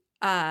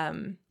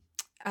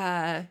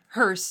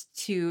Hearst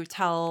to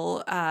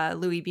tell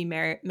Louis B.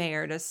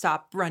 Mayer to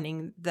stop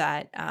running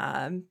that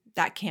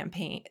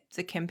campaign,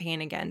 the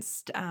campaign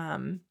against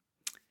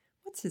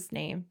what's his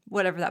name?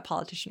 Whatever that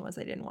politician was,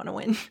 I didn't want to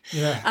win.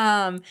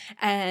 Yeah.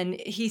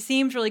 And he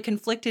seemed really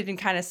conflicted and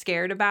kind of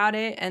scared about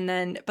it. And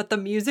then, but the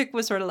music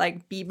was sort of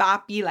like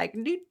beboppy, like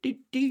do do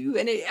do.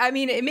 And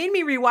it made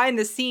me rewind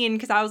the scene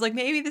because I was like,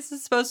 maybe this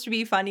is supposed to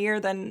be funnier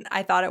than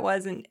I thought it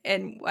was. And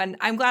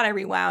I'm glad I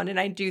rewound. And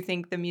I do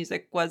think the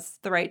music was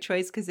the right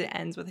choice because it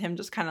ends with him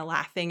just kind of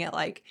laughing at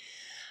like,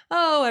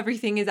 oh,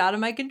 everything is out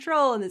of my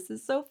control and this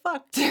is so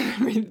fucked.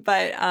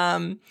 But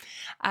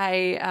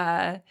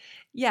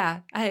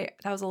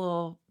that was a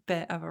little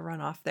bit of a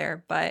runoff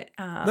there, but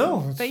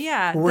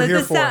yeah, we're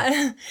here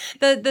for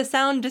the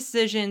sound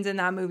decisions in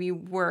that movie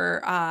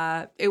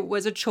were it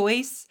was a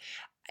choice.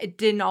 It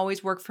didn't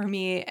always work for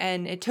me,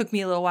 and it took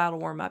me a little while to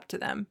warm up to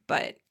them.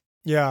 But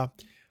yeah,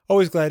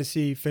 always glad to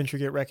see Fincher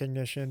get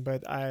recognition,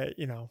 but I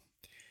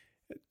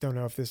don't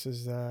know if this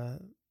is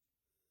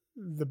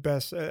the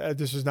best.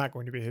 This is not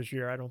going to be his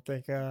year, I don't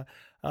think.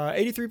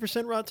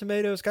 83% Rotten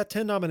Tomatoes, got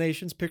 10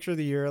 nominations: Picture of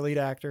the Year, Lead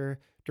Actor,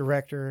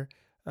 Director,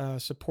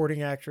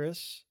 Supporting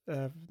Actress,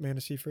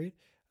 Amanda Seyfried,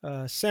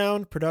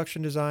 Sound,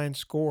 Production Design,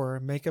 Score,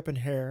 Makeup and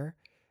Hair,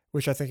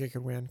 which I think it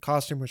could win,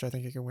 Costume, which I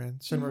think it could win,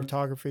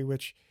 Cinematography,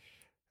 which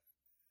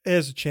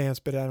is a chance,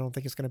 but I don't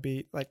think it's going to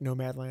be like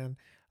Nomadland.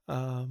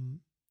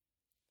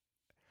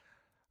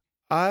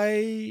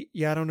 I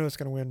don't know it's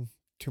going to win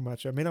too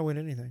much. I may not win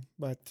anything,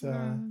 but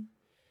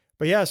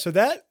yeah, so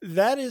that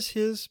is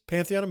his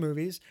pantheon of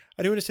movies.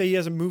 I do want to say he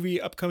has a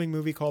upcoming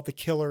movie called The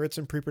Killer. It's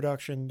in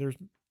pre-production. There's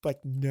like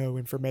no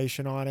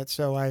information on it,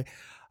 so I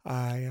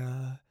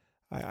don't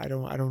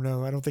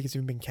know. I don't think it's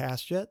even been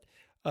cast yet.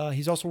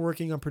 He's also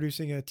working on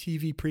producing a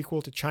TV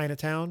prequel to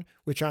Chinatown,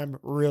 which I'm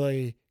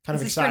really kind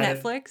of excited.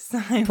 Is this for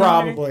Netflix?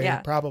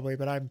 Probably,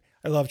 but I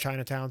love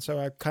Chinatown, so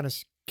I kind of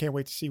can't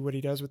wait to see what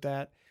he does with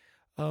that.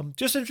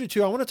 Just interesting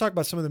too, I want to talk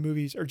about some of the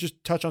movies, or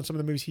just touch on some of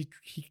the movies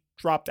he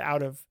dropped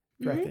out of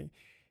directing.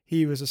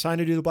 He was assigned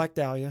to do The Black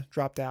Dahlia,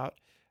 dropped out,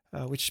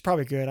 which is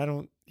probably good.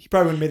 He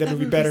probably would have made that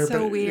movie better.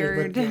 So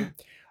weird.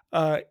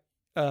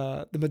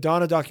 The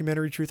Madonna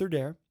documentary, Truth or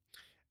Dare.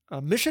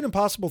 Mission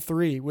Impossible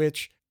 3,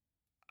 which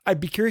I'd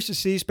be curious to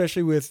see,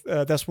 especially with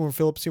that's when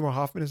Philip Seymour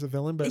Hoffman is the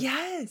villain. But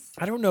yes,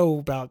 I don't know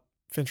about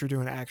Fincher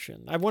doing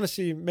action. I want to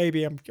see.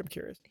 Maybe I'm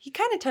curious. He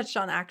kind of touched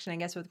on action, I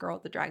guess, with Girl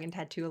with the Dragon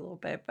Tattoo a little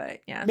bit, but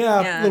yeah,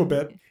 a little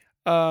bit.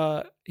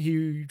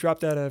 He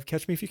dropped out of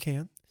Catch Me If You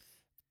Can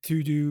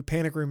to do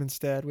Panic Room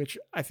instead, which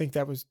I think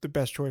that was the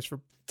best choice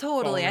for.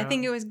 Totally. I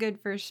think it was good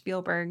for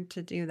Spielberg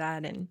to do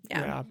that. And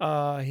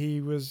he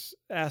was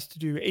asked to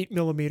do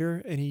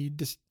 8mm and he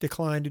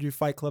declined to do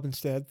Fight Club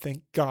instead.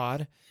 Thank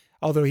God.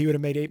 Although he would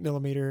have made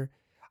 8mm.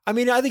 I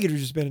mean, I think it would have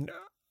just been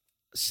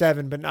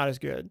 7, but not as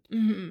good.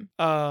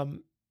 Mm-hmm.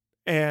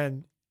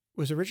 And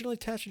was originally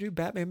attached to do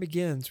Batman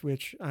Begins,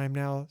 which I'm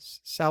now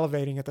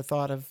salivating at the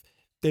thought of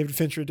David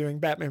Fincher doing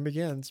Batman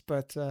Begins.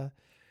 But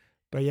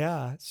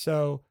yeah,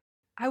 so.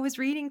 I was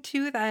reading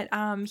too that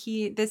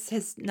this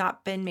has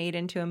not been made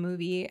into a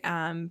movie,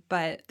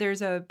 but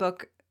there's a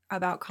book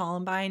about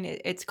Columbine.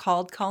 It's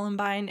called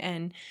Columbine,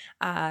 and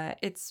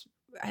it's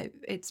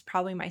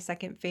probably my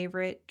second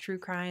favorite true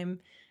crime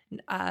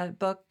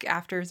book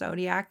after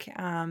Zodiac,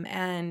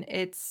 and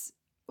it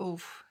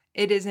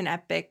is an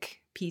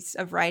epic piece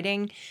of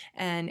writing,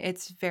 and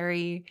it's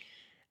very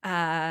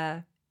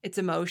it's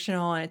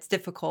emotional and it's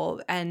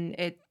difficult, and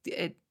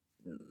it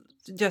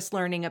just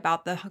learning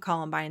about the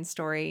Columbine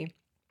story.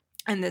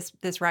 And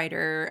this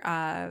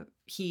writer,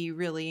 he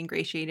really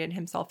ingratiated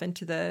himself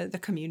into the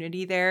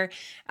community there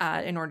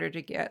in order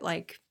to get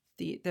like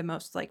the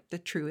most like the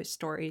truest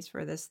stories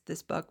for this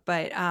book.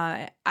 But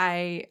I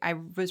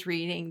was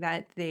reading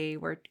that they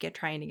were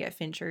trying to get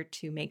Fincher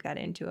to make that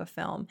into a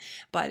film,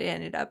 but it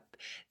ended up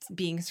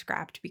being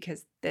scrapped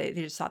because they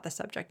just thought the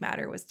subject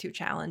matter was too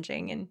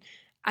challenging. And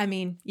I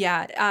mean,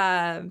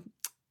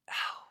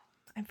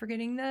 I'm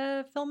forgetting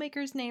the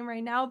filmmaker's name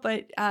right now,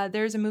 but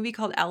there's a movie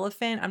called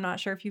Elephant. I'm not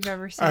sure if you've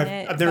ever seen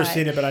it. I've never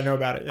seen it, but I know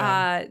about it.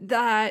 Yeah.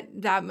 That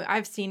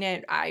I've seen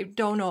it. I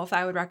don't know if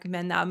I would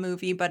recommend that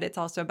movie, but it's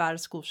also about a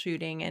school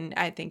shooting, and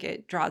I think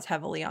it draws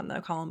heavily on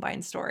the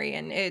Columbine story,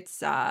 and it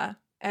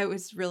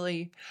was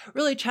really,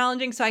 really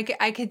challenging. So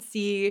I could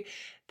see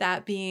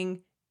that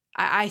being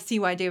I see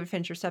why David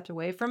Fincher stepped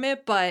away from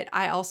it, but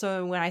I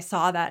also, when I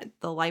saw that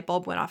the light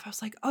bulb went off, I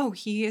was like, oh,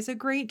 he is a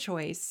great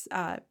choice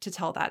to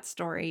tell that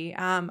story.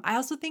 I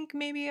also think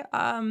maybe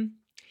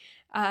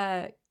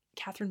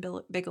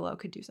Catherine Bigelow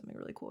could do something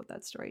really cool with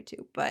that story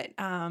too. But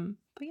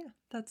yeah,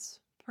 that's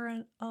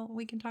for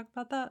we can talk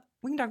about that.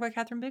 We can talk about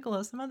Catherine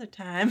Bigelow some other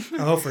time.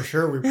 Oh, for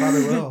sure, we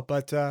probably will.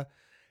 But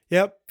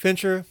yep,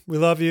 Fincher, we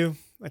love you.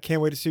 I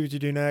can't wait to see what you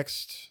do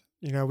next.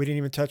 You know, we didn't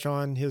even touch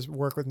on his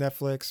work with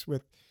Netflix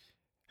with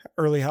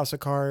early House of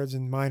Cards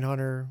and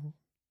Mindhunter.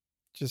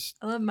 Just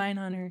I love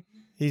Mindhunter.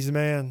 He's the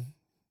man.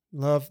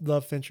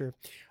 Love Fincher.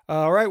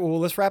 All right, well,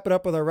 let's wrap it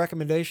up with our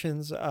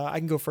recommendations. I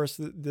can go first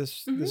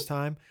this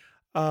time.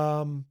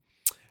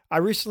 I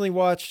recently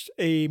watched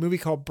a movie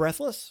called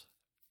Breathless,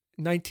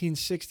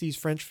 1960s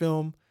French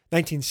film.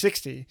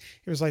 1960.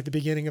 It was like the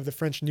beginning of the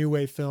French New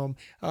Wave film.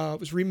 It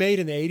was remade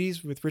in the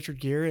 80s with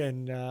Richard Gere,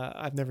 and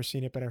I've never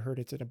seen it, but I heard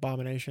it's an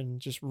abomination.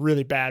 Just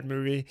really bad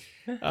movie.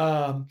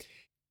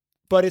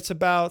 But it's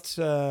about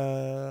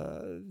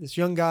this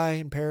young guy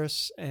in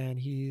Paris, and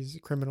he's a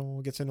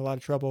criminal, gets into a lot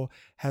of trouble,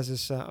 has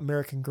this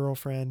American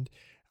girlfriend,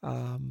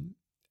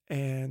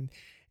 and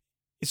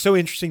it's so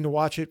interesting to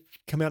watch it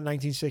come out in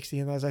 1960.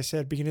 And as I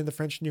said, beginning of the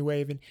French New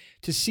Wave, and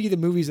to see the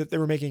movies that they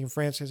were making in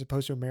France as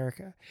opposed to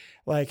America,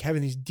 like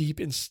having these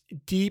deep,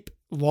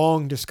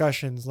 long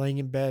discussions, laying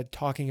in bed,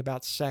 talking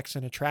about sex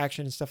and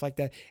attraction and stuff like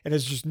that. And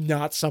it's just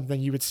not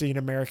something you would see in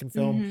American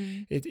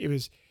film. It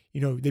was, you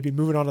know, they'd be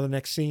moving on to the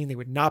next scene. They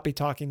would not be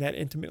talking that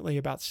intimately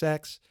about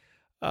sex,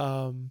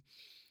 and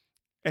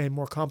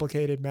more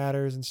complicated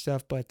matters and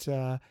stuff. But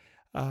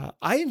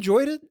I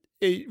enjoyed it.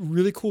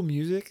 Really cool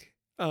music.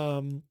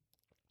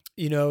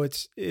 You know,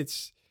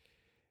 it's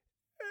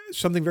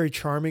something very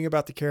charming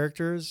about the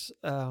characters.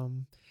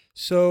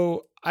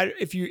 So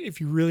if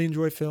you really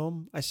enjoy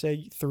film, I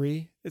say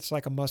 3. It's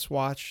like a must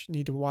watch.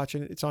 Need to watch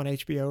it. It's on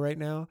HBO right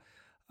now.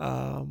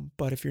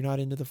 But if you're not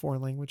into the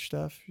foreign language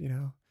stuff, you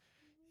know,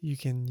 you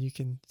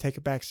can take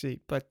a back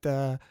seat. But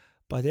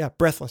yeah,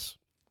 Breathless.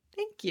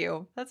 Thank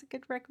you. That's a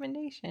good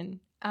recommendation.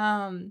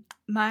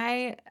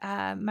 My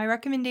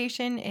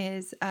recommendation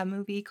is a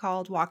movie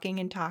called Walking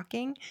and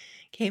Talking.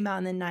 Came out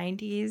in the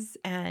 90s,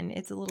 and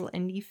it's a little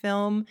indie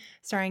film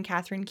starring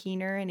Catherine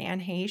Keener and Anne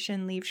Heche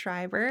and Liev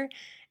Schreiber.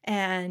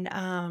 And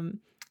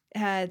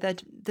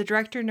the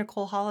director,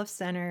 Nicole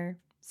Holofcener,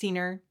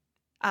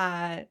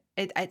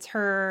 it's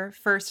her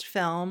first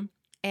film.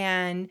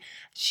 And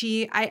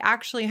I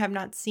actually have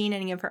not seen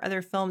any of her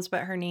other films,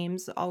 but her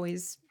name's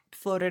always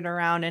floated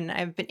around, and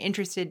I've been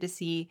interested to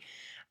see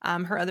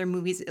her other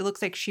movies. It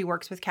looks like she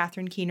works with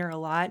Catherine Keener a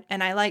lot,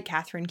 and I like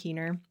Catherine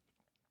Keener.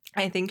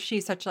 I think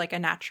she's such like a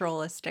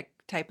naturalistic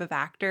type of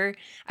actor.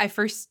 I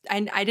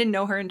didn't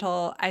know her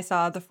until I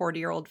saw The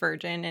 40-Year-Old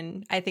Virgin,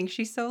 and I think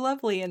she's so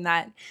lovely in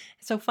that.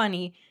 So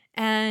funny.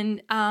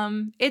 And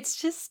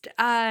it's just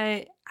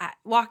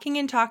Walking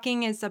and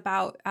Talking is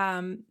about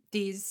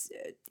these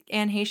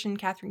Anne Heche and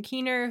Catherine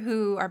Keener,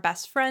 who are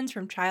best friends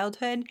from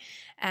childhood,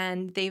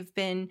 and they've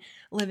been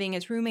living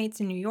as roommates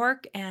in New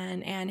York,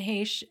 and Anne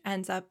Heche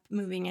ends up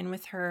moving in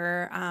with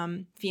her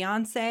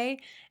fiance,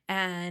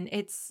 and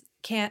it's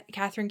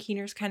Catherine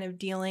Keener's kind of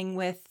dealing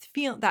with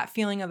that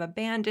feeling of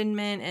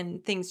abandonment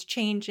and things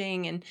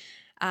changing,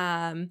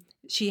 and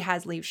she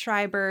has Liev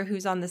Schreiber,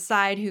 who's on the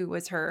side, who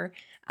was her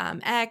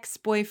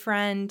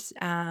ex-boyfriend,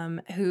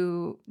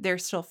 who they're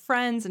still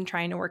friends and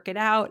trying to work it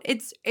out.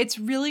 It's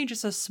really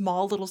just a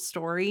small little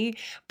story,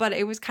 but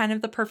it was kind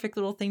of the perfect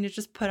little thing to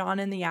just put on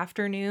in the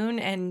afternoon,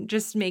 and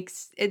just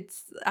makes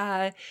it's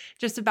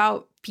just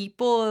about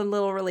people and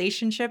little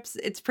relationships.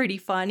 It's pretty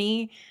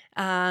funny.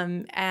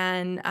 And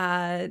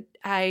I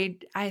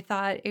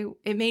thought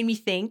it made me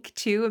think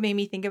too. It made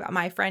me think about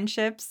my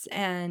friendships,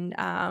 and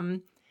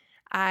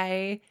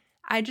I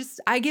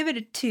give it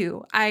a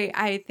 2.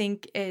 I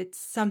think it's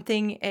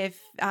something,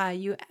 if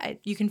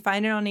you can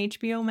find it on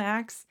HBO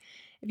Max.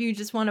 If you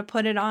just want to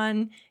put it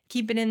on,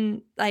 keep it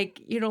in,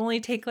 like, you'd only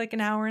take like an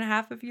hour and a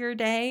half of your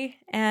day,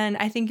 and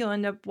I think you'll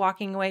end up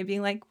walking away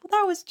being like, well,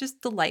 that was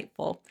just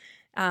delightful.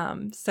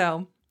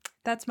 So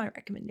that's my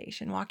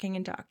recommendation, Walking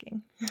and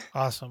Talking.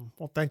 Awesome.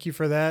 Well, thank you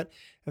for that.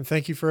 And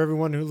thank you for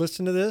everyone who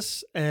listened to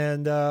this.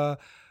 And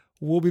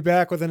we'll be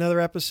back with another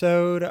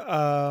episode.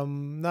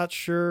 Not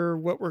sure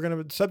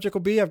what subject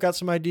will be. I've got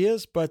some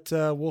ideas, but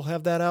we'll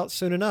have that out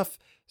soon enough.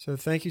 So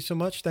thank you so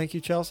much. Thank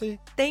you, Chelsea.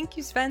 Thank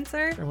you,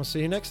 Spencer. And we'll see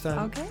you next time.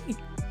 Okay.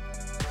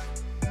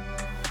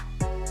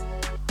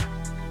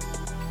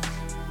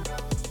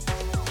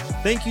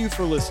 Thank you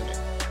for listening.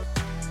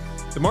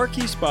 The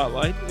Marquee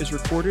Spotlight is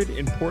recorded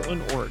in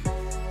Portland, Oregon.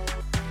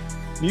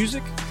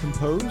 Music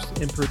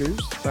composed and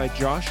produced by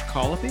Josh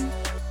Colopy,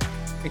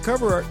 and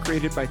cover art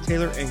created by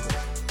Taylor Engel.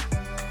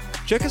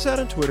 Check us out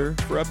on Twitter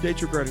for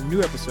updates regarding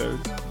new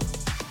episodes,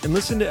 and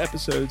listen to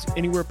episodes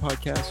anywhere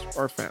podcasts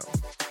are found.